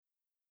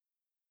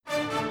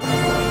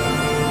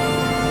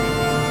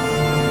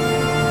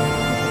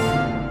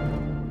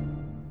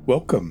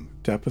Welcome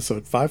to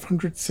episode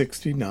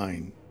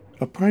 569,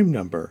 a prime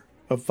number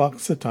of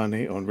Vox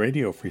Satanae on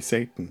Radio Free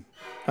Satan.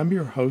 I'm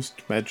your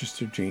host,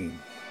 Magister Gene.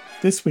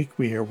 This week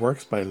we hear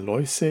works by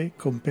Loise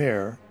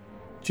Comper,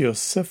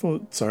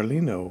 Giosefo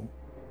Zarlino,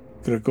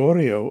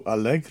 Gregorio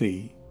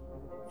Allegri,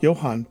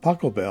 Johann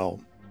Pachelbel,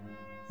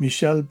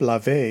 Michel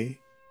Blavet,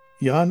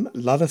 Jan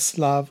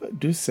Ladislav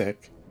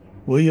Dusek,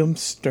 William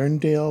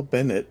Sterndale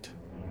Bennett,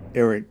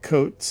 Eric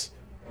Coates,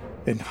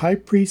 and High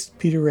Priest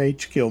Peter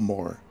H.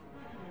 Gilmore,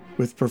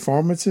 with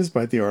performances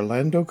by the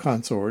Orlando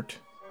Consort,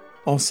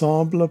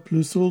 Ensemble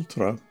Plus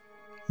Ultra,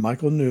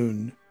 Michael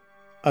Noon,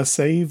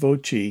 Assai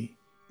Voci,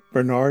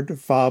 Bernard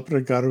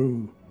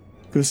Fabre-Garou,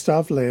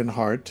 Gustav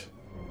Leonhardt,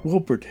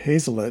 Wilbert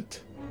Hazelet,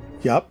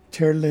 Jaap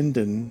ter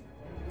Linden,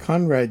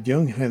 Conrad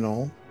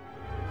Junghennel,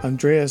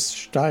 Andreas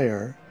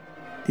Steyer,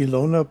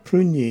 Ilona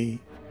Prunier,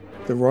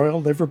 the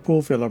Royal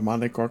Liverpool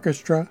Philharmonic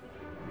Orchestra,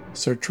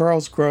 Sir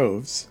Charles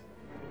Groves,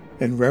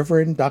 and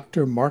Reverend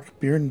Dr. Mark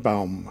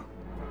Birnbaum.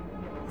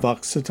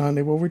 Vox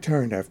Satanae will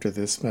return after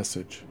this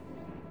message.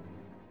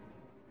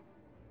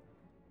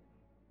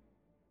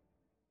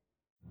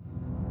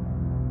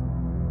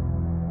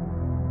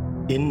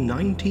 In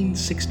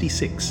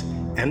 1966,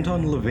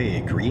 Anton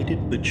LaVey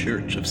created the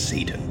Church of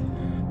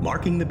Satan,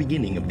 marking the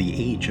beginning of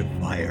the Age of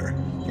Fire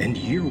and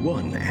Year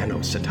 1 Anno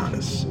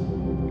Satanas.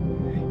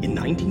 In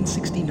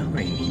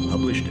 1969, he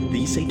published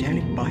the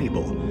Satanic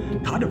Bible,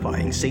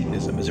 codifying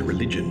Satanism as a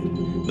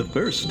religion, the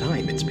first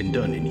time it's been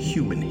done in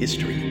human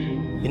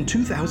history. In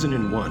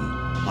 2001,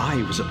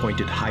 I was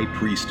appointed High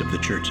Priest of the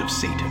Church of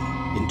Satan.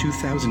 In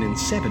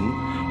 2007,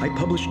 I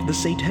published the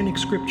Satanic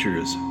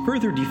Scriptures,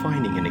 further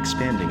defining and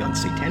expanding on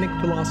Satanic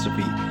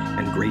philosophy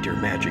and greater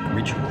magic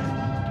ritual.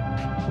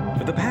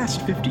 For the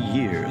past 50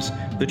 years,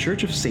 the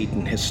Church of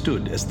Satan has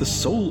stood as the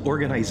sole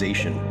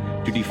organization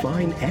to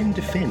define and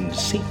defend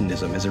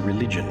Satanism as a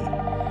religion.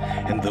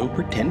 And though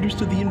pretenders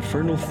to the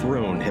infernal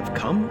throne have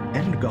come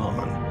and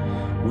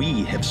gone,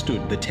 we have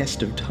stood the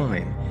test of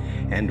time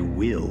and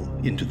will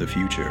into the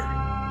future.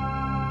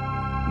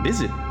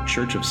 Visit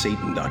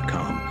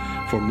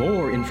churchofsatan.com for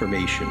more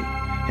information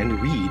and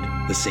read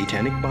the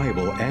Satanic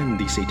Bible and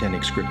the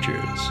Satanic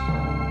Scriptures.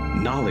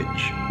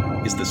 Knowledge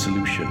is the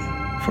solution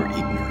for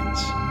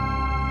ignorance.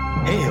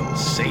 Hail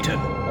Satan!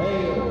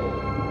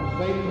 Hail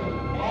Satan!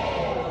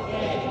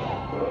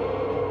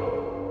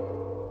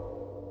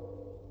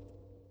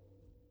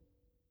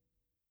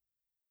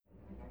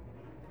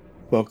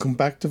 Welcome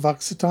back to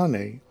Vox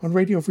Satanae on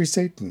Radio Free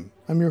Satan.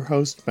 I'm your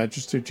host,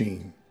 Magister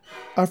Gene.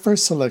 Our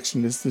first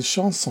selection is the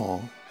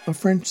Chanson, a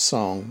French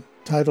song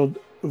titled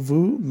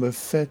Vous me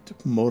faites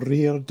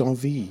mourir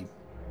d'envie,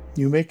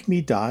 You Make Me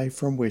Die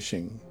from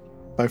Wishing,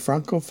 by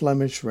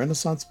Franco-Flemish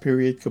Renaissance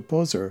period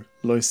composer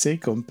Loise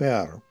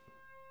Comper.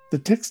 The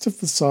text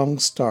of the song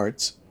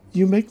starts,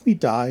 You make me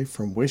die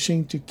from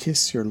wishing to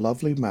kiss your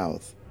lovely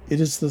mouth. It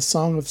is the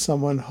song of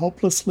someone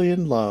hopelessly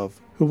in love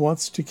who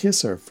wants to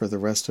kiss her for the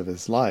rest of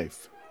his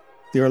life.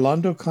 The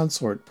Orlando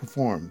Consort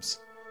performs.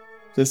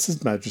 This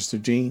is Magister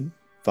Gene,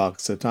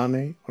 Vox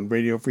Satanae on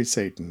Radio Free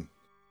Satan.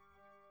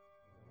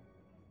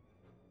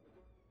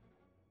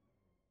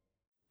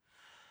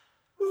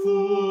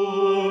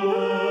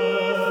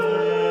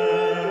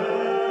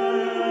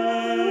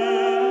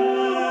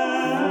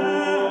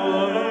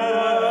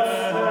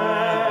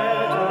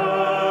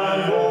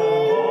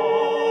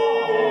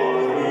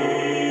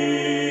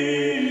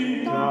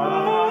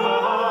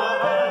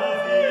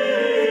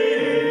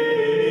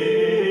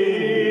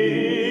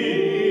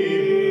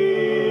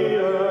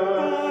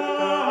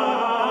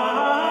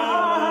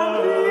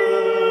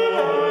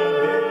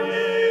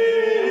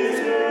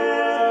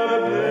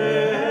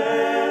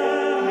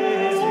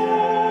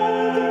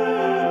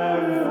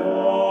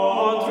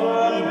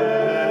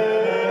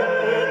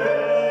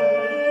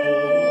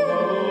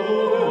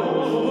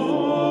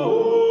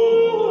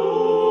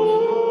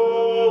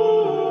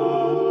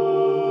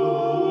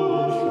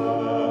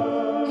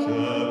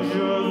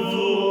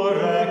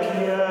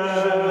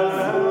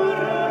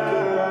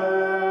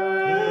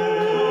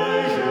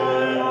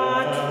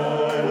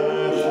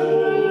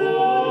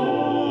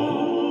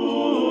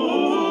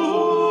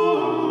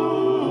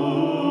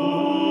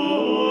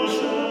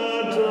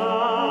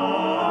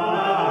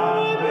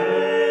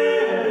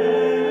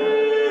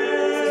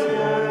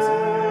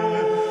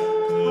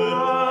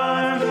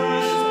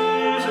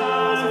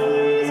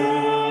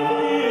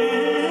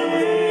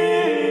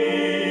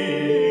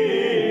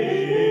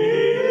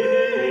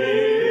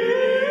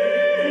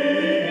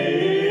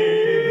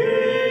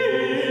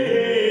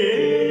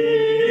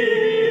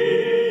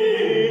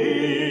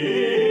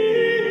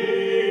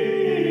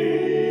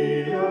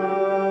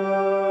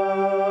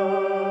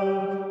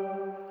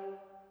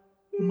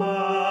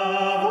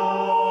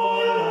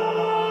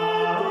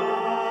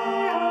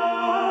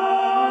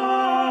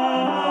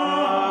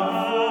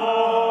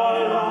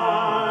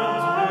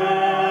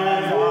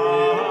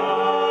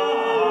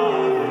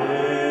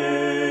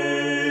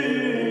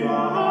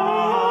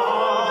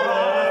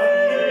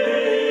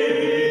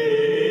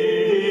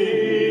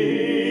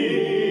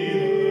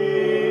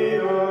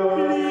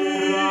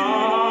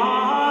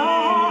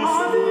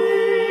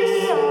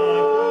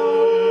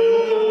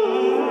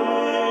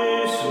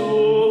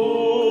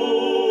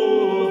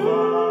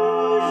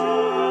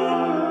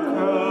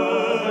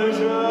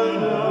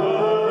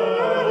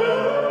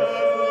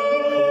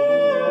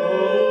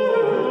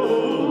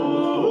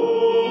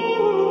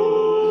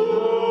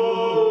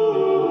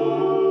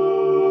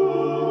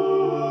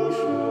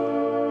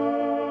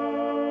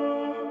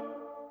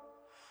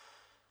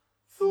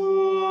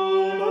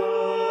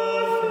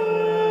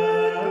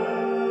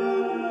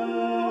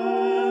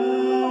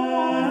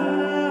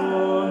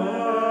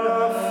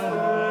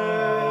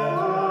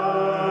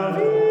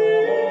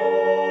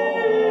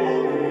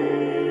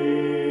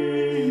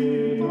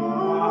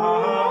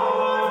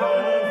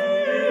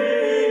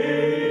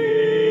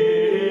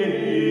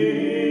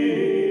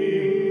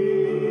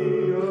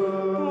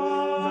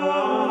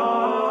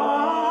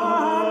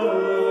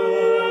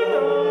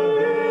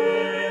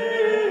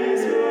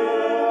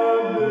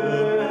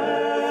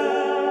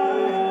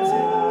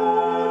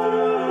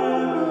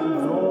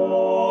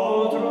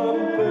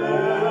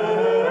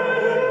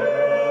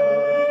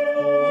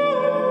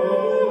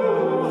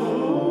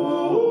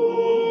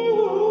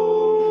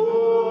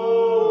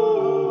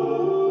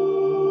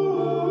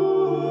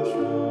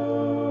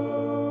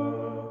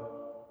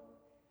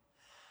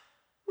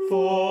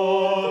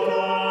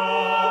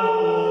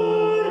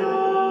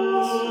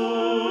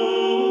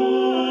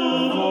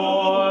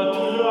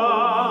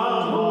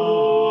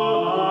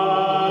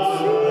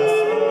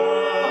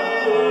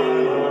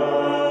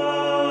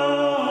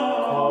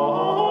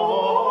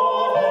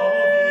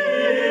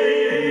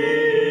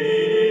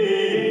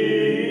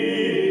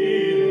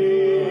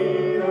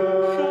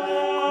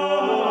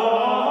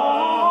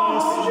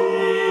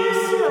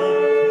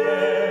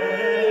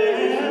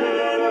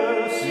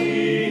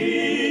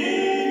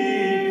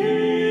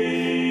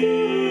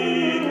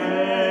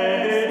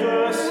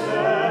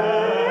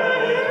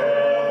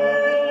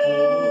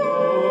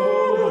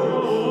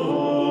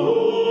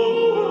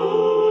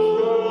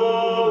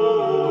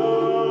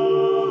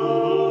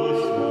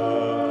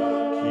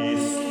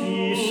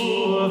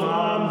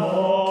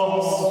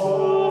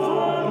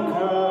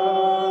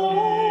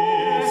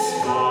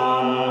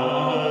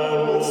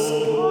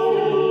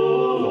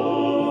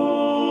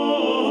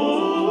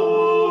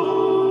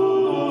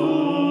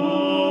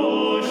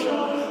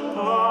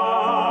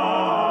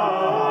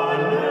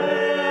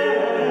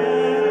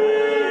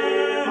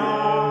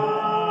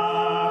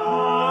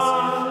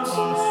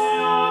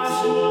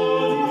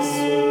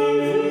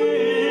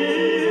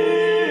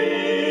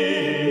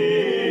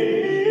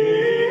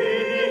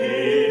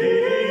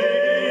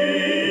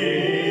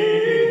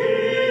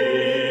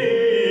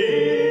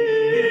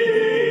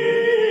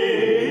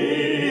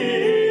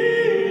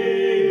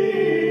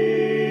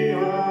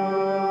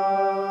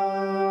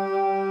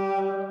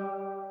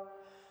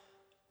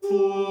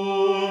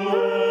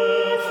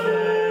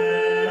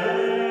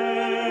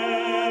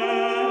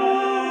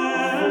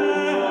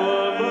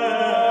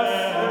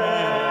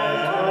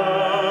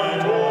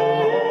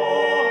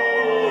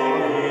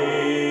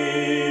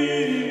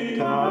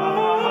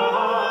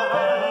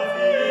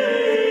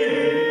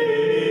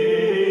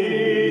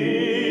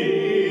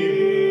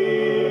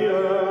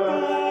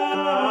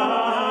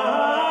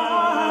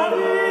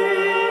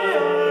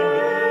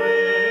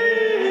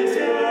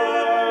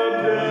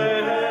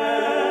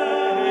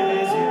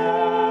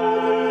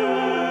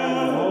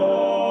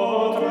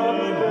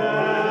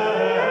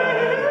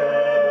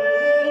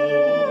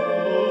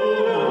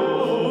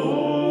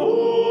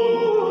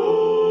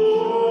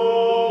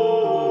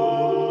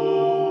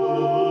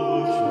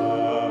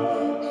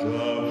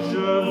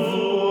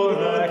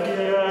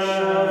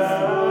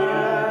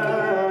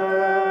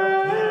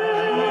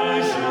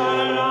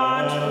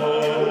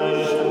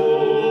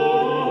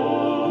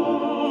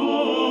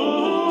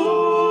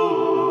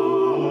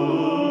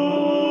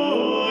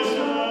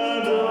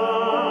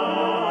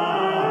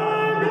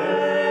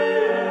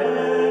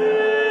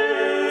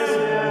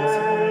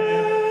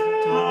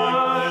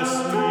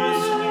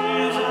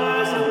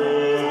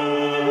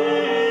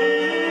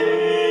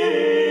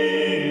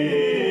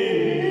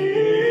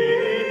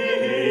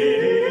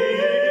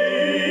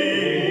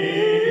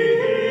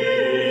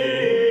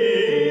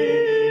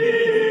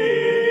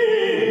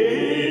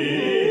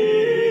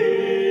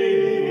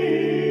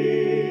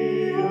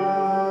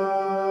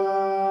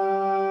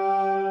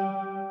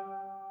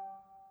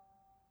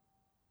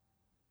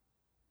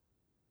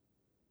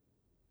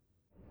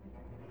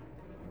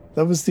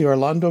 That was the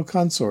Orlando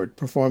Consort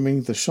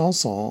performing the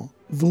chanson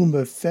Vous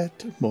me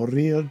faites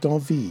mourir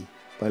d'envie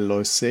by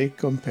Loisé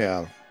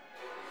Compère.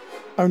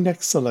 Our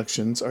next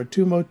selections are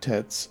two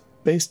motets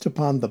based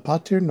upon the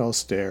Pater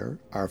Noster,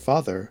 Our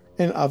Father,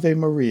 and Ave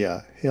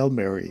Maria, Hail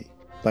Mary,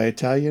 by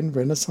Italian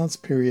Renaissance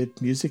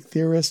period music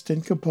theorist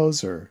and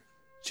composer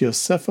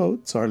Gioseffo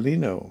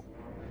Zarlino.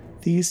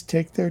 These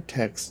take their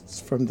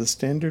texts from the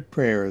standard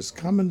prayers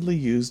commonly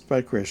used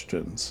by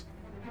Christians.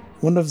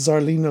 One of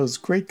Zarlino's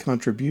great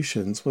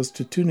contributions was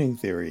to tuning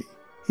theory.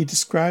 He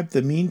described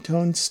the mean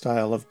tone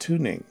style of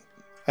tuning.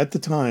 At the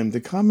time,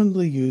 the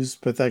commonly used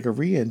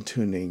Pythagorean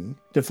tuning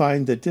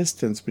defined the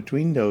distance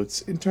between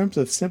notes in terms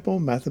of simple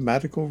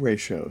mathematical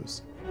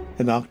ratios.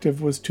 An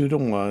octave was 2 to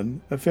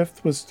 1, a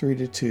fifth was 3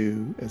 to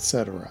 2,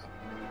 etc.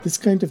 This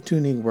kind of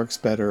tuning works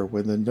better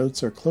when the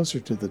notes are closer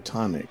to the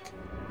tonic,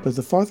 but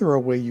the farther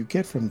away you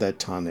get from that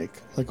tonic,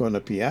 like on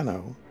a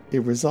piano,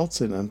 it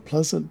results in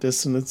unpleasant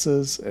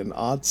dissonances and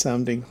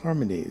odd-sounding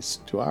harmonies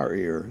to our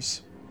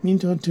ears. Mean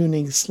tone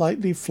tuning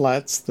slightly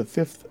flats the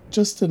fifth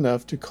just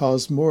enough to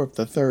cause more of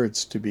the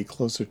thirds to be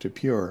closer to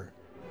pure.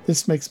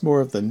 This makes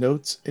more of the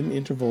notes and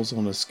intervals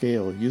on a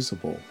scale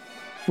usable.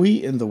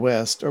 We in the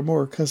West are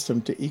more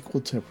accustomed to equal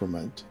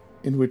temperament,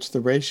 in which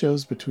the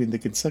ratios between the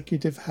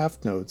consecutive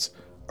half notes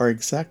are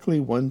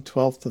exactly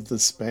 1/12 of the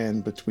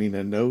span between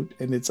a note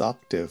and its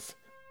octave.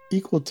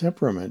 Equal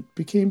temperament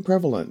became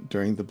prevalent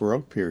during the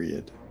Baroque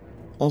period.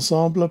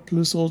 Ensemble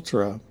Plus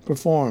Ultra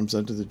performs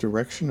under the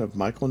direction of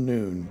Michael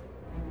Noon.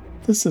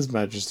 This is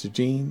Magister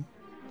Jean,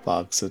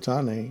 Vox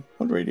Satanae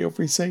on Radio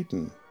Free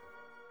Satan.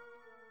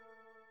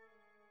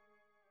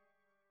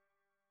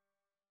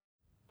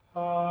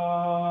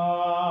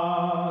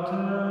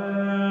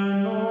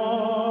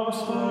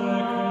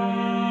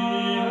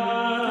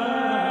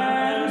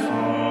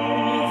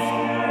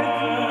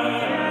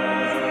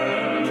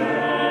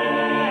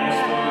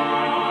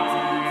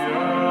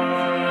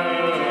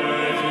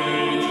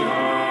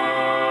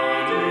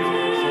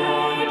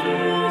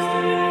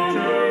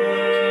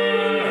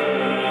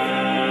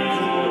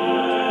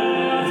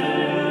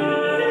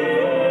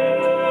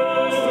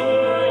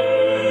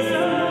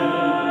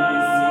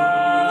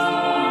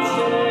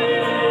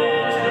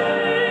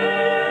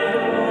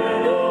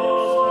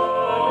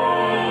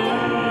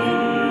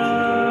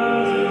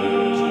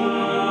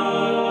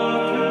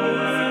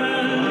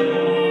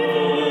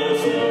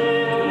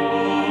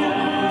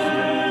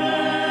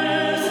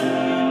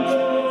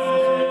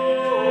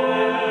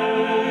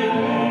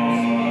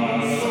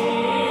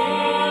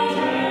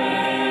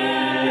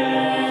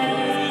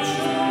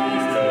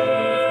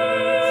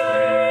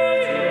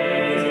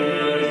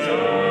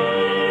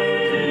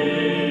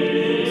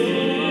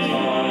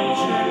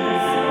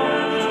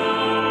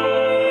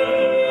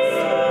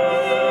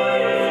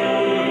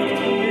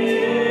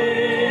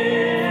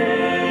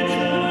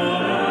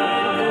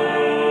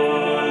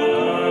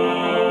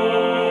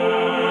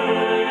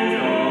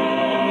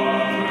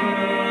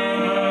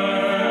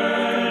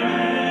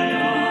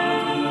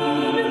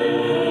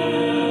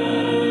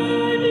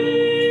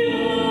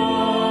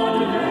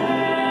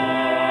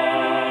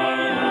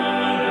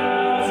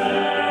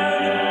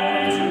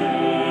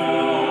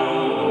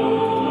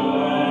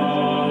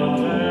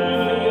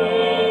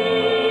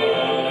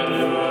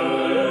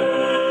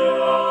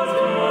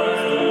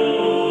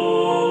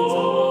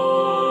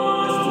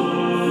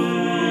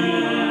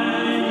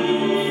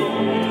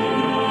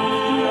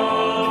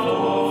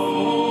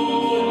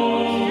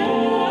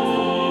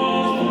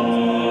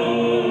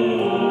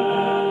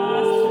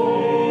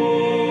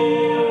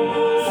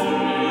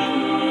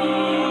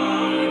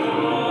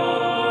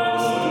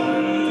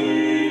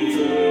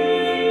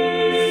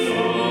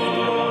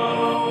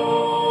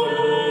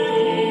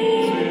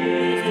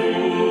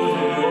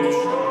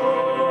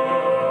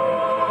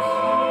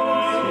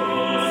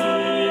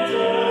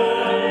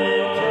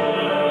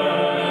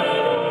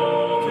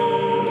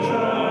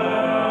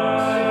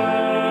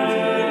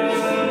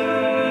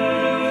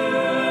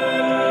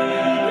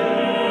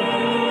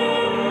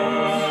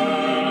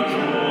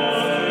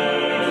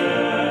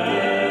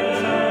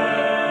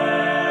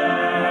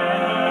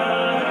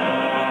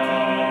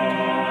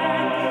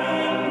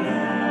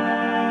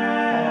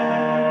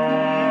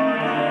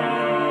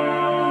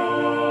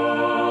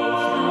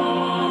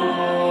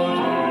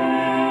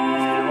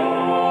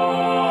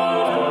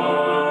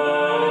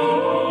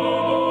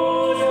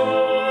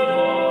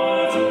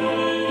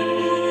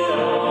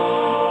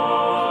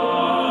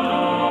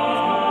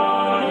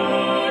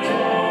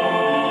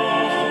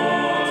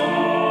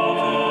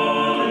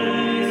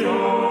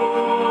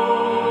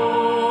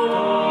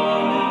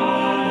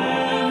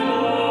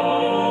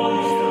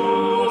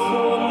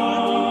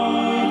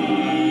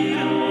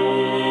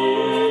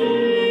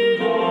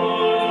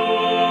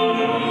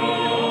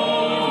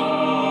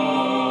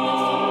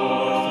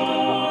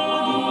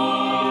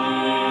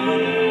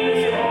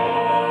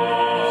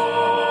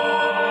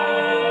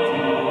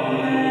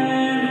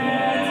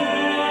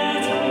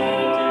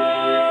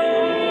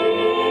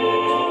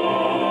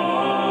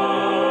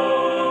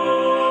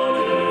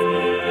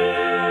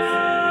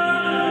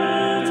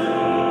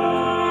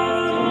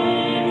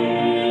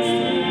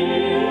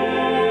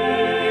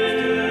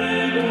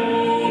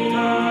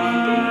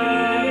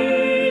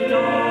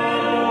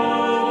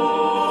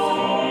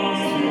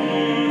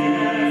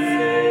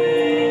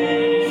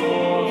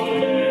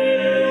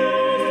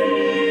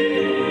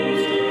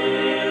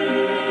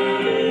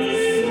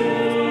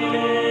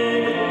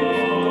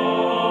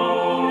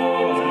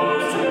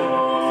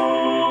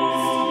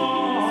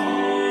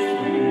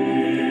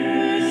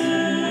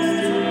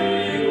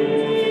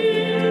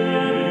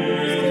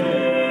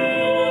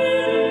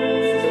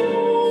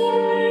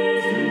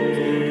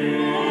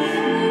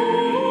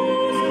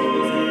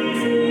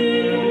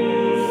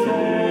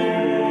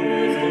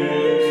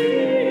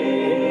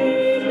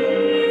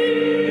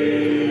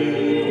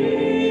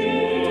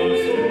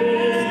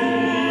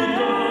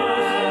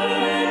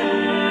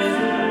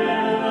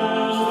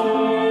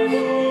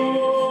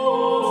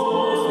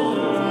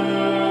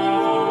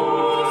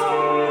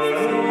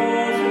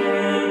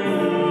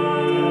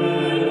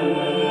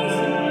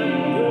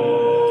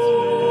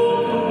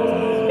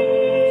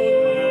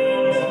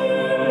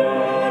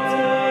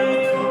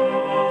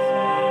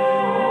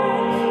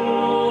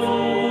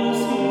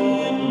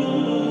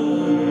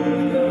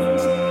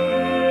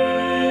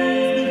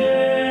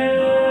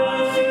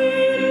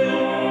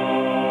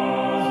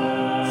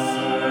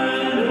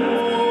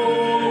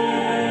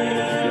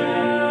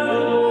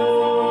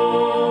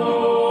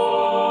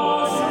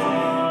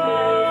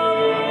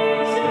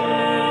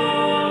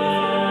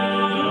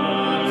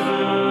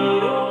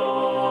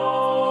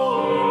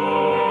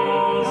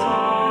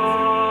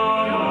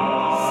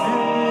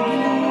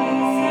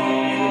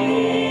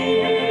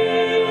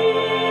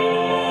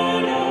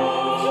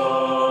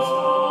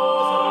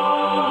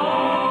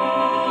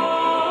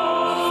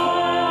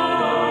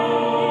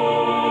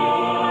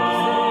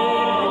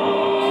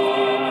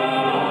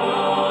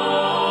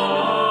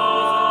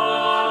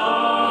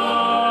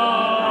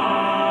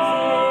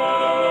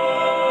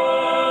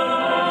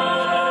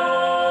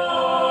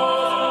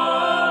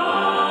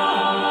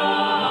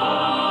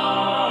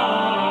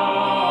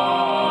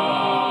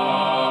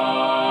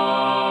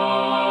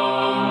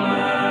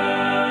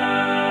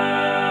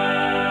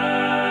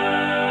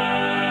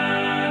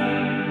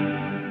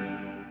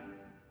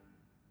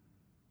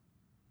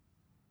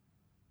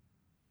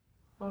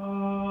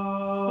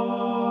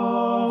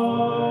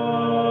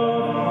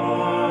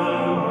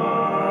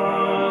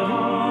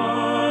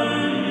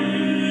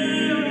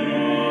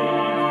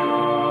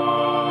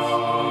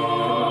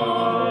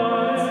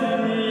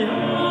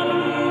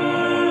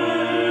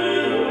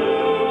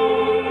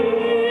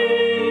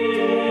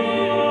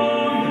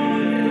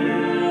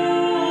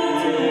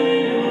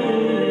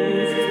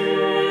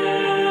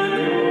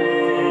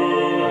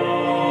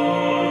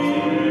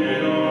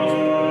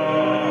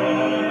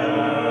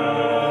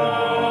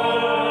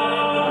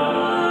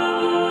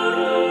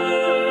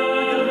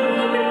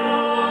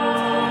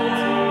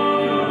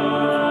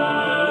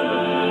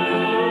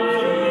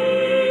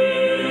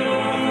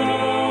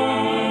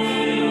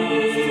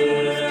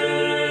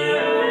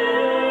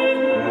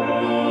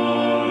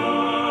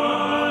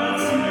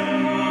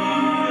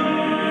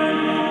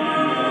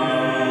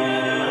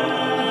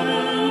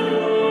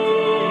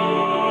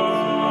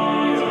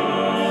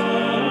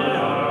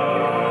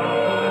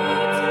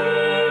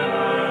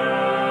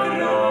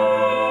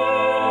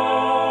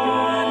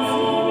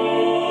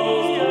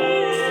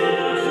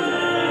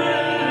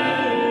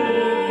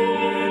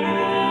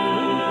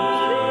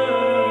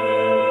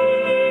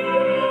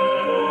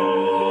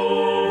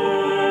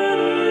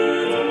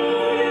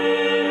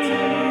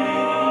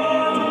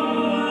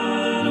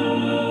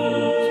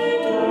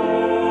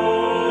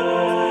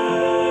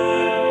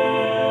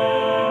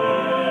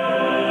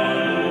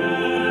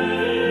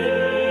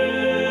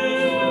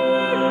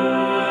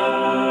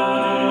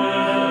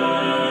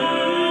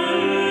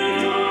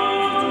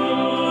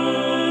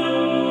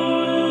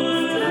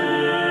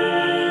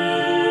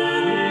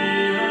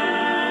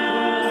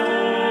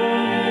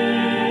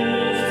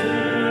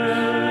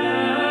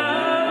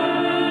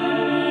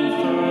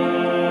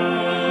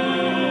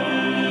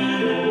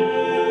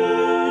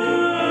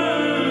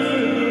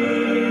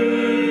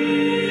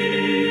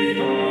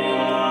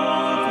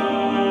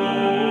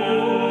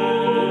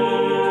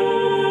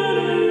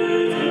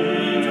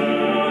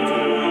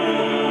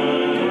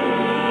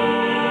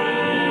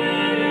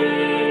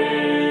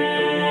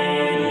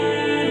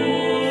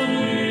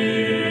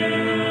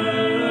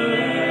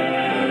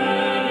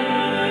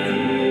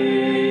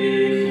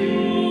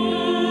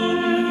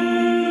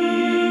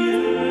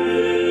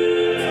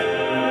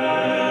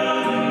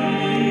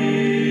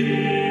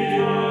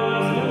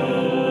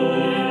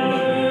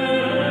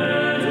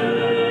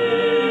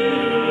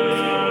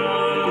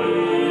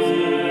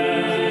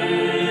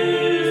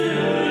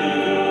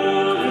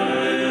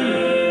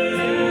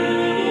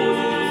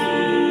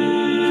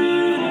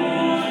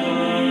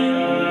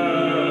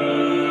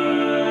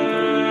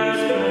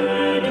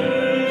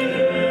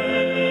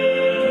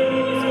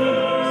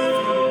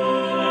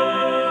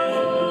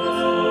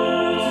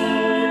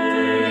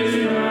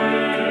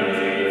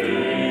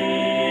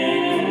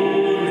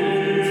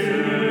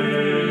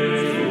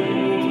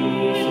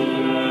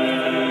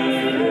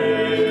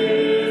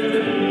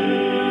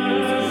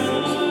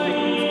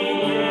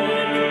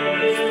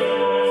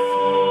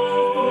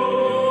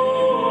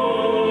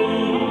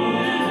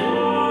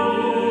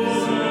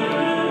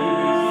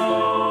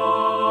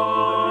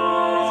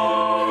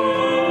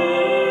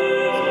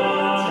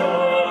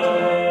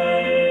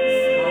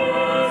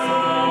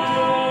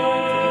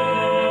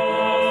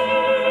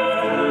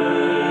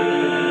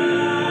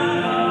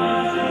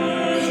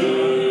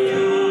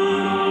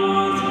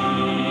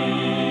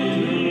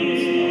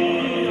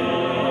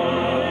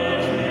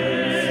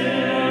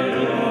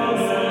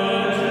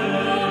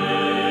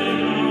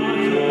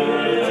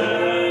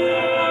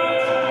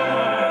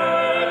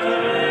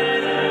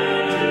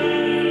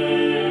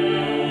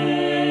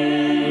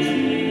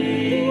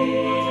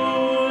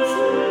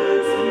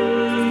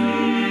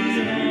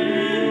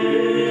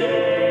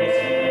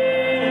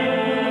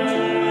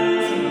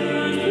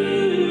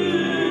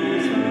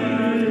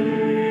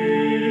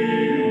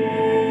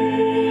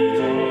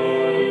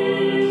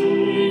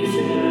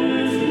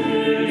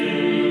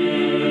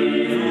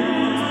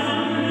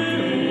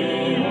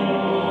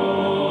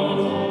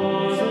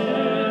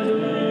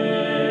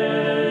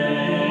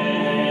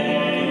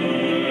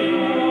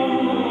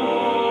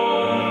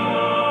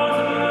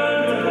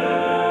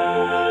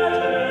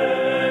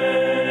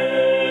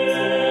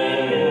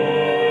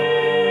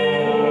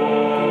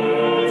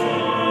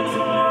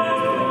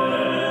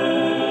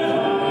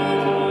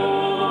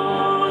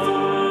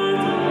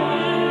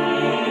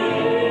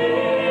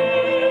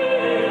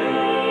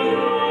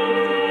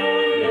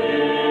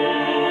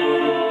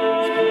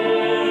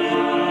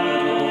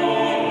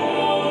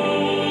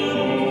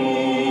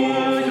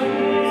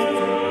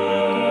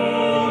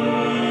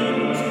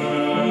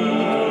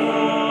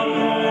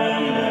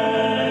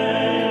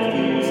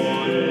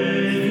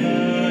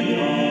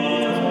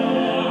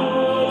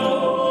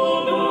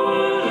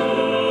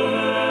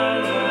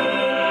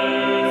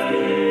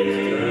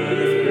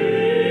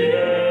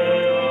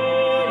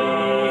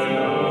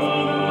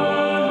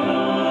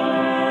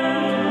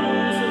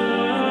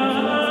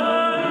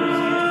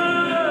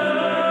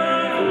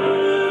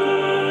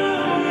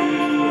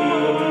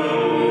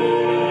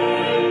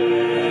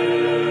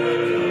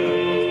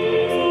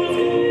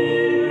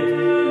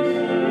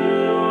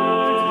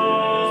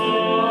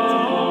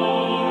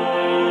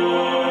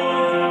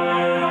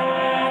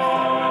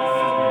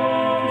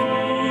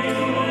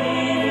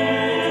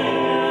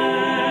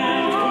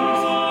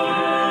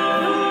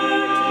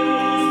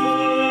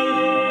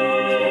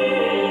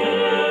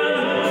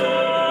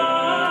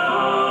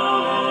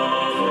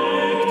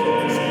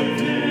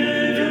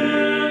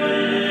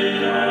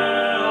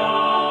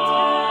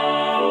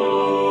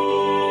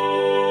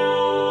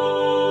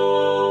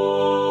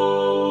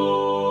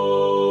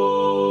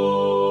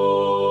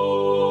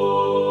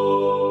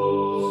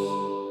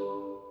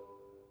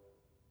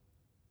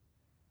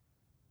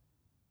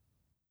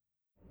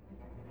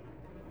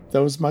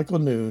 That was Michael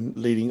Noon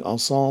leading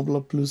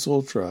Ensemble Plus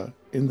Ultra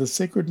in the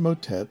sacred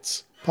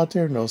motets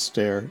Pater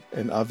Noster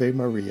and Ave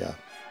Maria.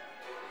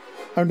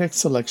 Our next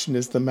selection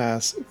is the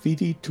Mass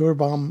Vidi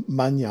Turbam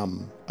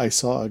Magnam, I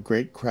Saw a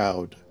Great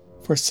Crowd,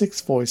 for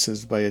 6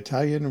 voices by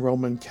Italian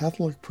Roman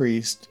Catholic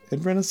priest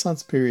and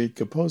Renaissance period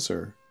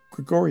composer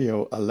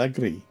Gregorio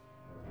Allegri.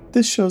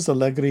 This shows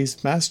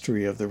Allegri's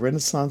mastery of the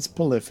Renaissance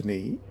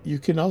polyphony you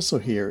can also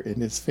hear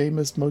in his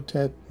famous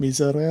motet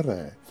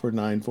Miserere for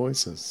 9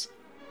 voices.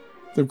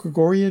 The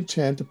Gregorian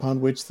chant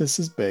upon which this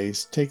is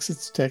based takes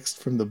its text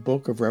from the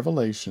book of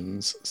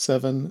Revelations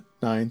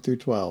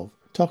 7:9-12,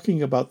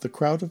 talking about the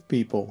crowd of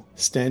people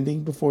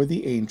standing before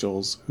the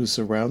angels who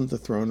surround the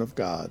throne of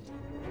God.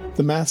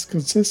 The Mass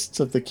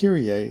consists of the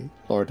Kyrie,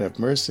 Lord have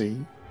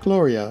mercy,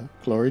 Gloria,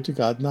 glory to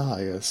God in the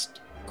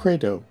highest,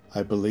 Credo,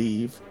 I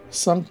believe,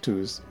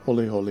 Sanctus,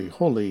 holy, holy,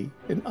 holy,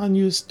 and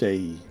Agnus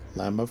Dei,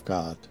 Lamb of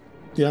God.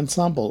 The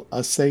ensemble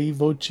A Sei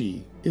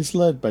Voci is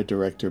led by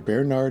director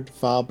Bernard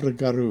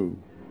Fabre-Garou.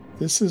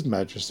 This is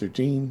Magister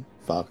Jean,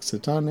 Vox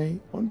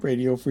Satanae on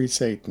Radio Free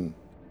Satan.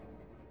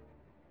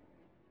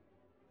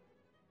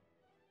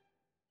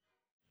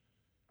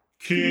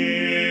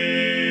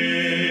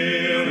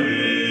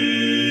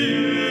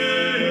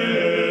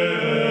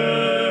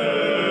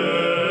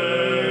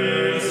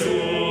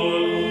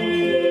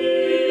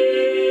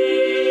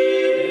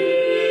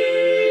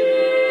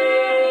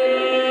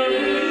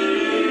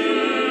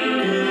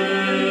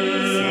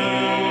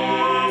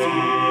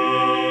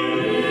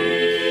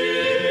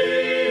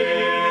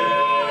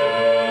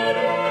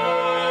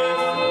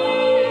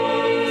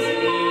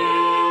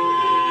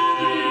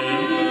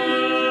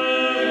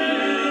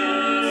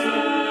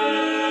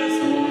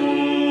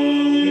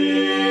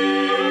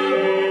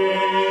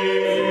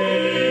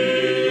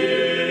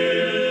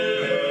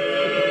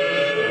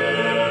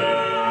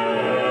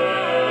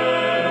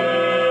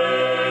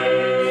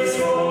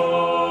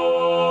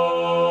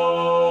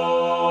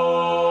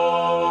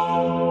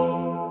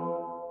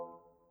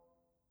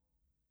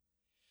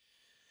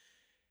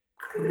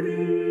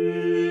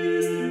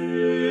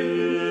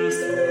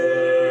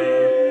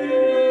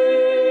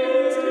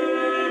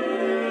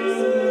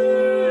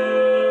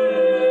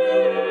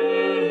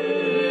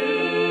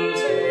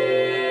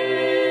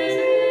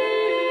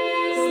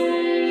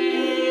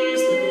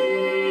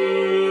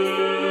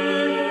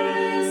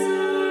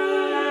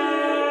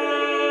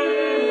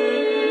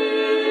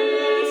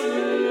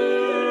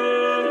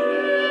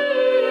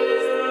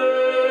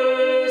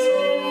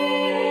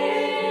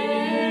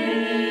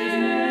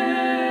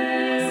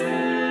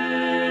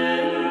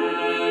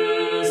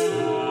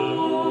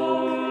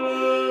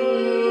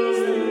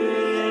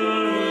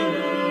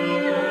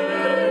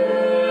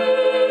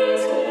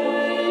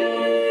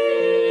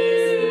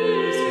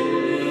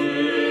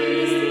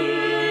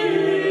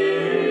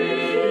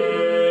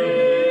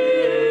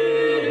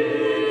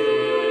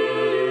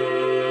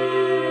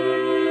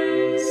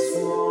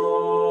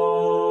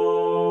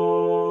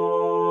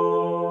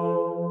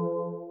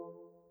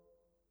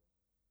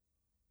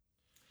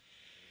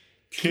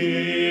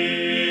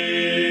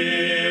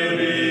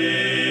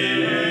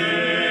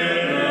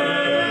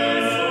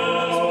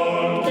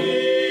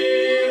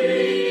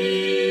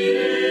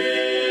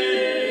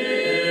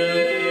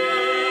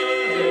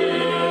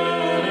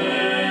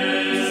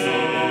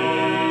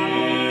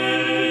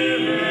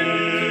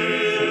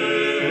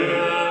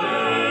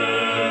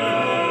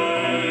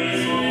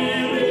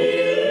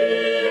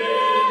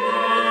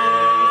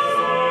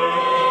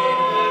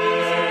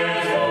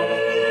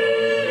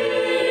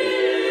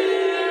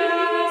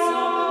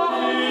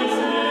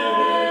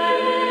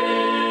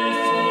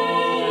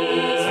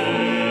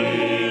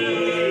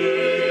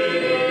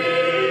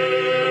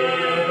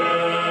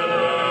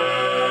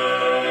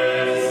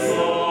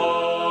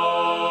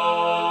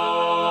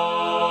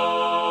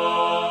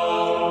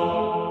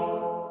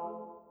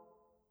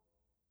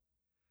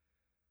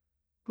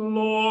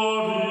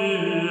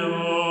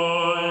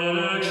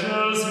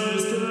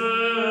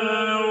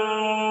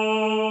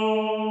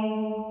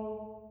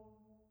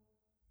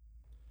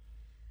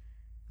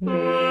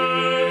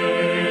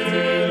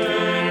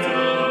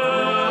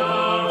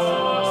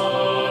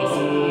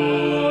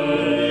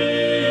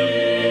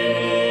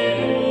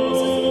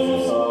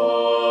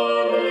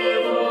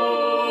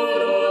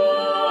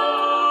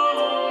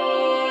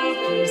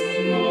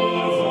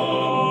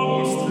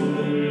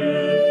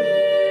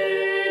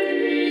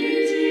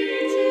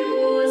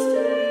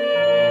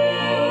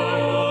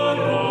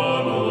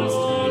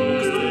 Most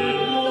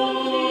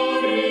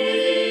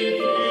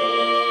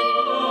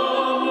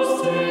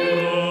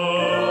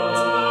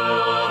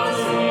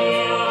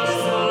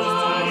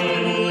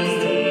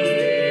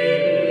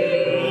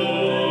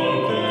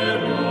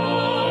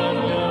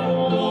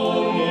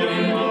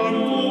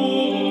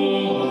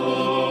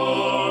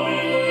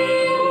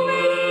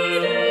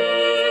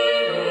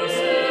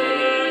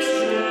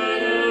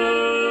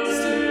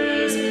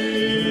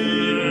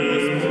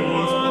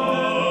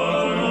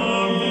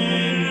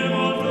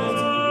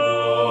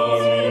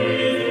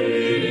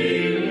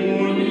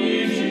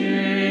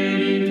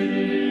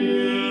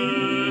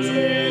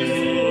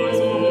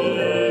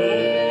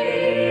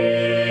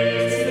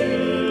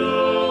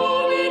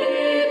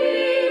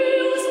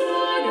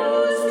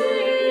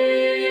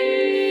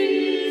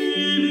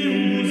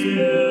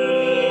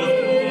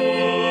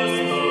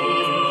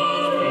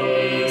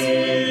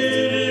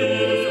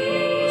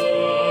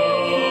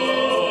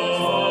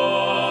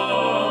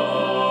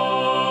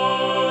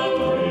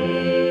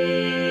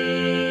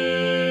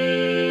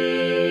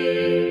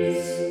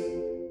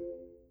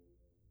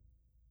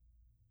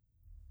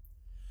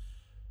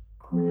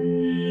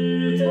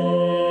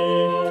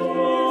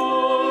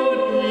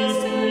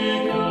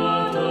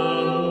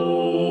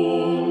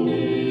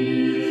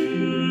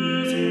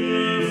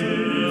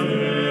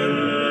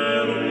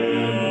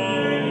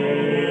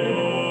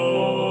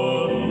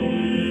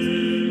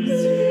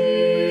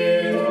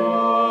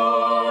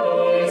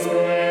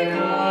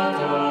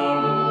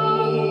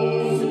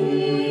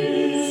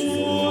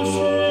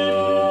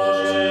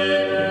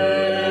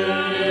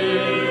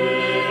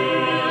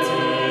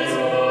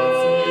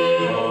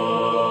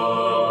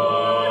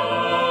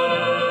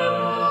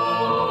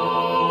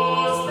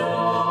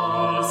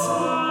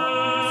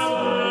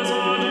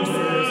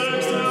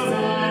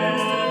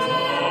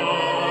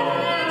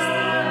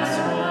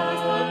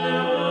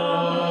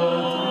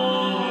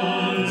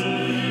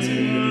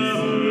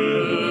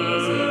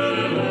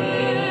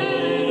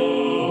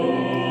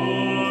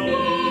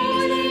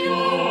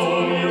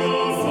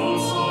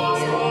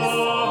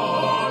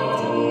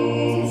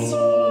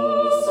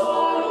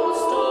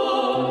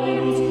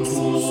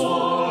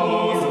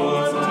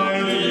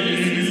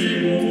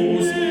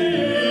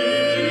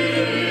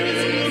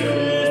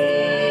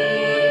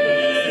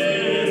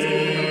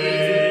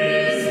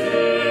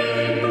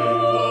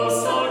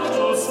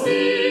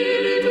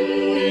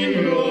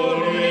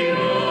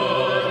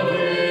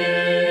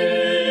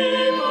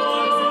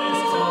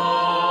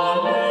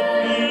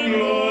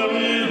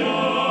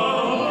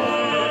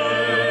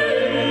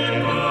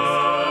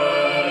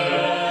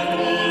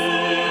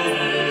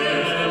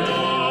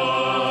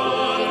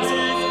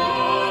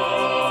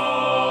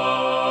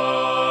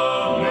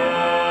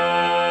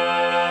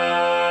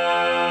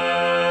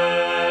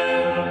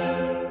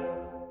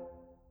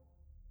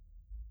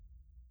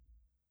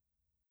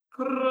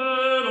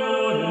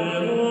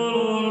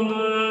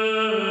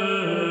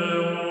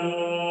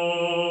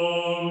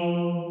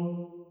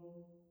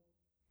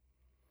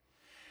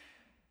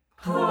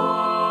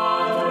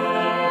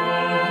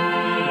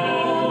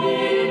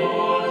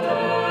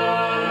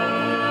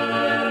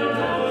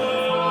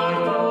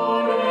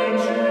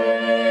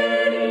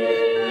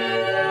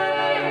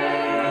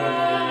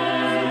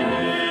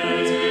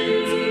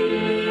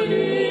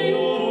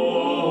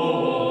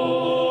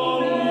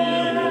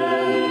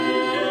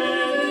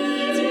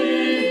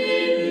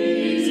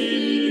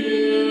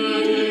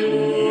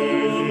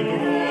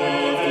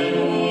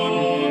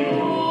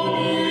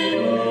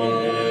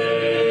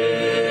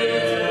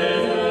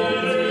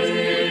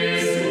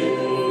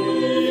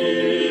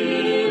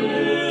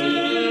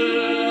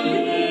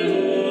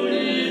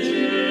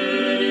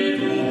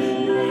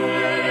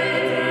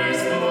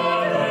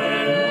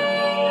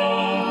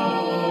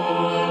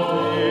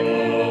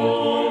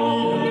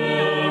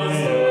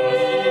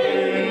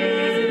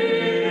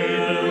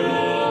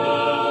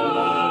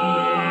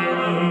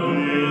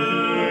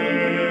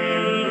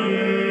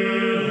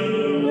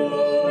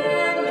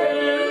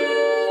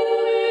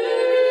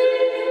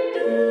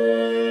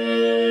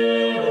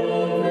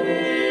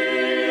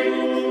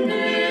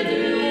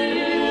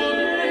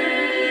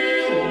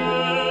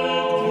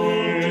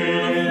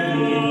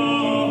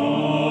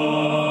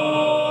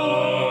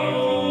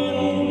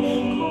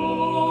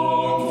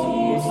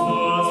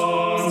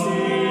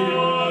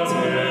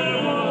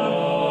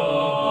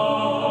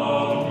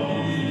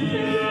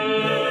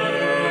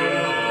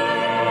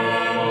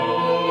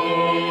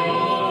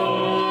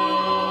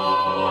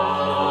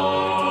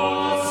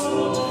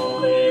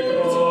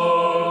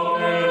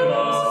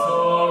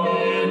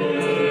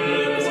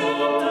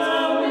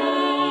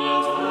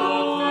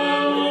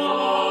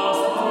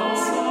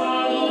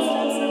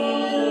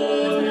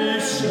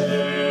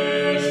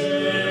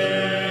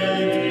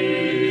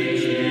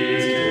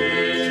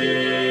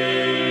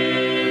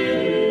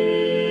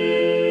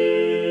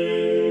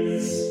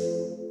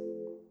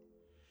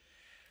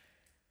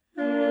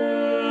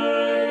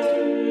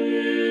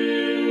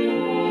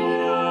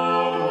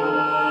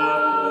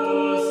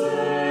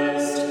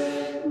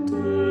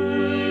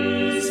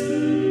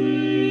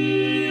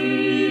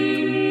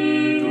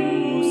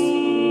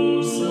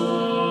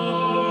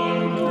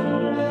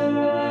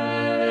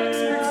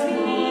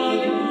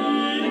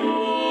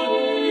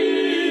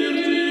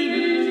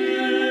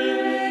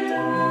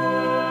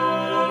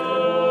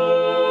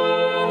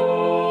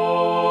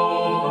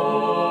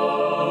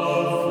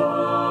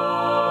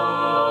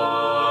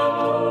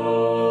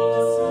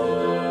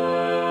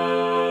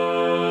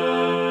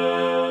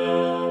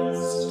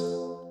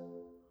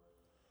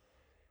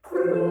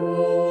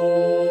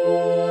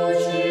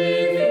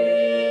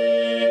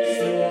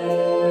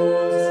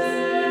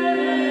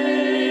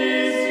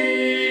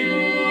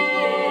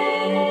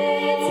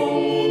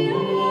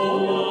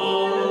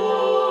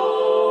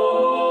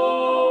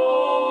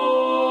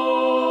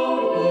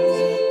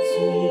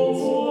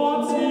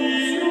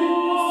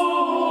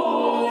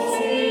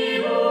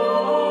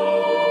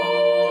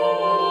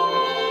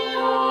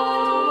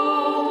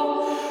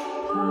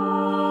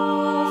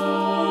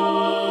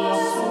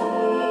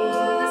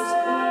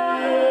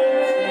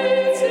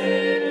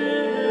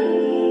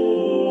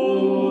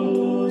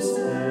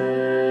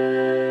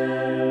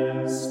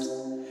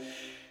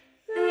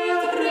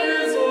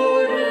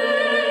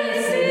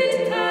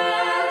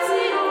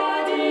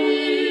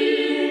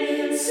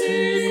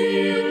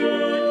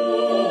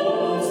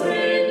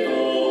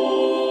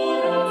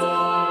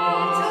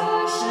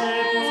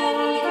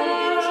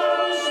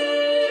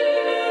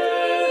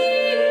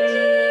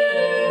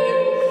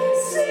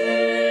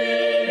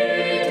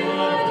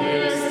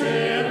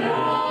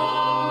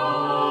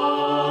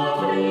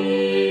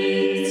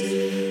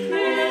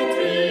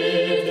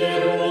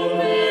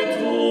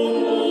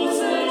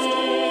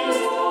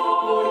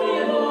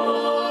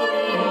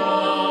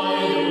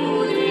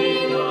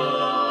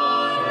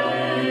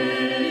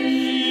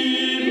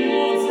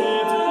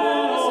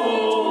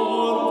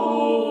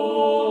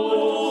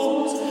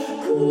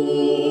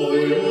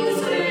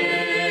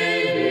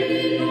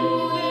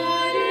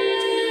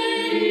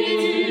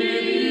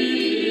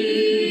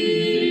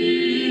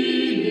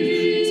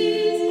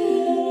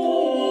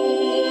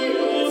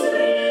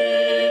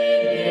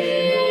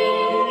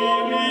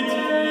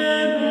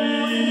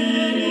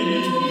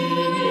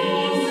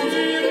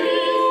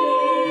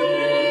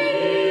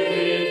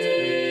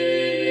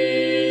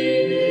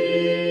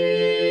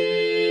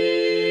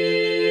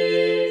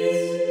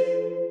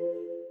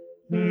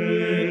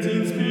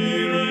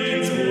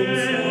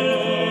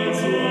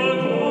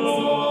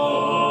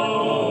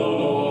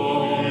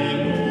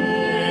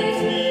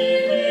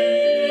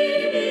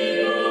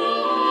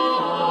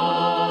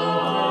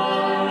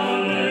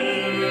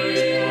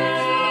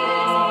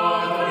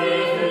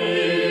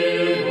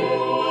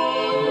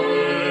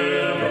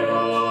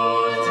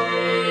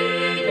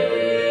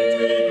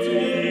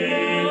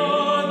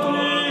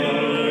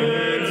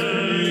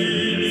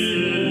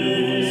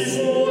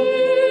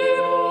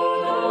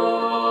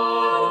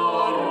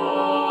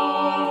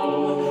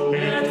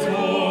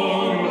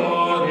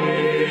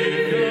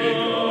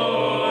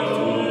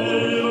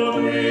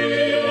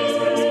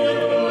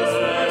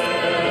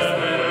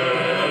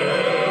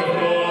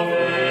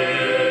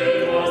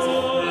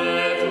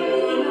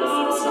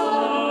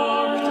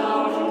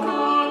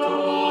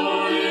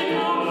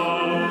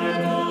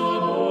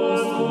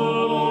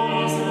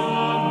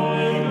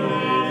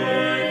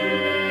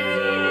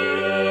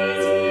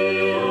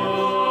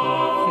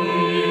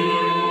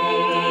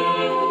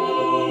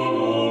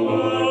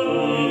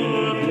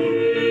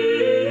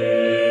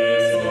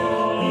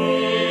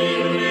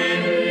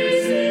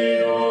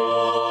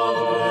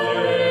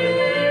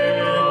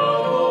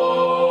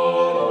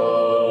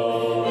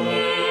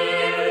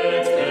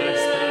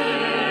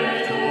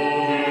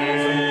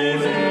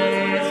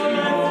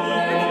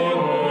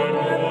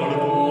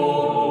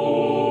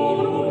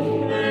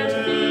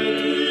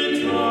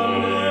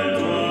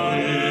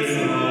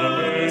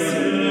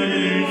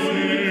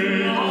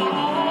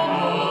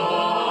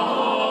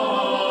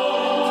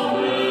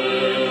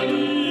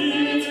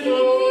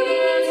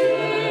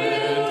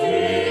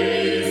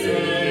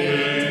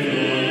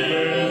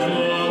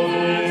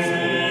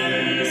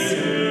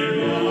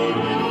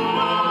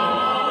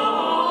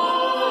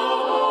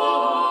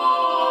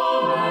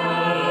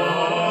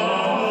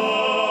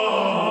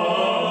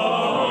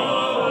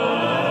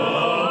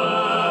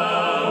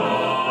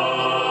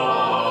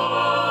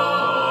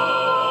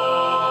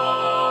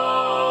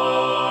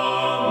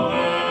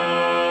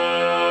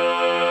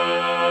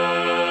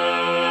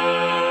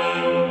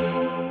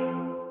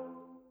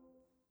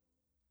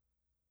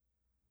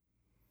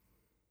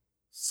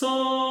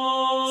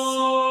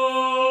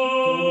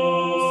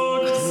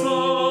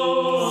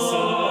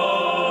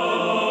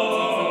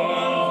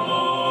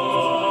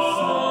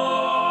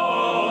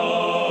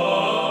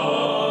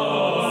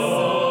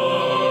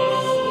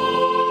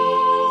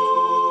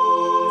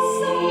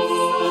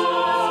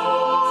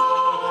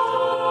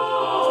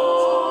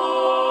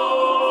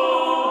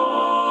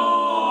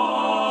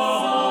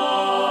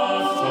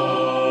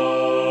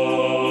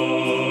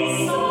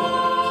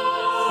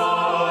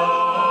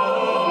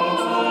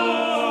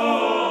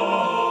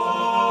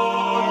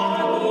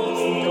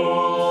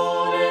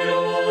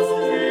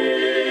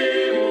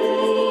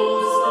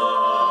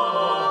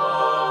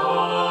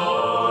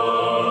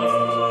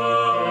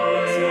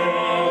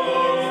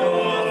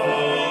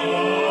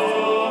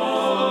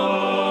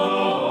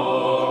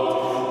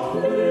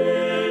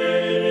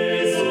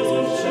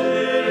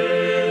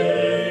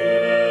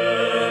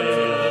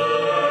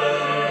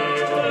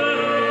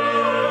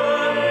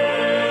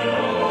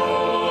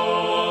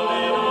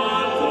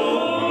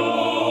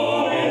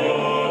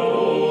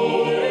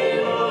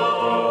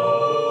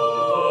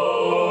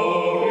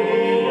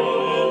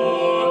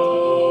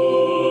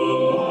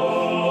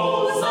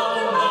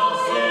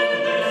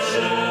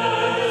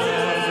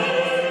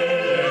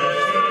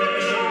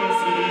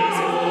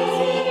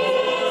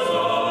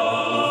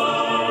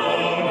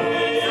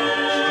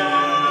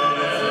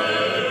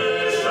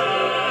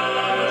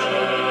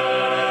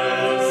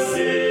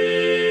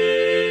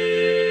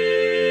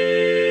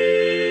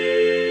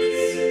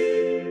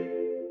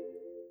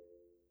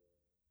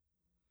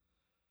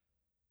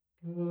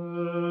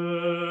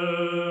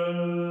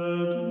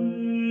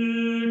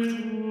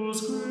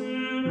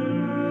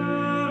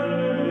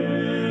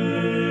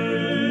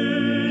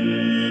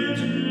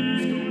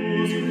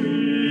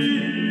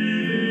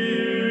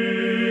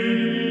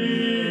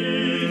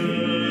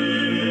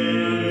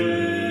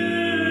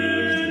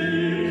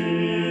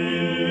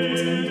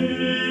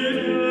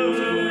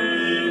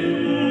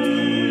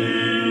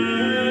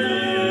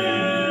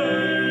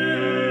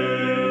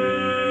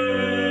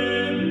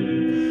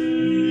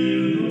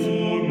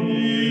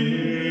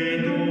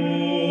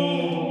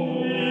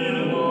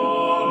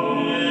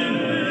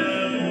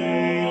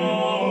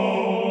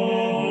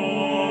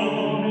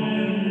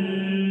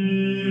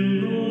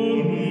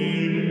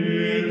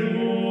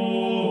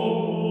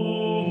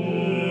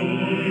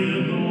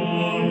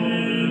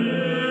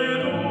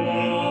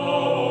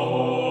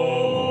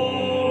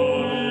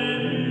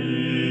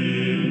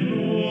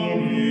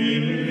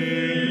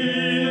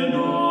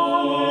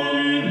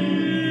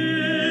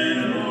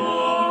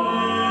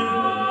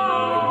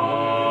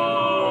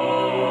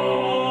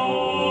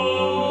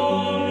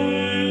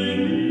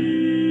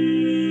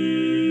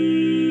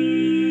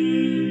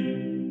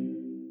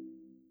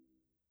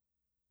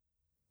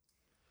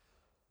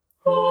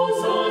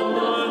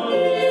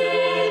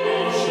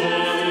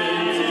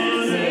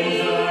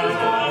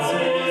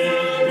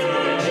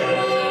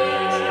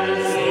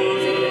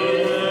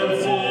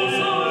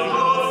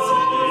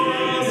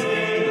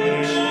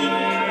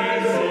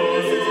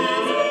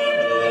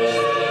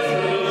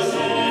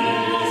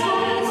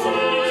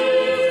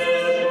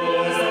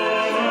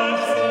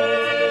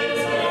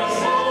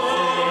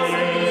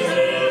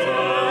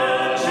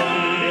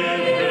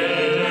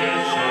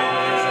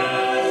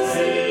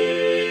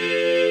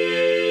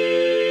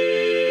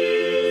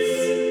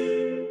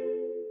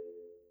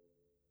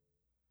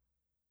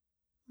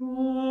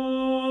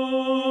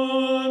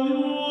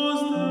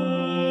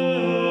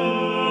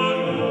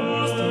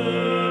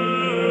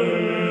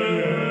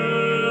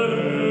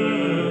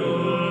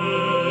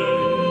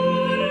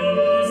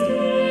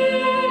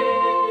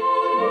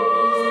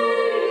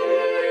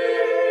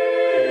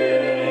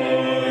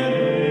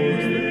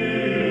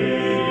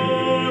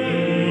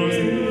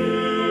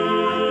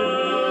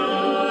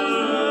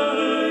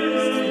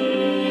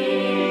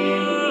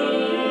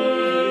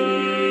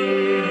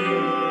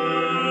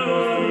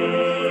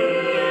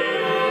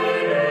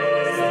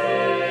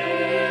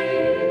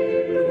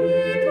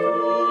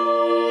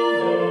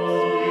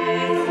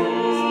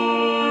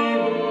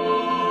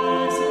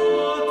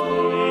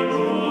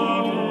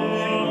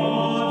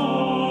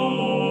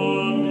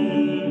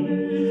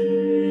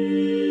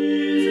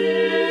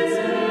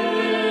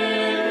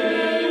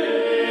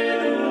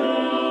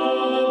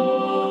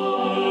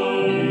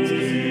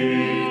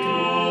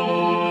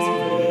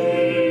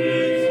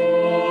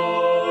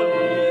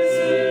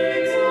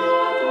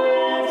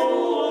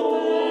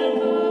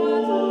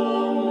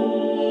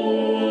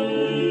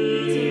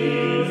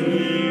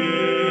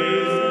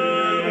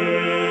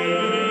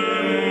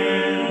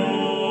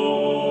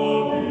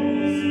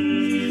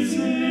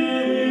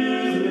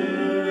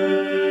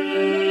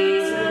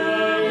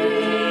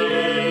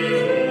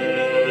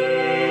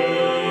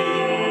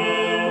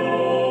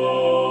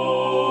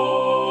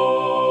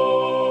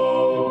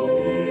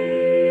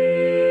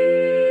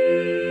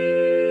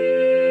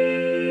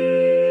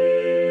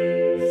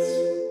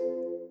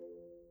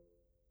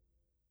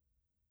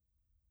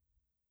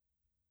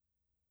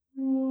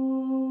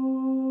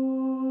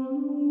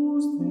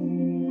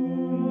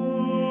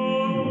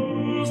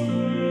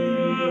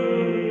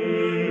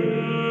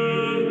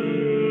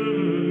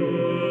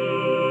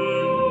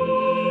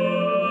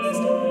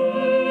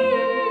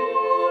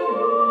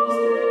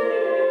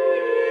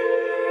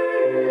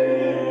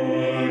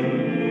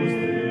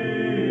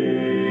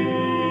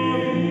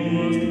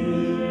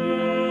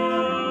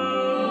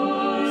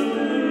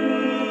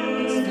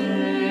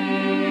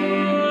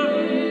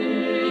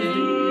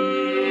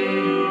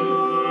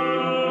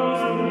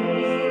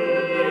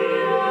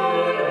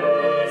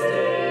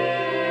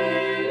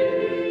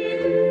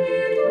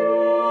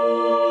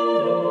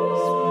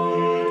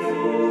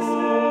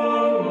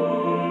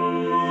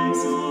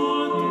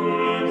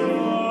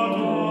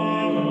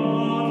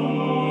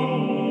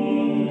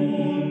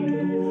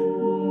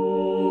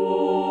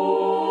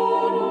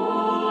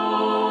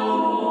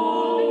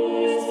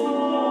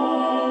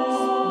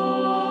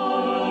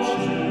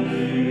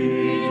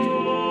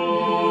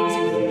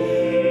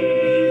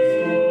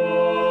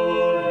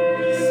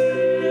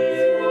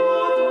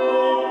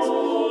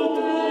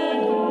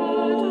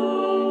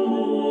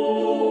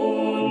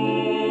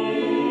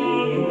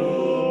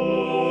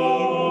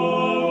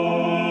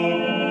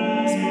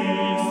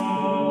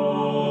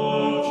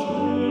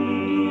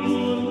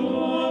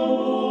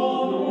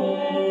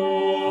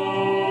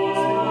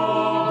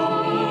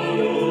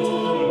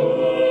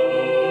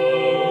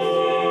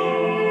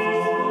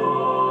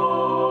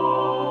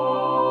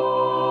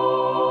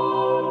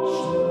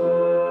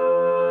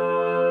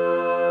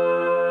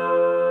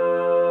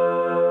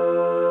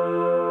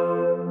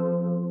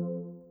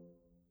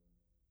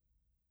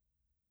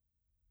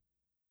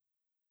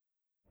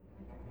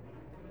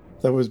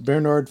That was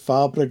Bernard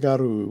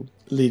Fabre-Garou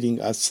leading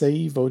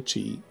Assai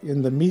Voci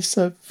in the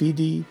Missa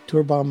Fidi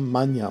Turbam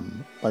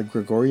Magnam by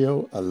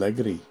Gregorio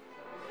Allegri.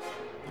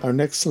 Our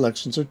next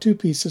selections are two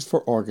pieces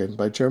for organ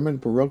by German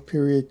Baroque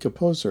period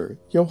composer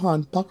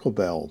Johann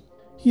Pachelbel.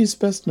 He is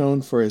best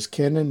known for his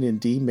canon in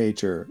D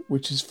major,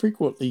 which is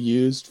frequently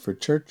used for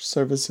church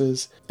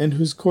services and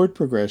whose chord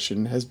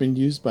progression has been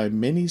used by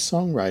many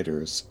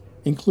songwriters,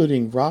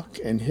 including rock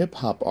and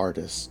hip-hop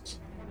artists.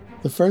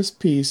 The first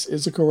piece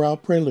is a chorale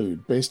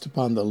prelude based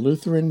upon the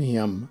Lutheran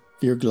hymn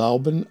Wir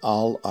glauben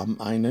all am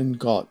einen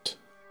Gott.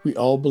 We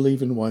all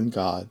believe in one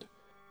God.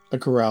 A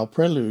chorale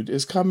prelude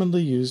is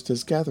commonly used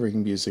as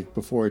gathering music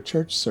before a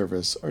church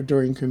service or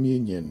during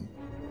communion.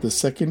 The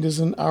second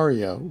is an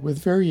aria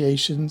with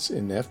variations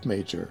in F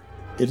major.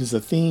 It is a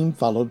theme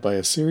followed by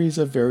a series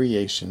of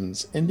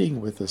variations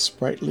ending with a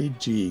sprightly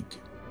jig.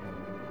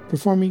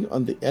 Performing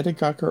on the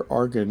Edigacher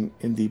organ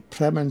in the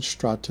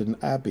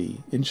Premenstraten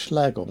Abbey in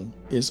Schlegel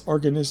is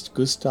organist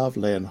Gustav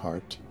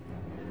Leonhardt.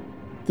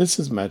 This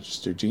is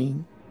Magister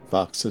Jean,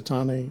 Vox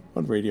Satanae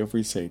on Radio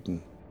Free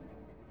Satan.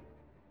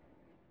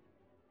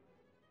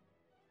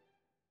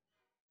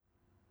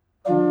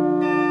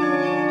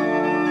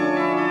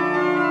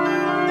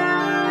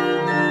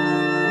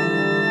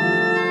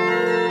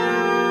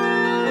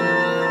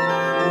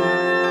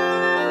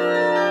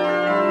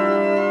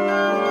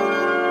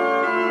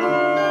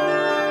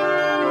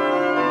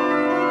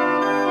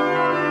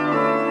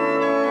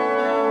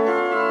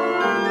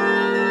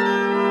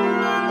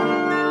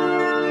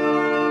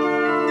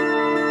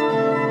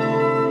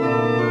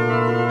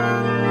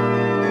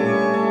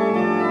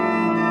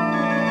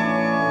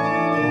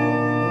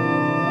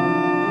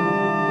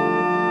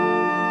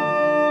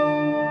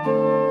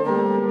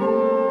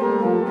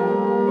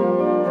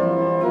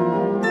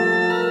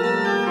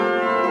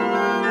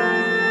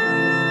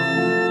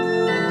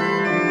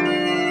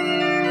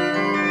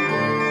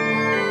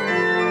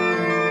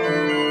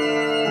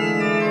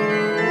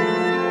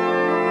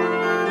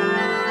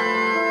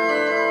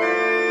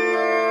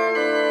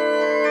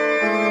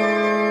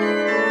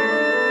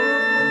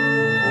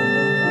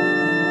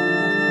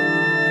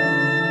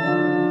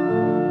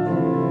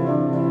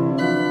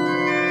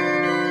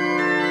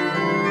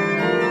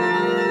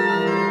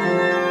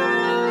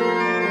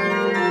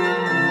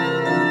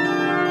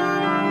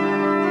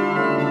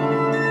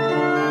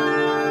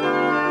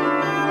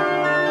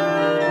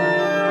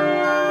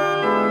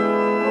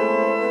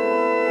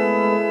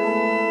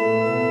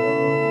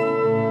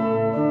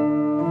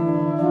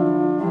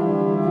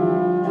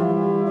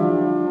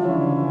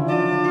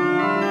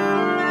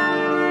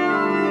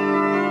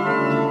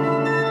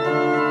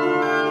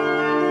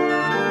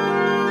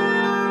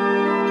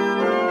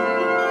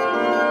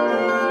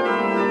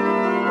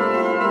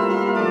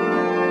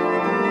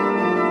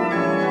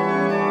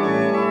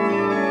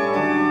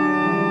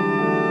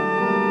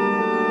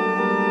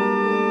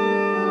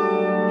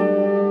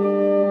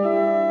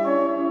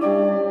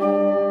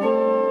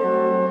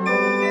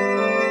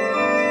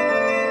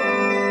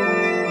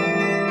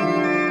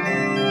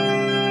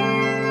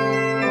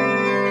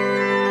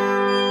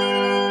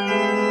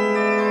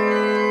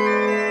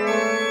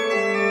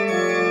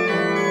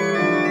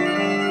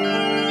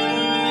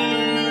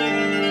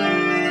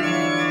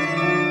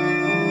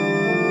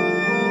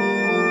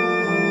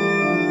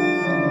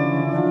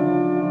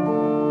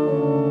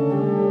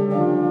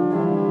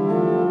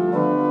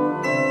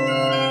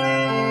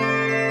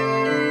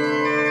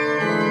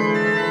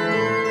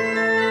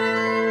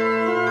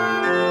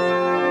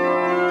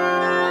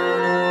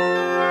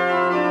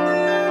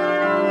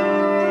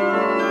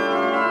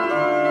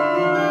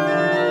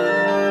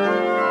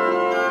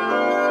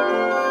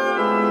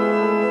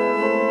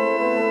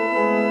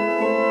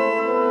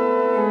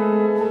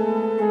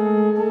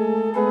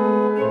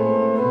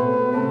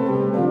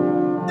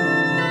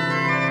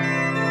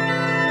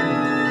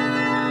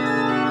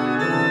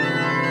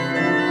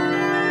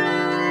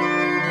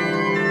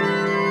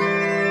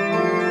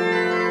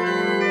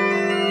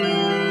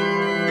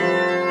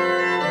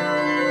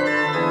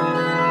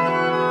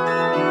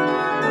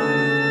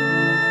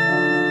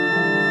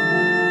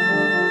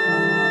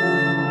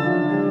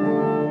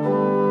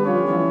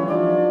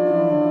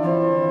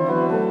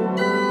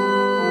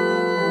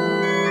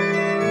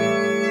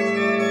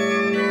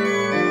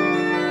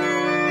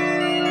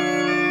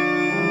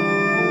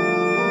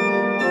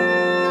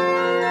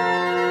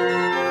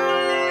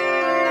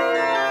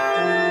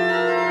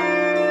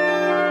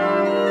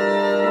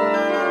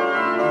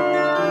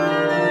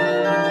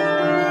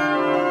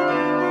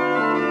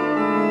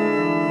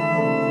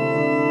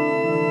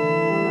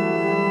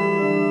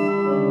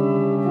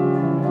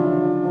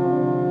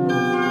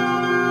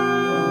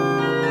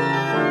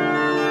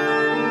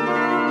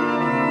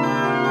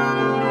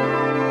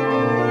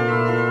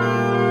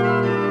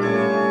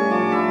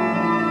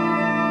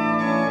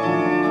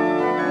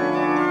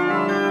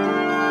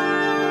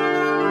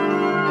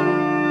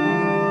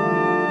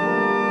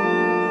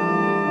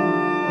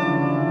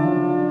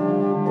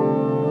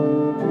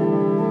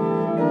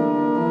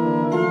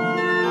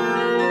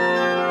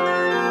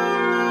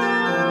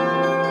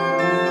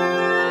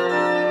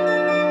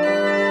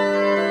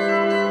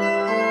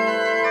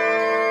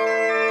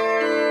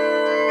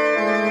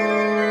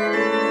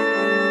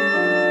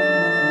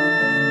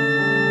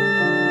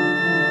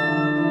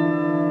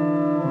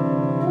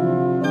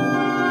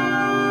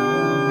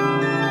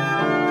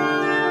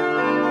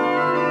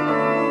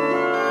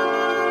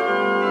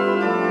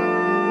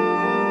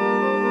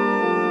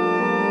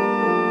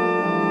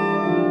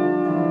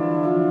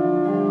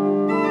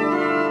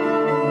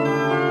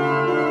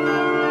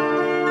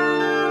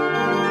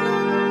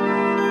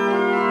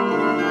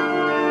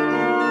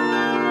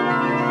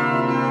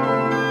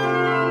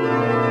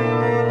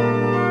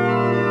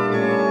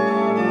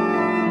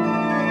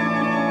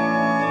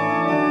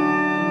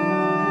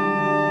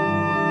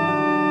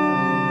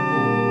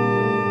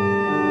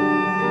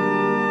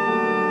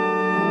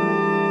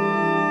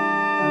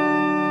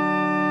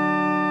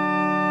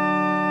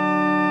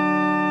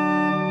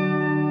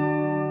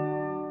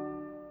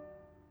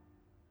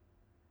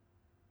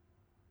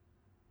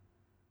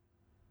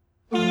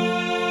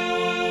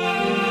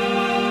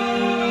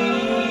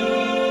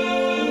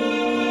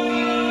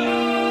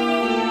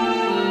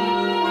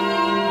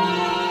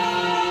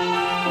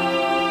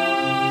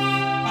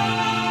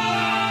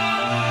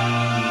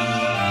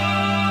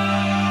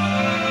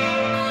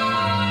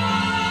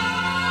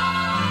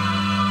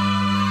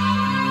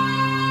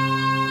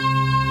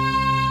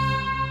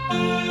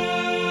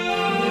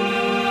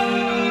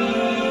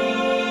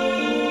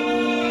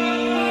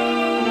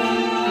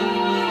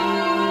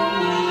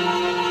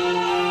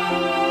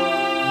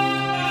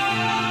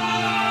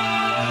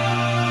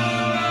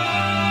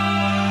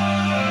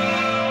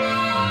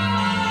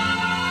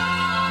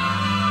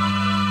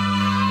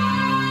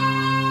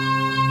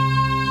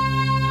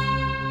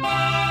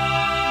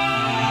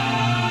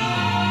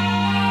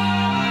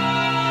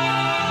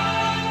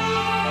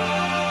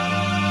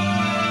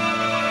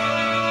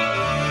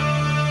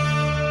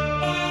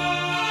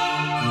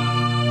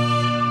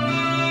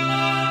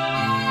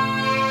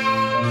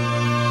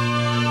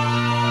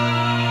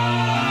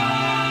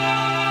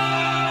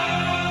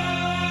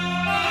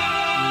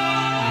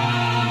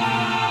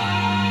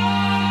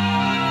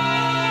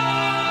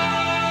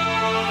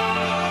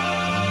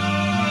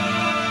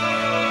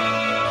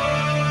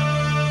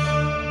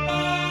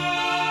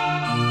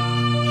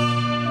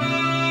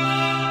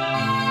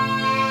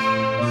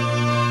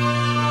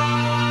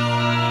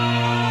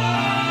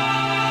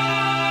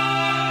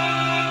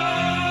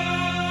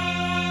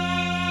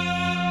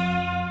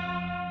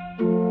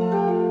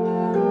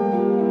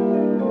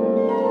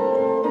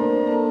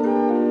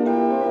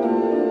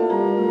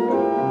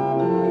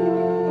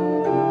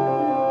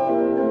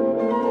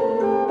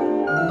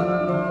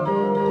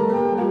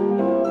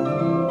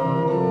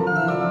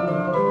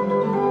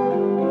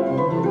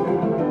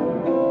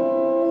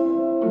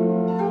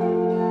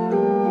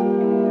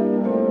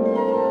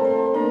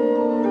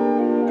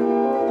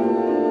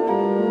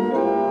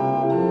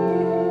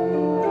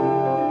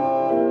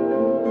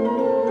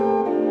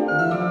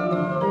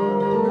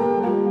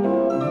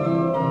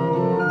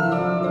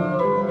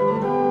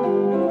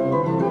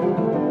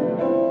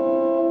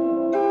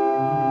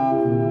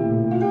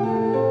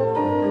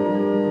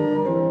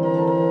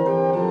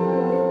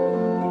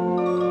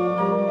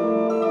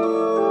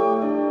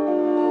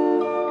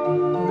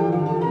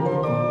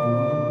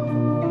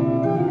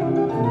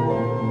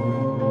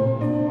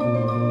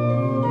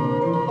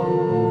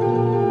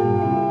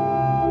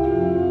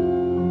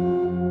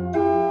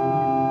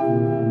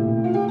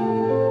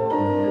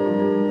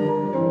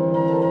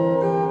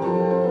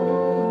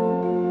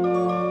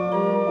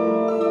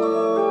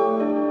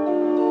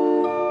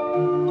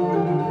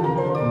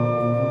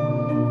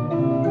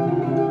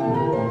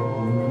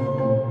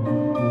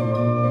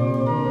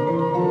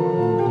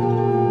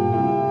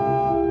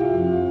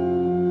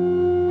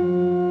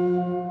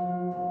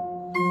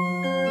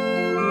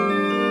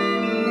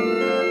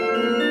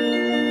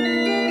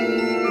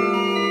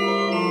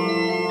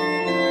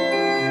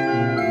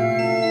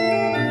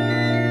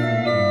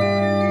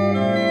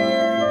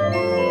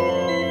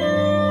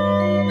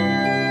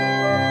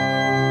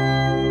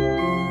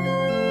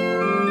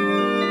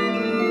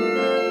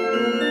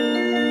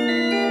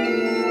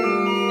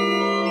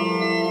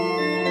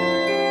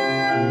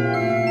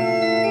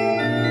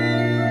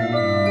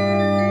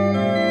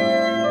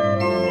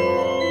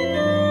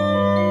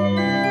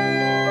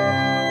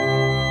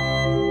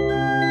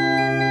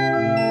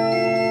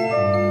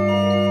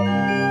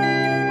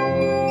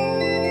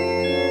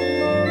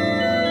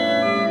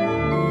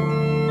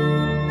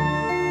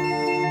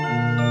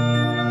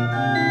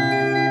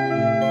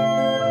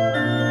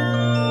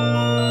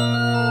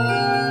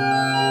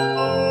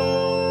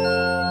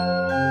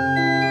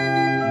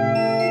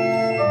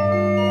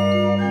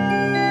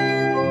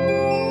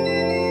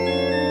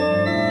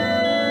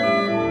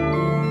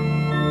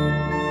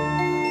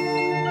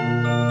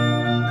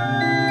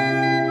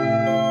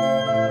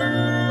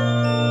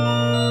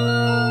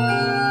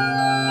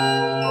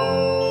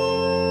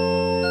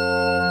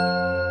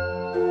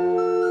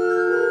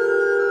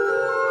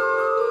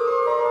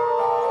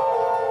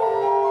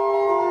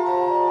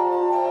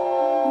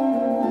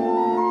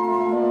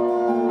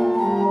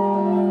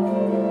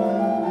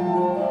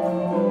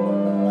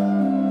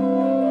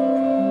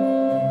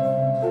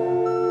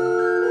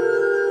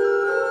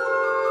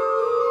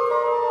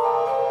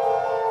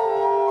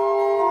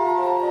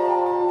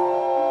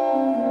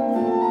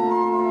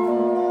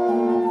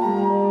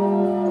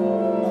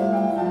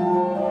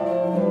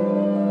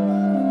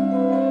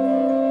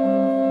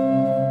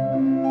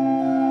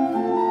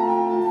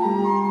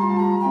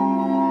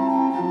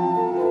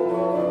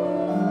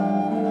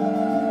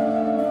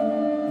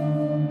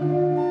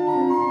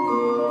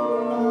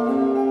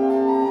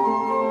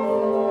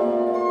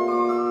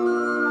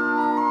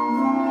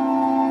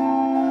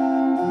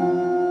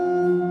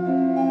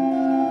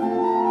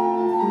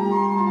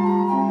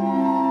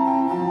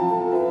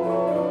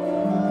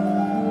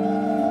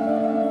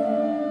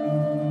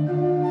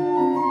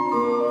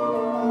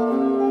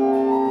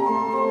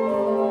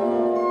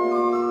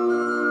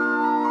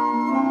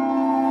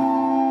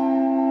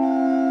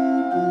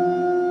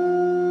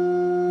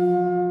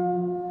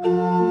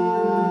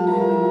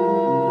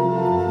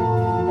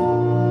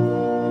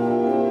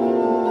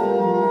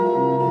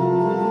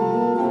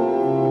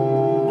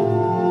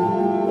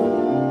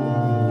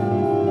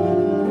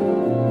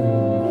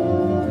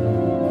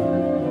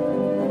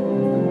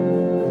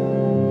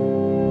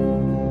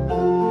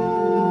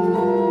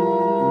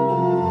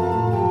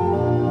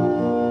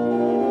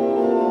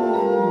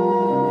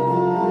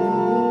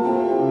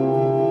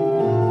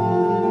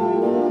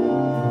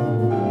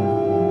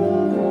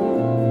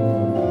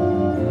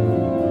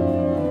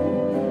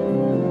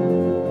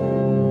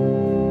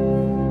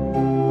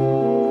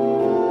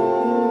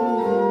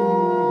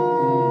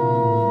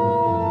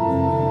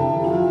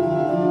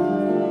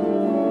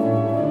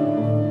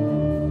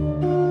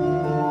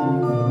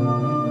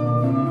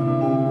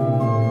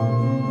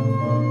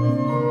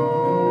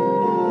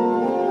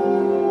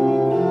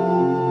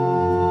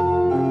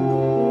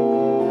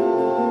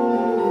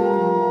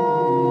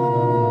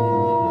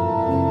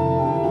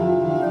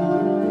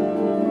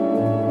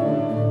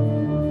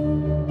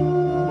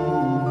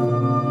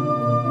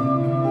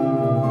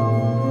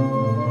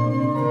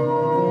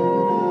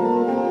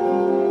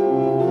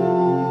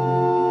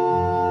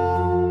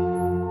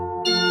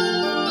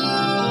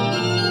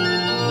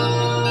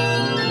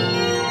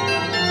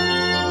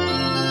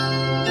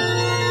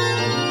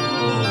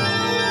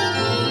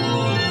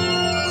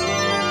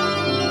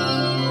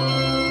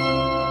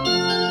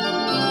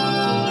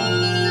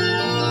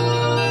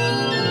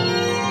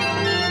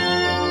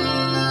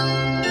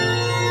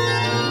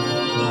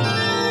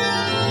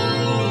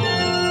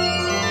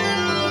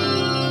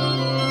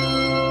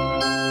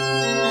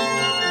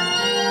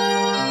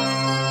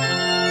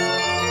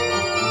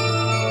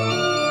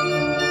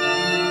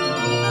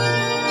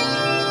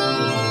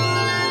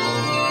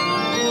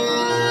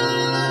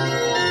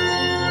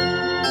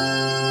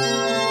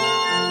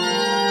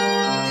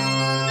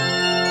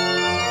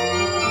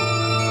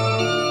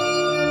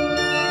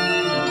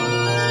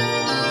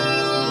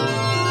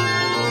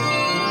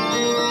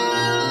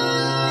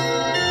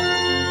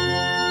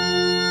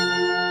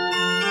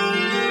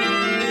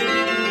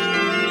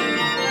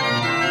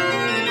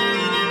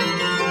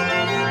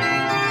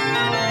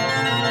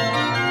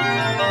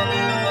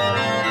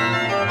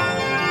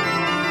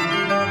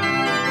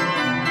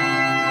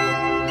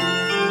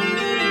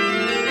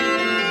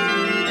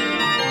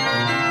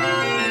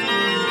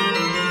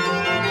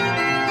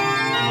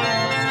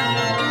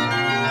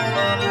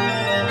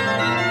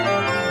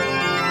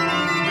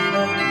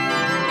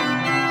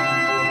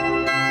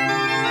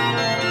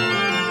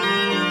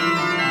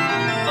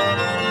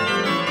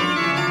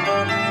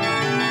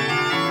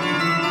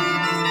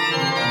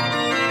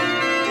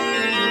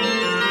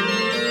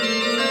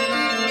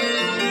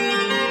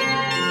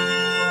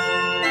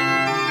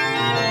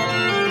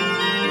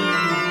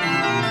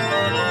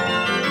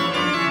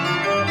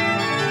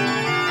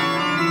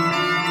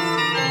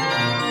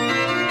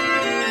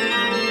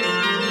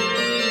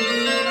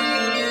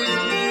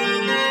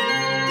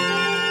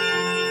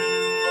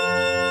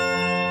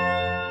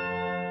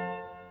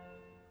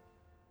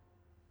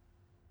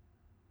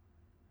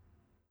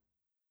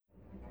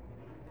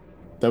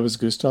 That was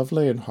Gustav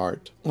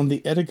Leonhardt on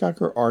the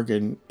Edigacker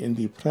organ in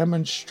the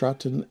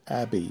Premonstraten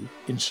Abbey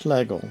in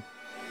Schlegel,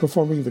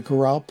 performing the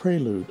chorale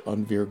prelude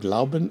on Wir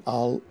glauben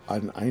all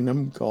an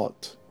einem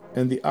Gott,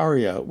 and the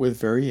aria with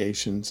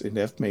variations in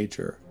F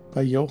major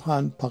by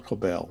Johann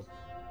Pachelbel.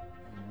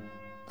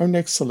 Our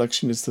next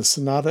selection is the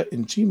Sonata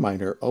in G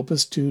minor,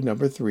 Opus 2, No.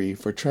 3,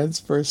 for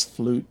transverse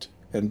flute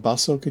and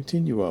basso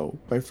continuo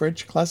by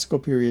French classical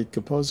period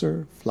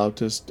composer,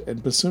 flautist,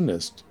 and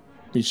bassoonist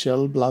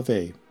Michel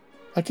Blavet.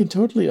 I can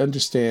totally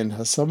understand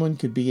how someone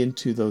could be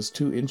into those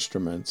two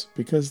instruments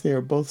because they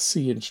are both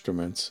C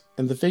instruments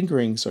and the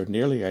fingerings are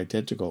nearly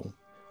identical.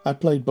 I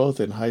played both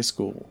in high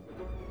school.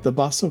 The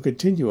basso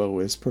continuo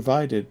is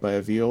provided by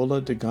a viola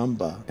da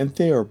gamba and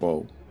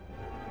theorbo.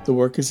 The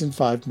work is in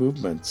 5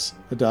 movements: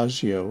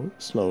 adagio,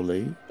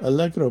 slowly,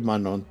 allegro ma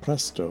non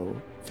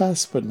presto,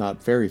 fast but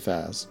not very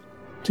fast,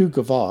 2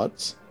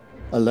 gavottes,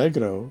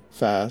 allegro,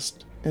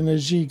 fast, and a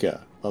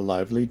giga, a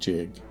lively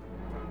jig.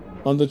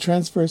 On the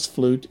transverse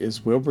flute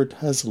is Wilbert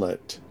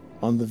Hazlitt.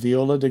 On the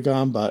viola da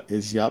gamba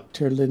is Jaap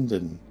ter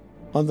Linden.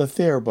 On the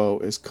theorbo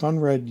is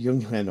Konrad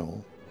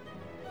Jungheno.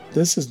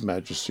 This is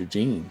Magister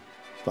Jean,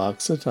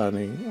 Vox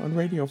Satanae on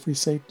Radio Free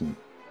Satan.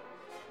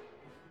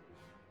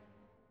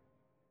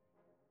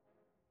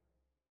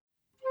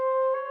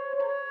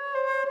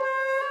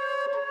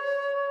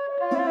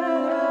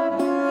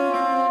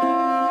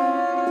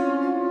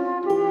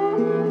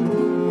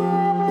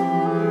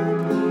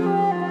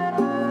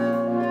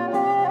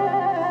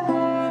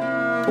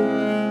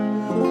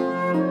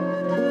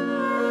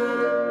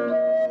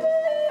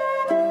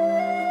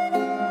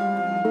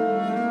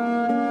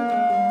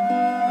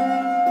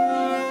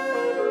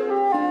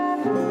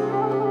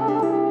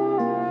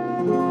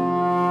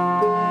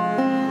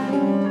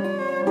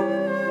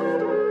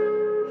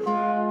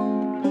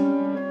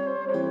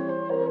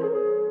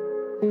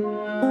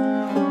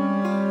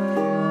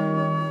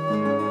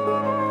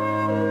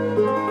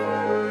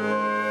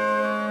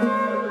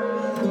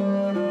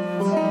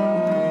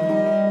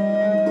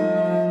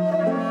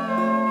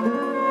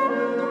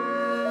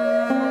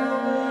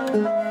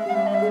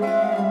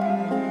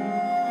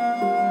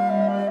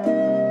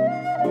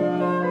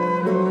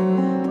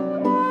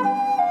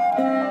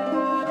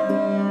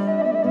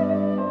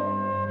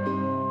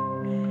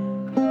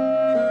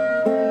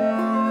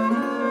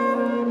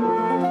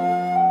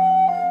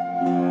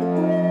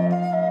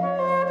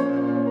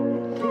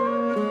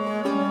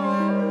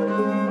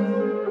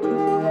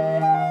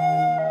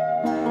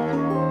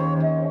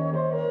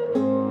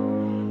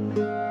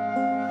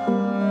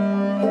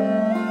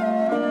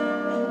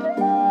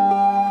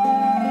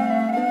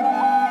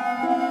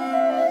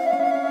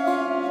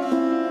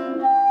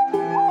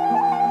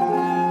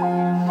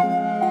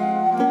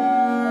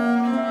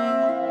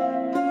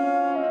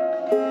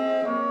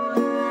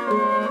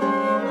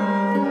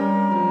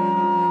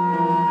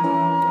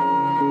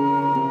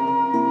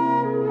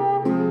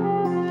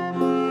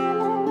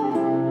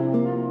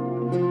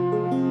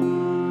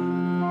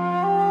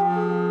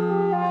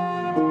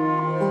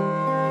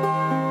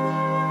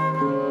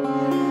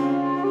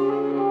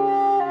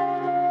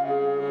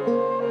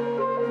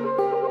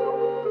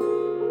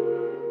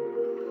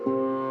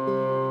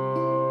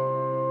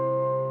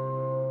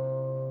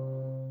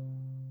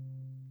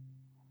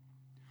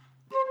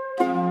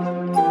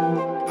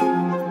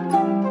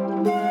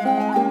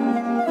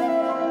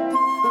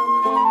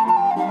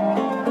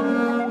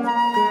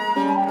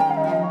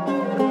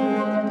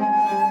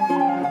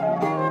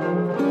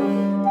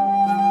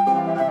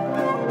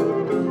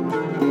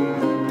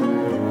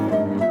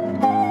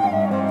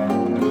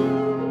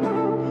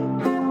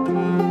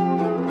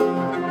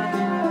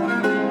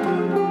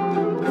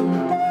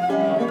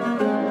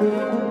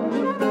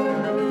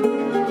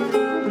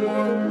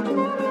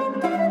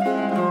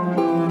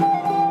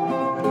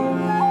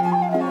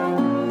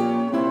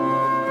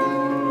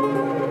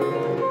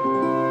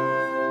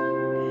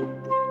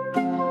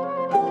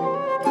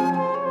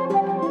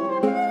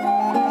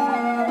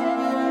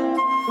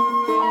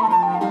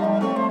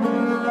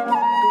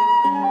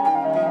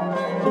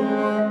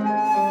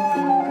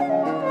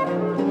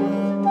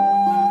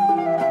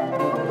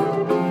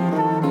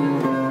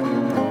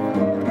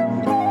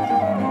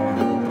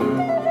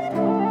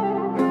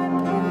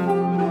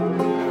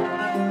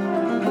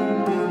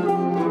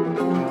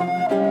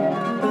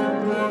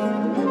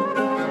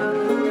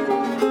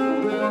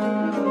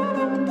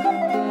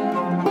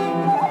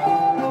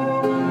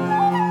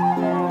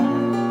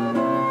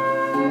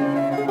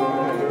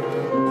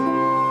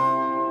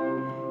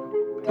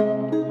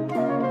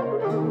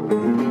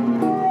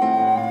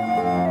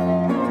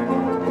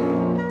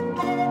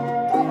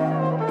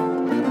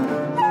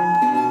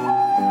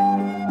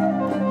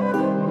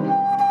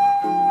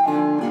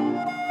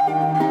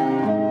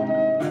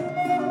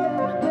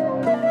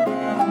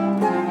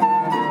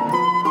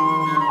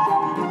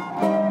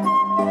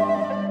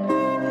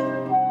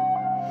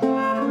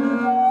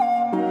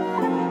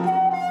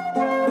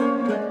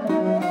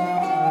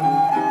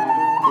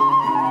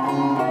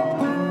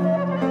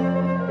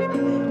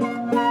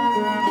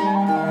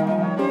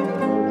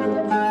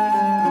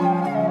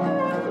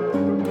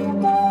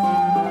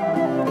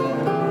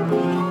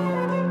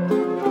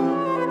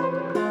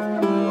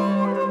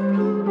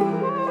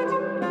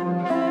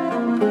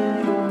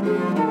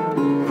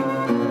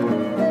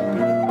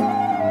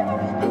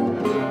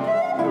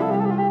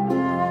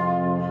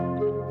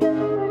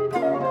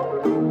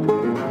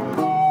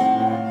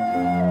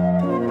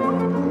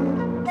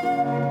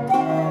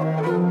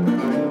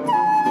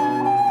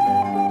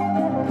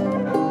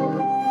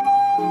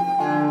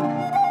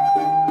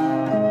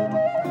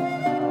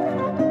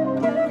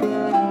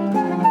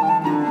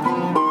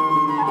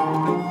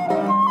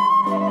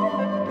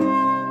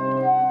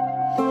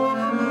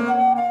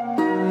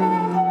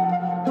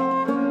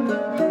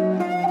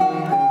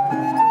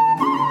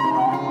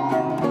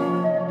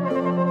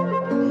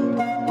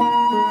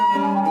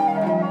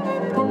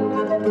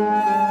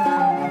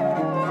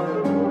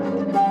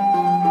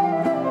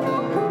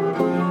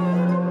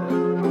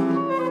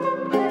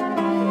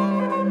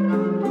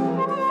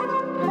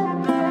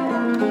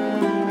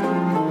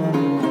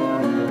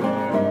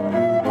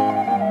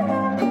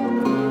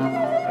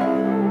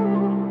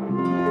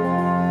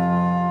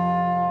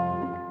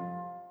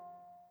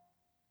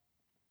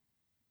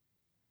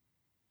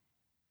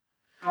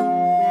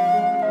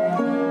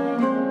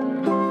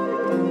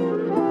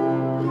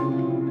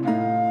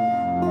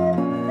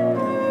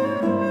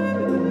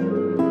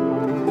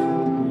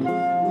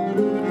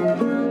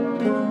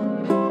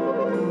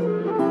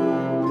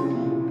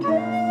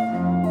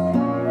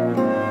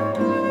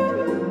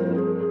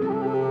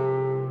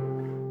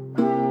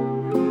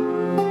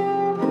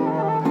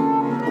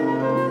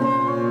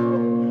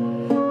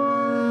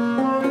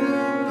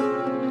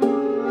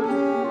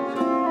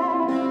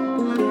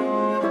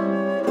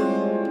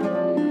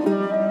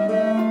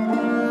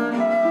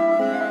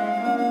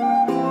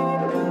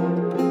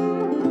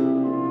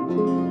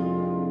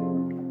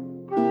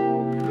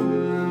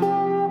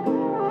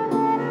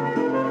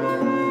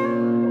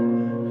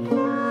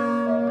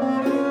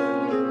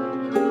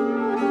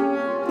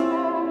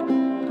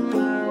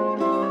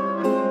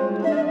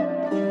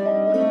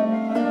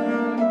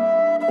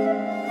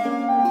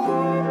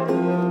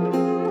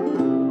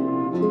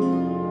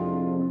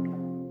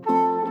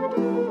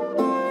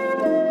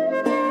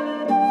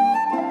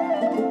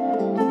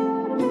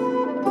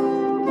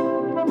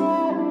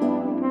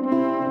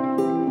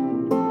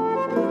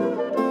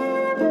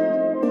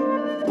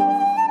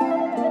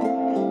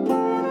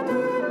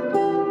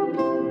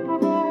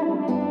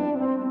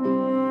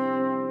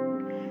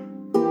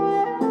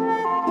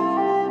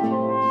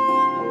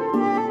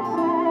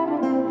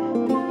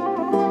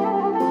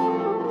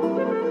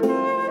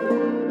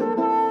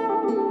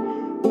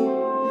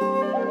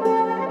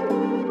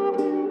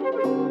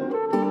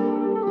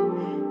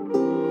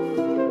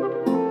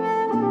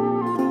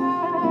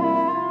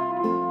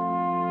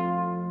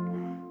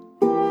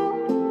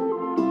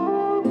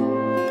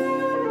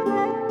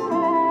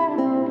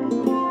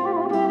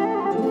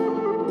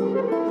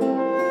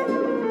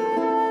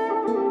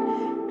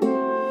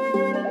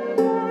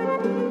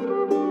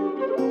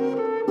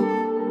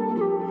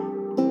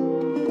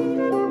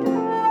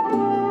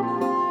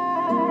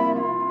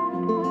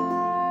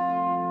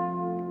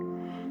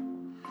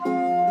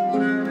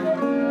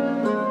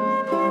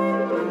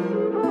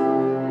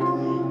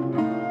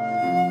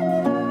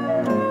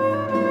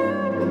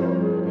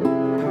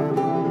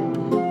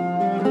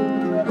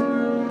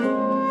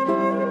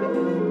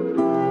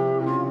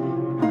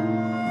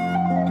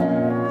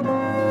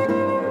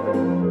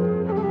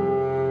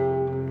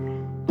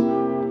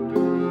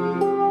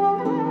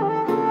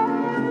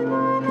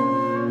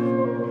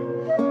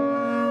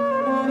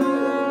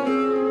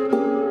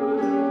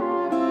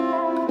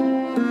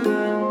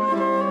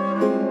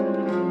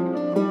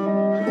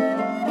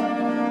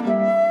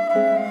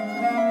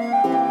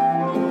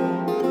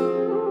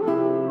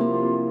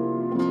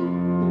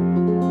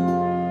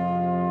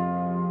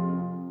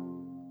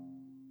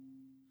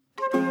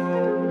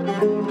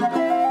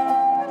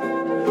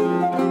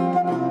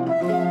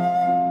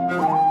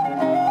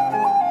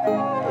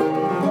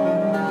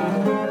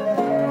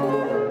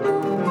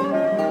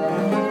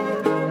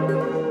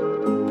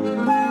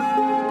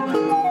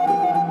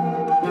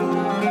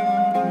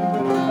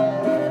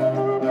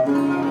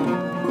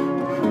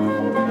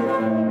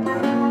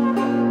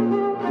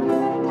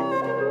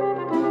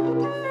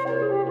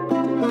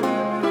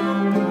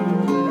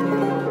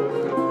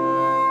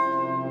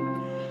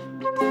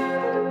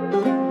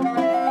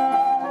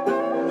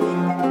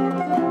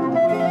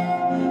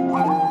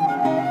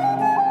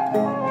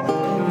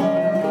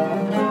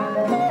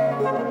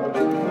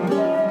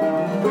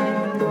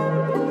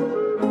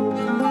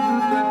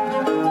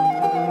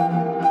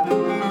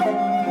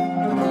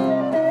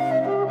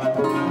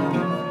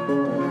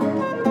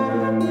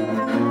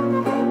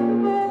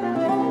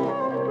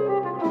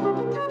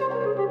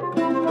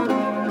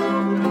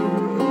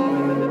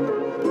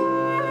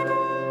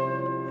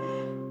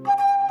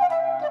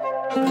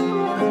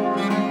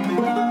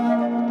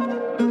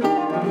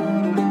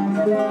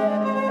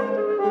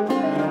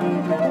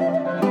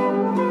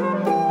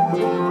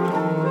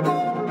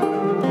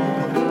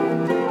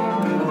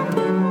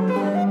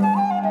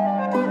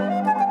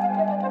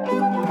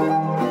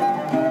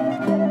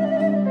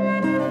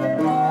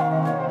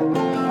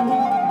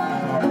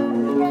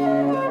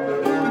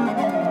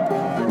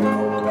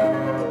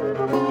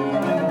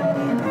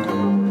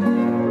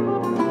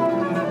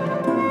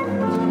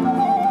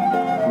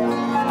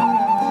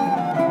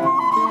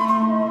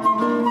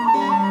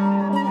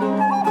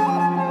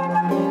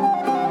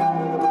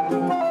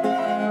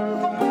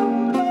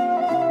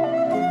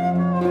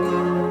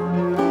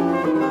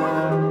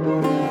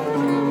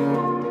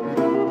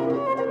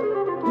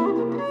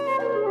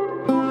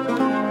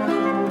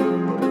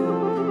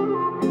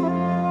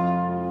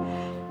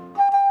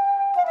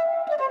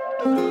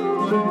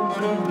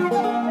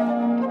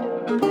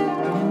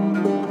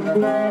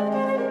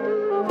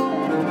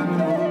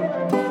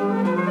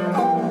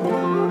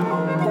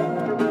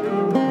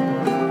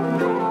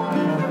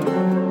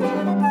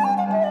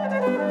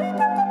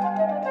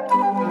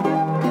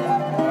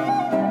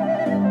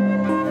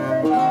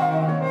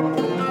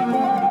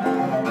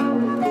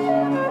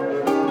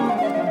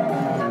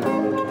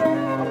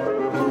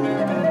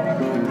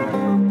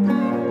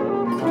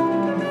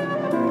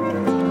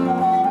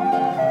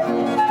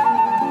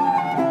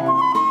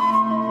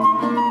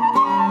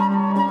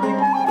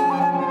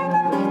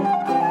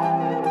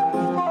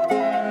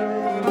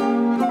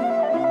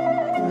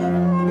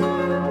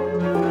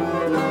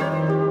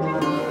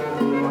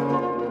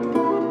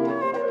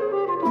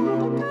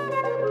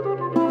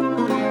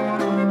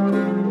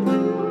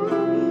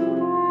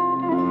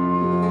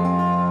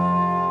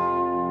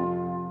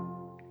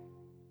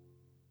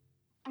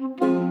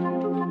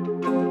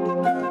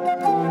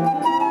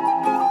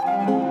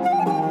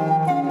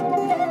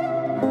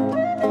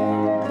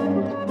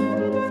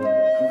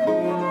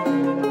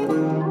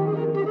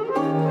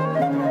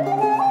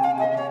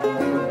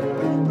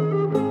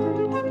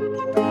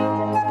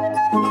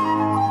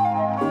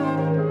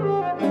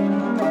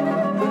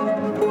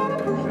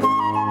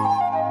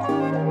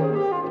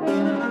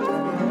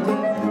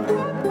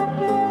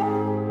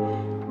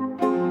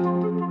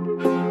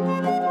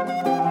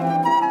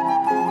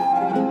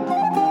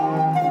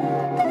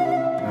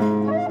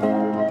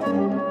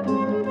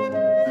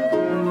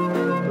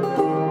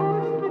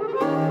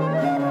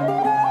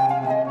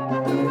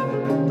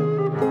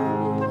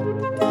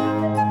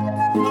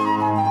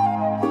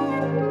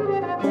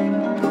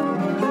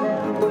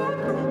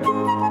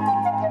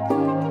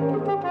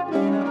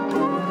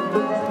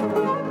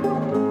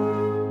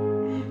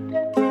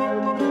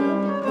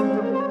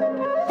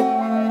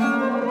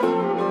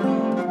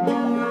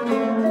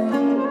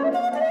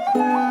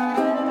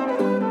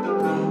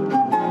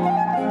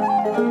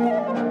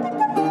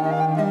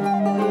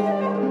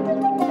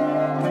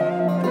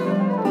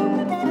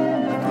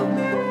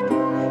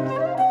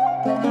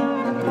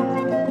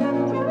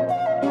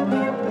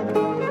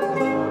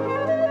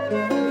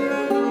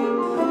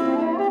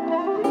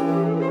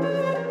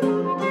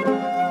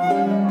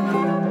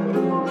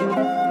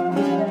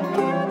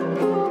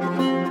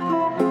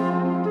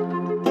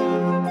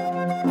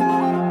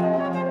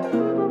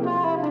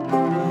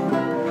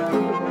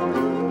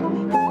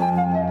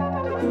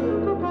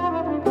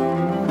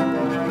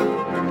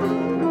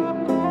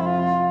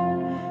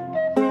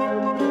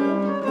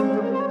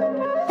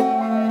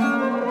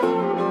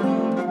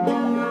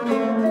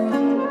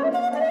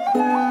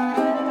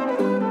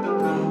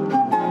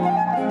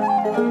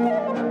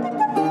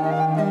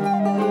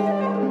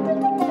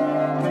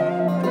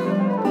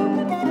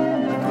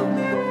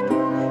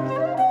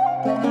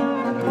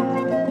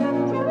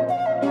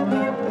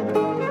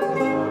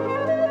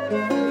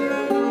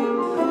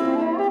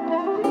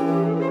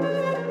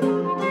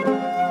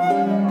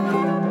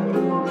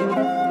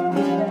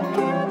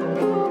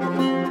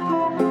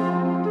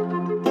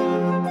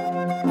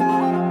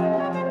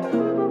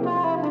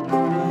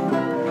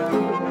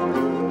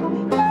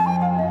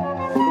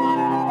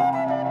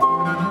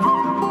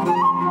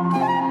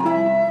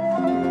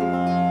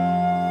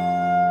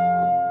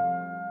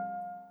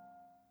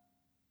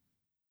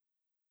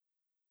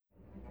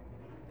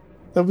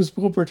 That was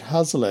Wilbert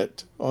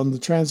Hazlitt on the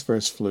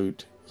transverse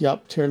flute,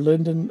 Jaap ter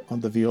Linden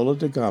on the viola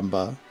da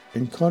gamba,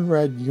 and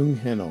Konrad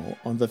Jungheno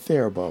on the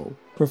theorbo,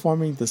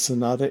 performing the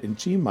Sonata in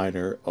G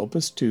minor,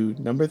 Opus 2,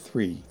 No.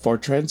 3, for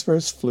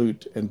transverse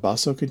flute and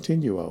basso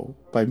continuo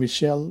by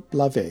Michel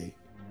Blavet.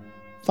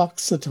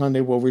 Vox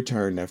Satanae will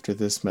return after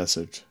this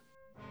message.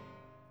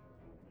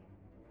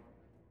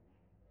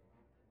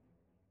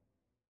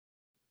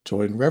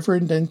 Join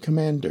Reverend and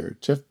Commander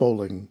Jeff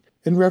Bowling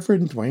and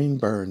Reverend Dwayne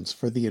Burns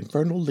for the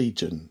Infernal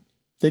Legion.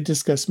 They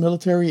discuss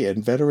military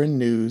and veteran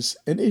news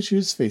and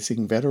issues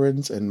facing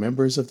veterans and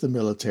members of the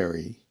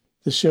military.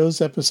 The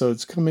show's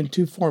episodes come in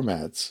two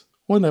formats.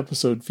 One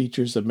episode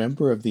features a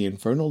member of the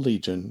Infernal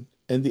Legion,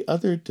 and the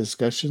other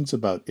discussions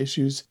about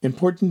issues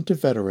important to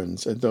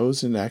veterans and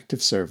those in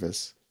active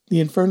service. The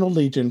Infernal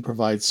Legion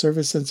provides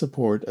service and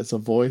support as a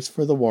voice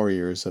for the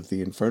warriors of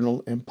the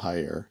Infernal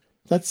Empire.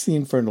 That's the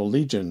Infernal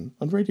Legion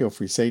on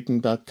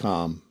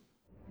RadioFreeSatan.com.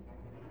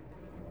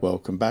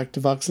 Welcome back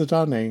to Vox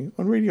Satanae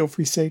on Radio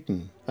Free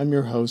Satan. I'm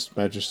your host,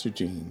 Magister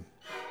Gene.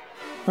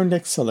 Our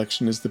next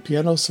selection is the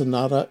Piano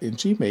Sonata in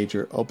G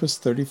Major, Opus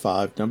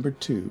 35, No.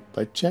 2,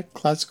 by Czech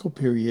classical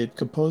period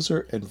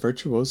composer and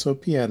virtuoso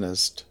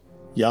pianist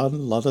Jan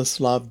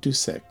Ladislav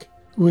Dušek,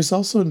 who is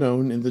also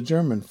known in the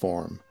German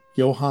form,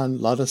 Johann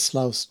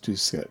Ladislaus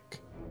Dušek.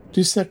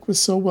 Dušek was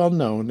so well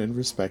known and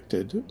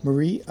respected,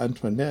 Marie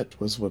Antoinette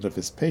was one of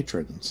his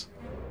patrons.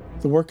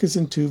 The work is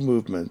in two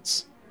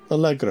movements,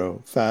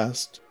 Allegro,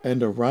 fast,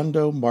 and a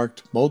rondo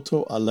marked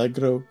molto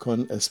allegro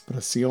con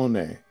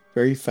espressione,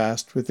 very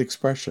fast with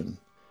expression.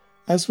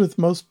 As with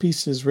most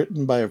pieces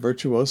written by a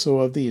virtuoso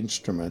of the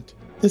instrument,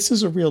 this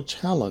is a real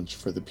challenge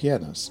for the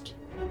pianist.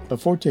 A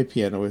forte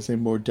piano is a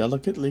more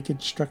delicately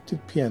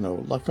constructed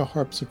piano like a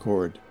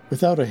harpsichord,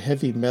 without a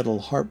heavy metal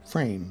harp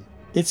frame.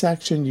 Its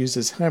action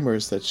uses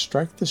hammers that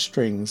strike the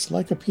strings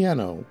like a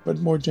piano, but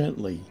more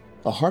gently.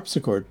 A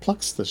harpsichord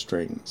plucks the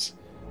strings.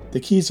 The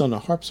keys on a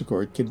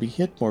harpsichord can be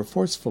hit more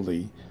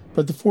forcefully,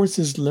 but the force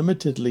is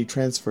limitedly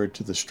transferred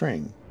to the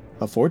string.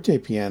 A forte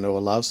piano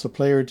allows the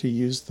player to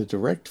use the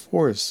direct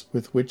force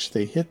with which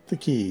they hit the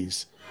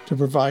keys to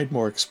provide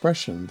more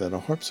expression than a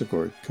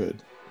harpsichord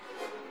could.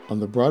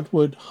 On the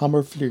Broadwood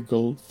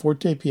Hammerflügel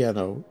forte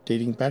piano,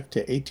 dating back to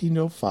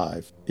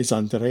 1805, is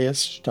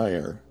Andreas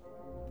Steyr.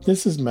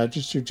 This is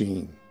Magister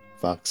Gene,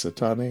 Vox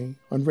Satanae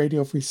on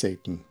Radio Free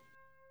Satan.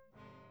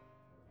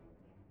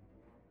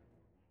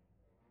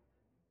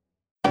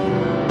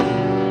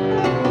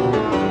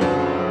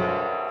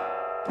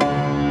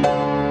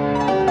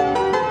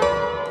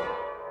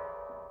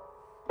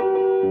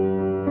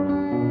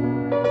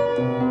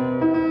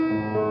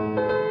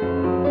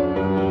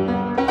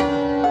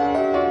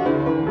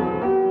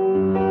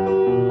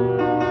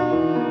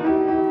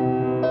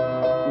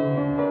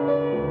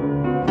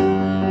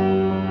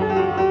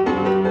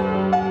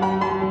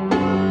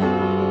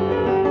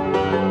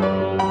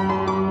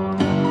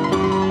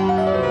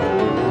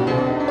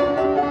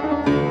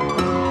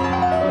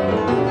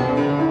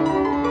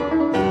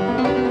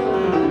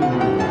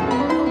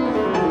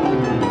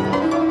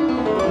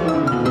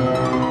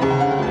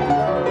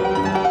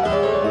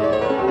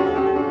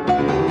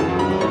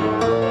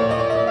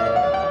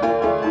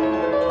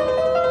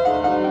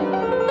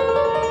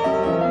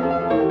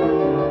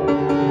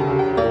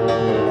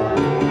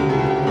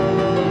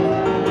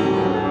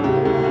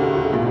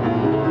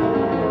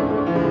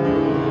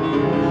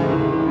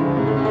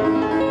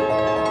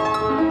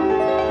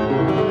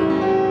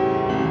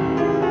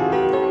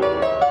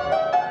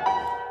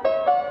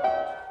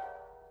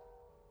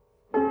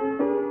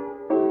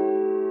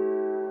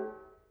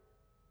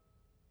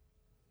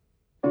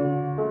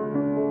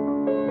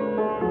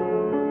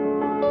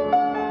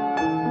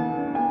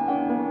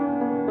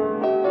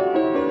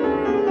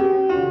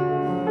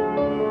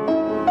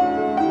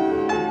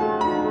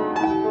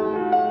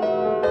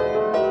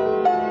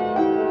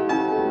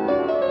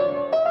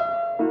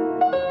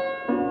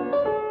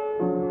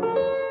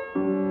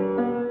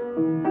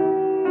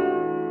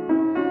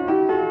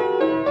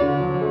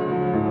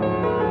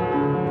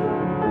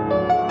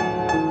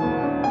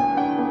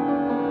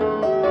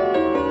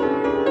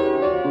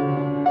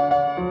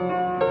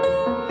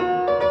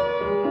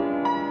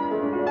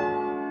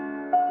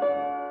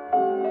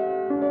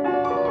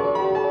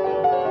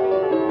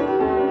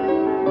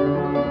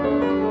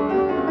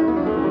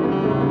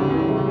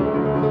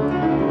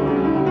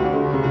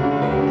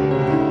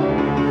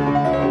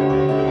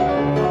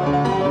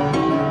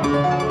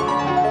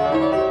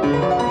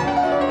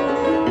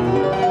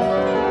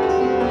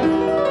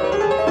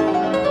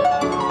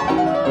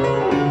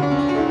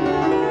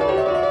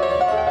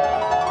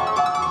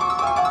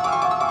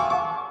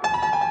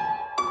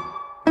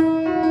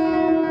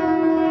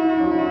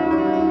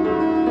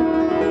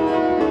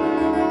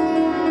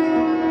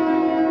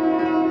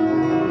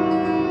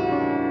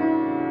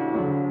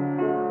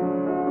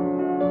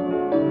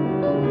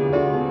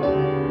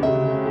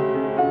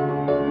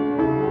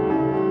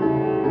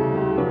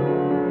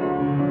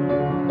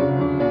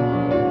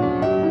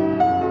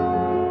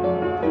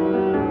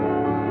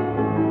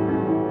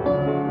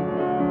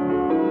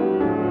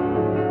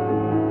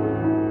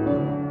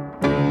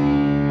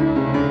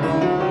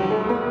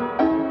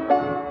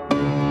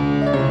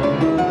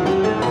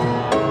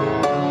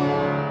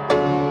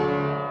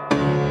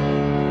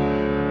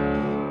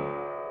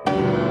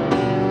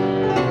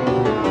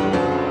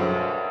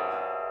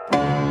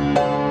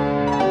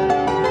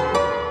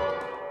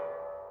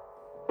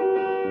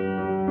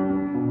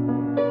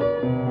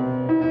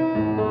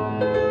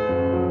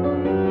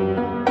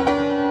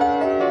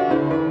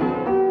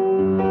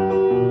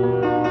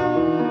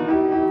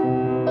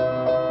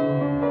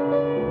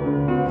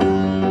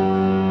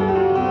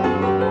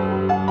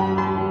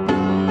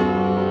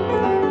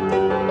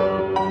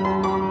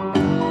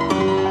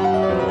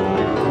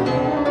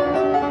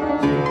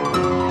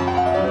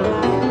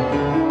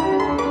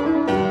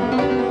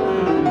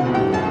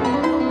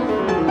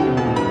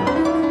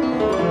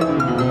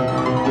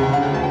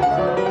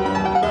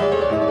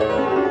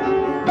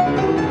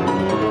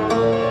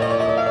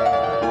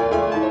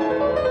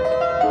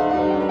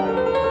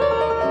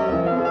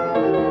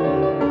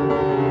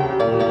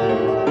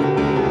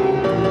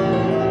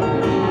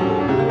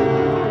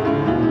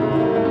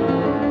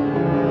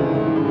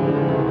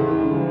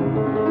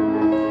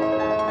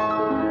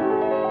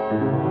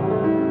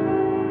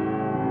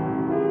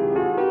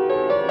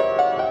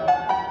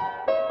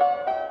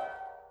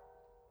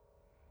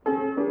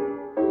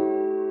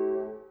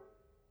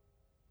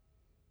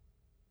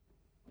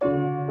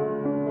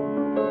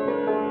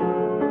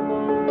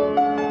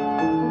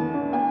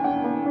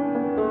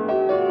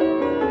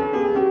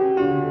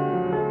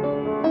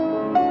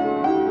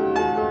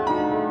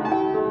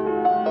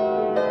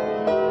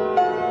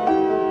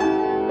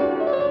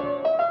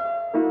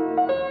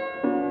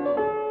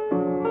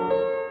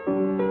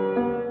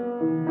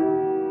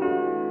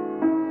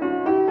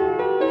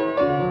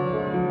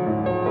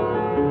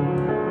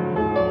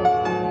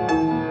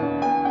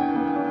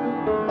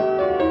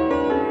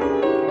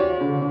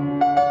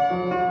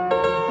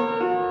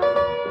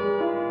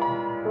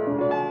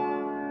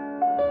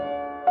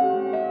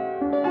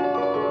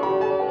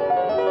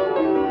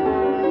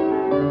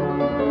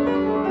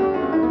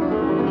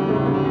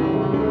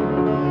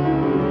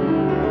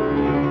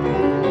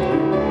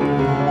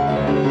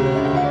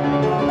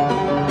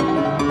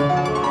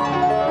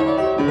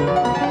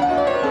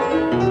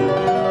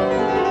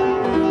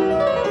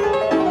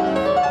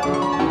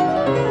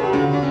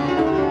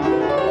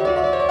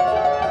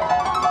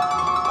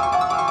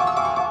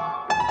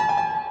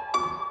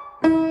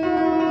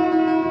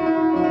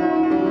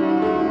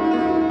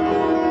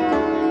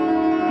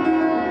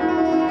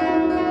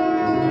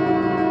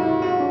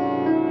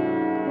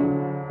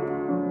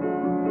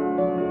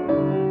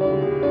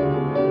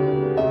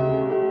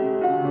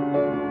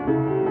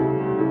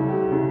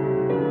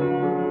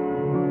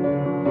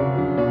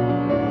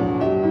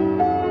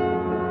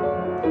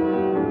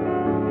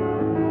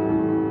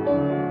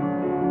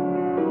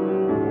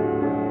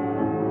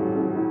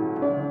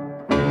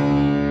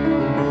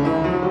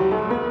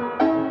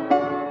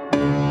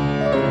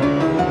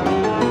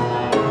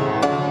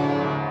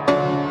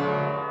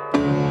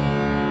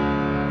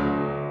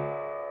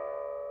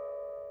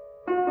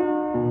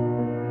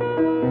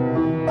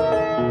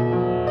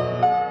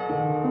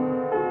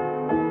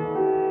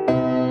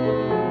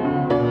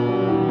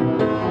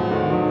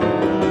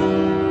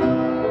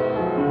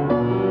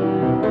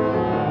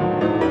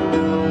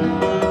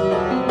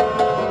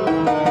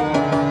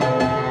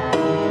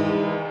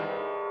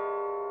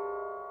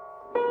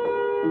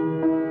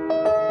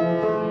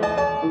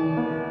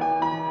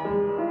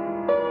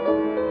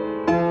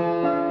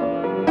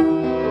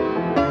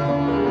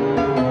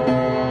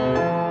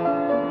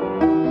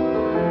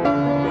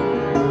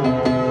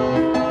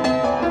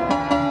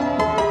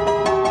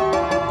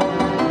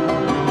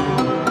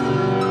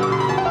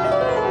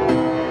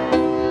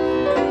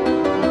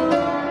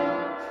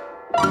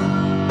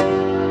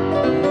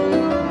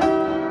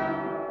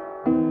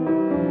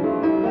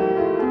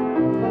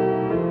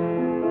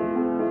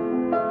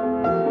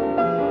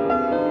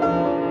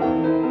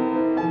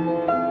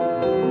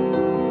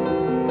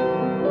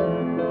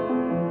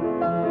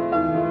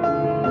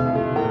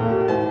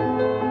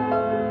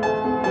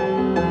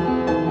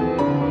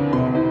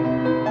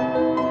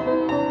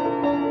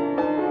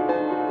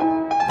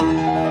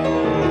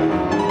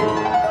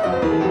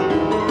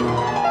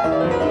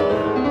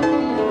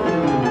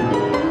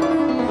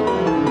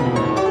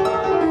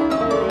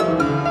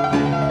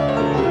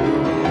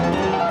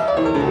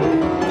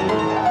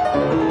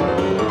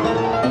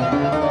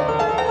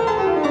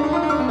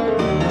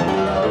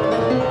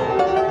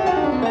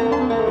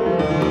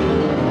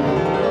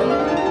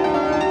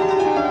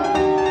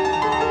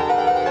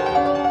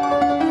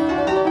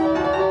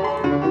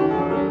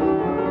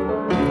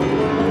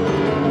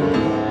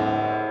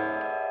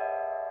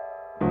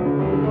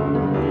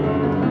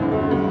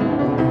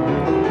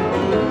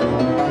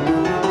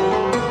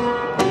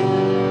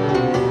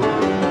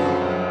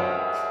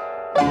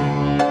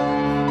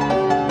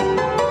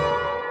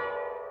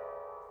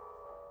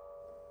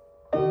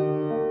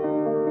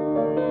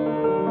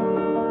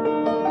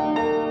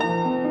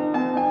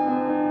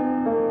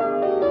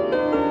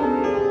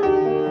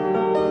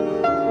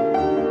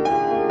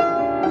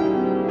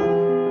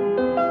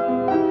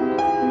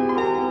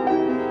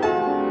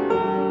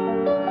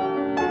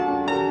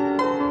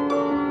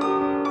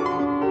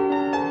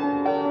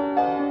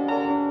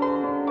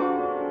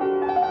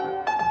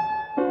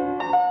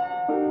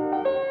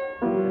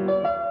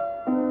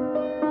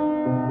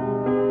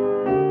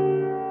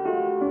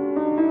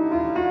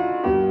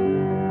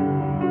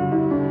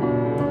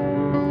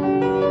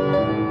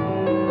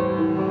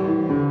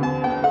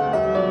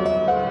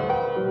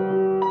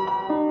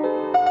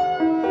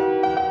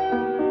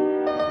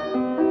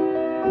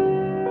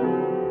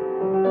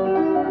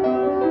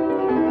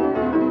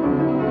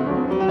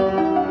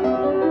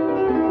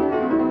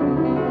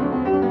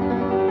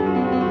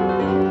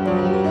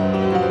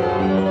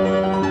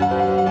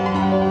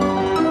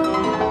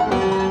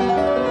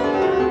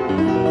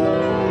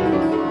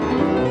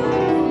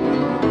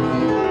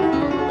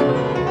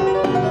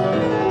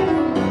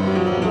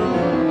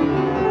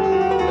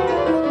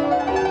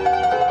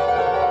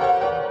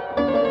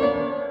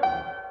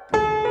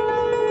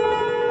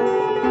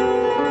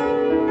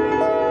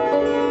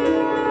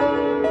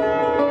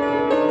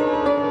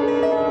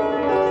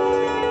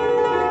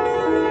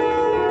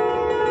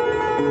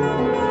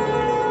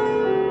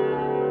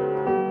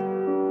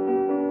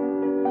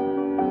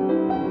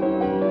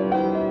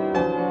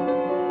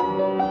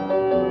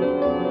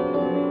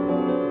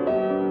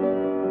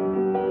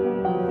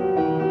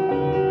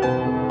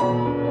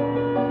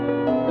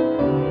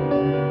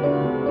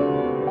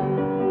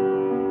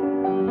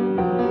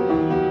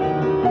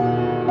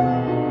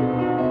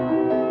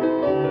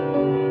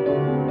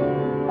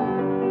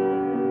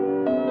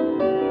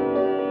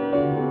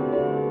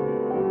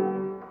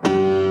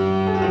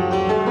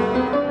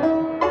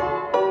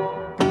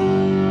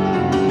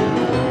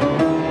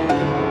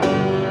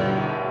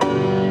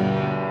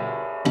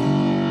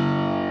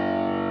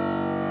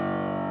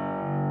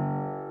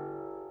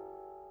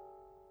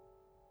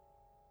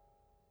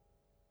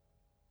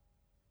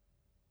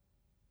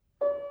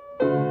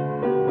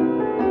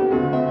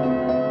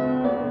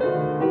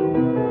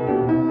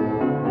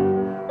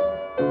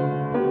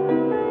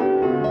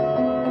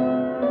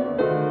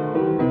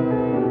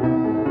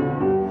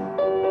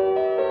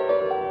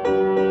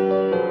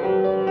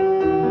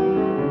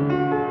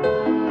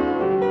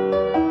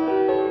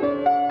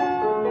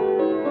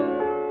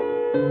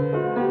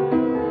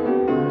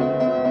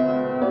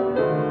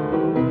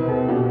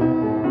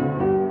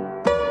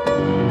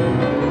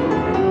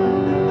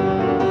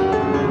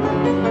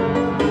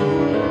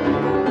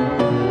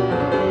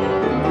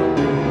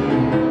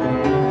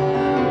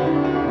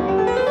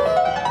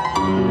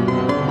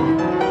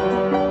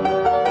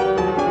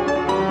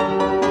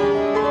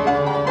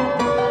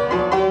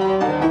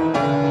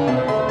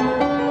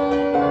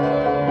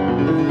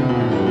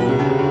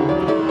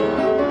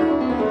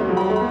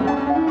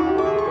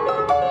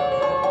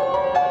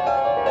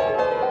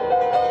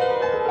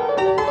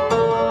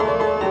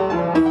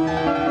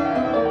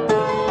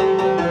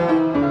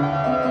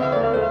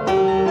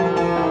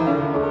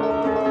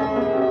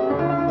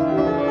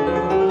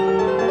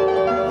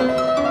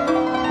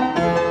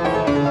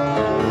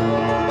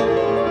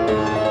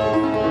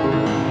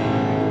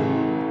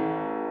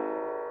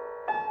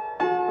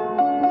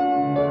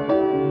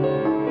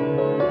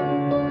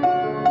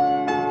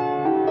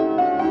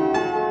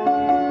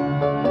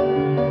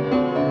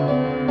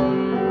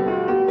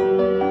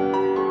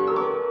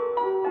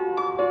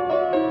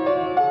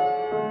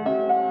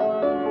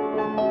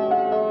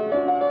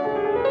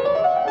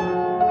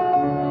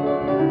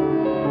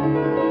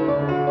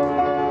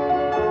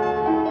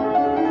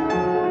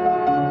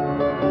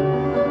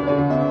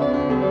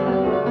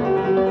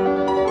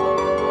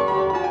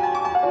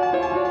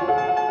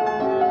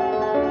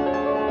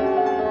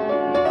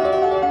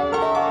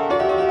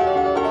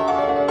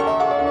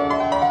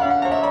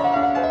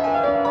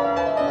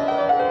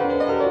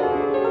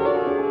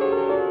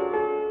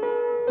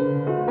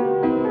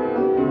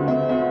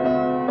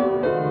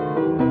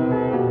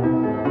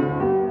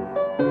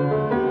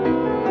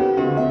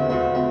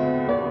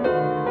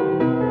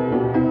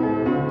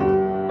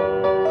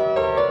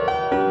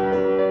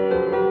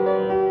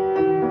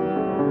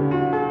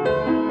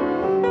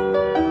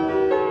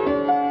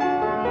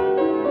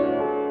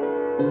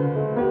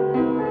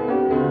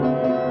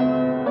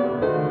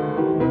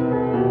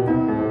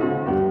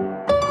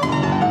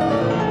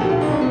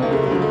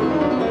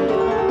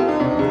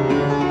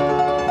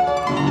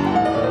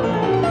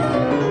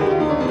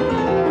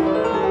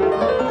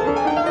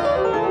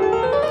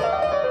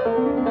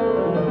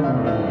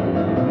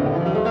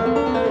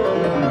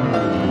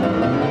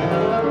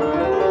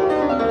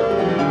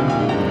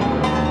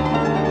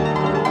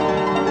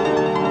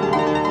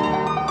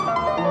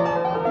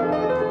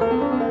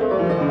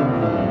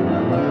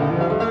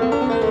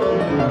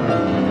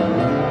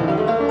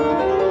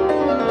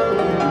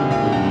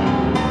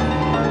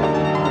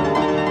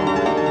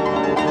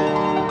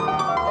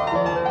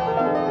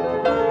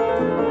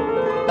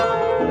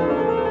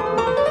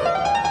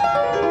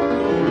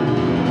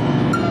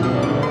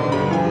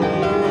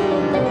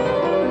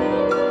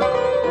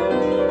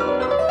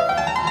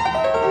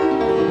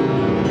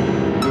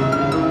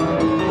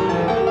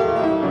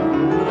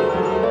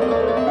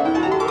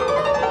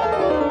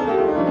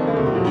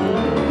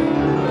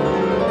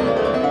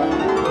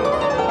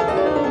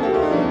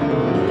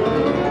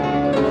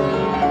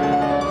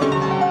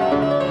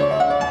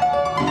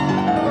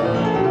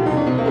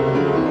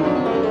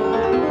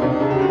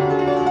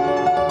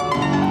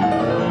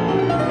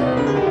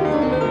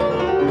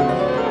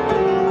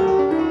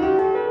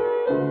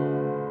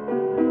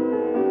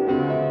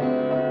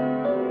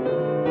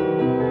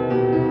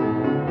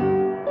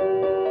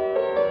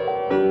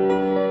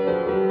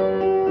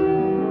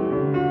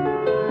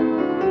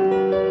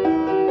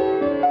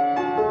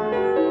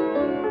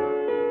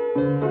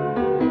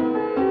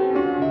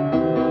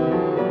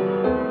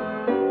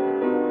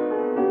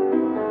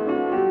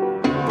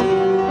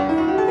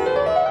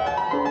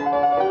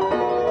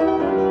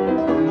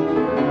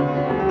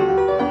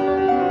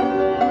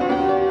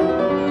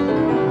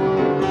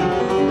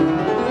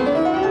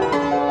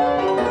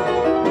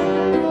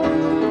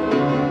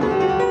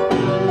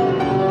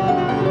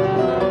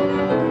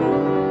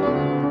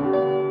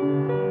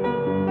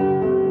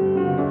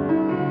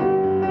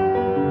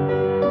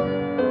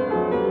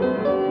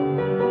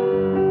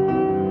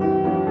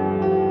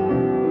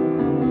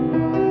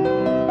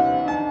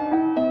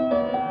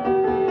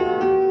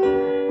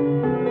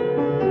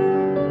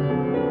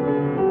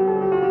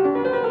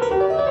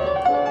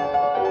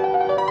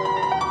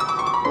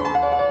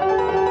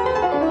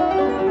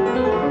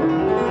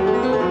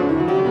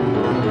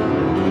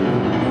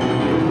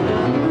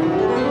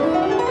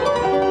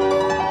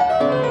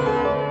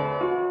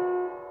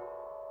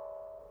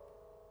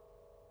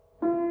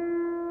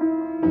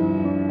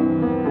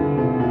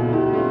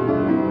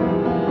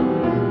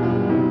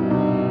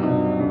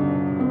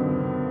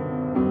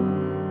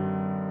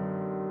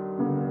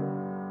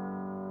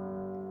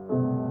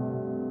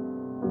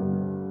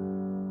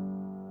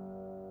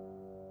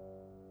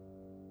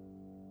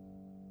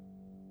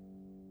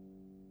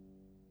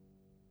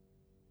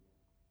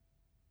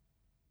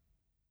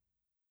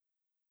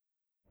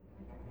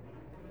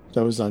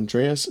 That was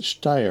Andreas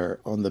Steyer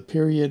on the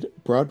period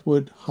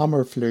Broadwood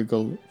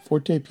Hammerflügel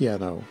forte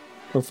piano,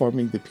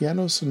 performing the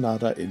Piano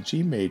Sonata in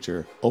G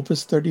major,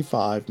 Opus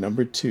 35, No.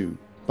 2,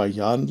 by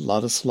Jan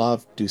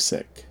Ladislav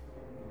Dussek.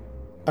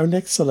 Our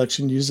next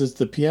selection uses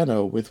the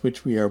piano with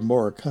which we are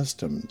more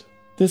accustomed.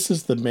 This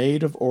is the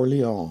Maid of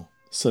Orleans,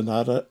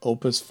 Sonata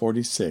Opus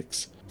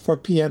 46, for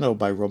piano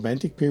by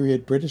Romantic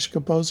period British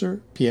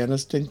composer,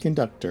 pianist, and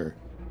conductor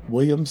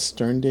William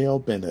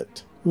Sterndale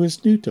Bennett, who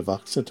is new to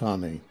Vox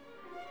Satanae.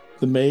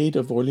 The Maid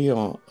of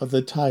Orleans of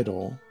the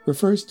title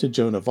refers to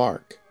Joan of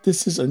Arc.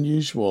 This is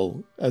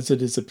unusual as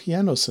it is a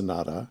piano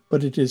sonata,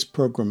 but it is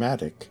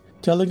programmatic,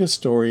 telling a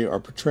story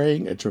or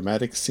portraying a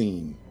dramatic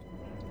scene.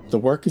 The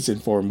work is in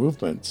 4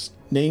 movements,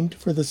 named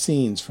for the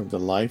scenes from the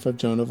life of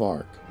Joan of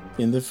Arc: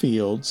 in the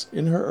fields,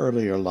 in her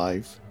earlier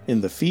life;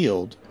 in the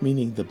field,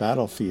 meaning the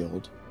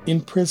battlefield;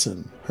 in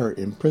prison, her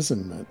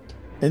imprisonment;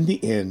 and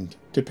the end,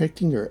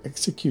 depicting her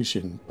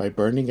execution by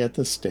burning at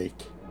the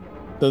stake.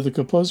 Though the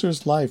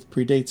composer's life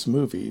predates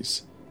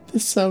movies,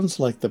 this sounds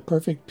like the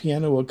perfect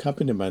piano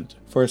accompaniment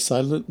for a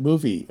silent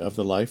movie of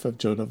the life of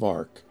Joan of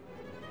Arc.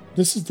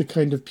 This is the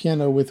kind of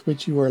piano with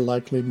which you are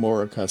likely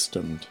more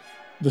accustomed.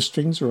 The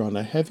strings are on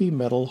a heavy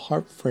metal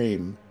harp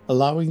frame,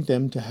 allowing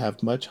them to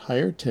have much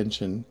higher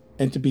tension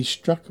and to be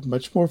struck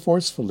much more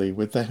forcefully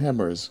with the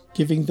hammers,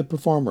 giving the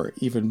performer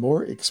even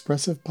more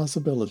expressive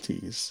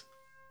possibilities.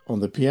 On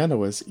the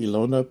piano is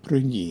Ilona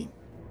Prugny.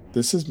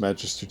 This is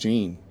Magister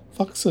Jean.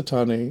 Vox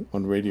Satanae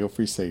on Radio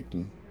Free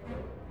Satan.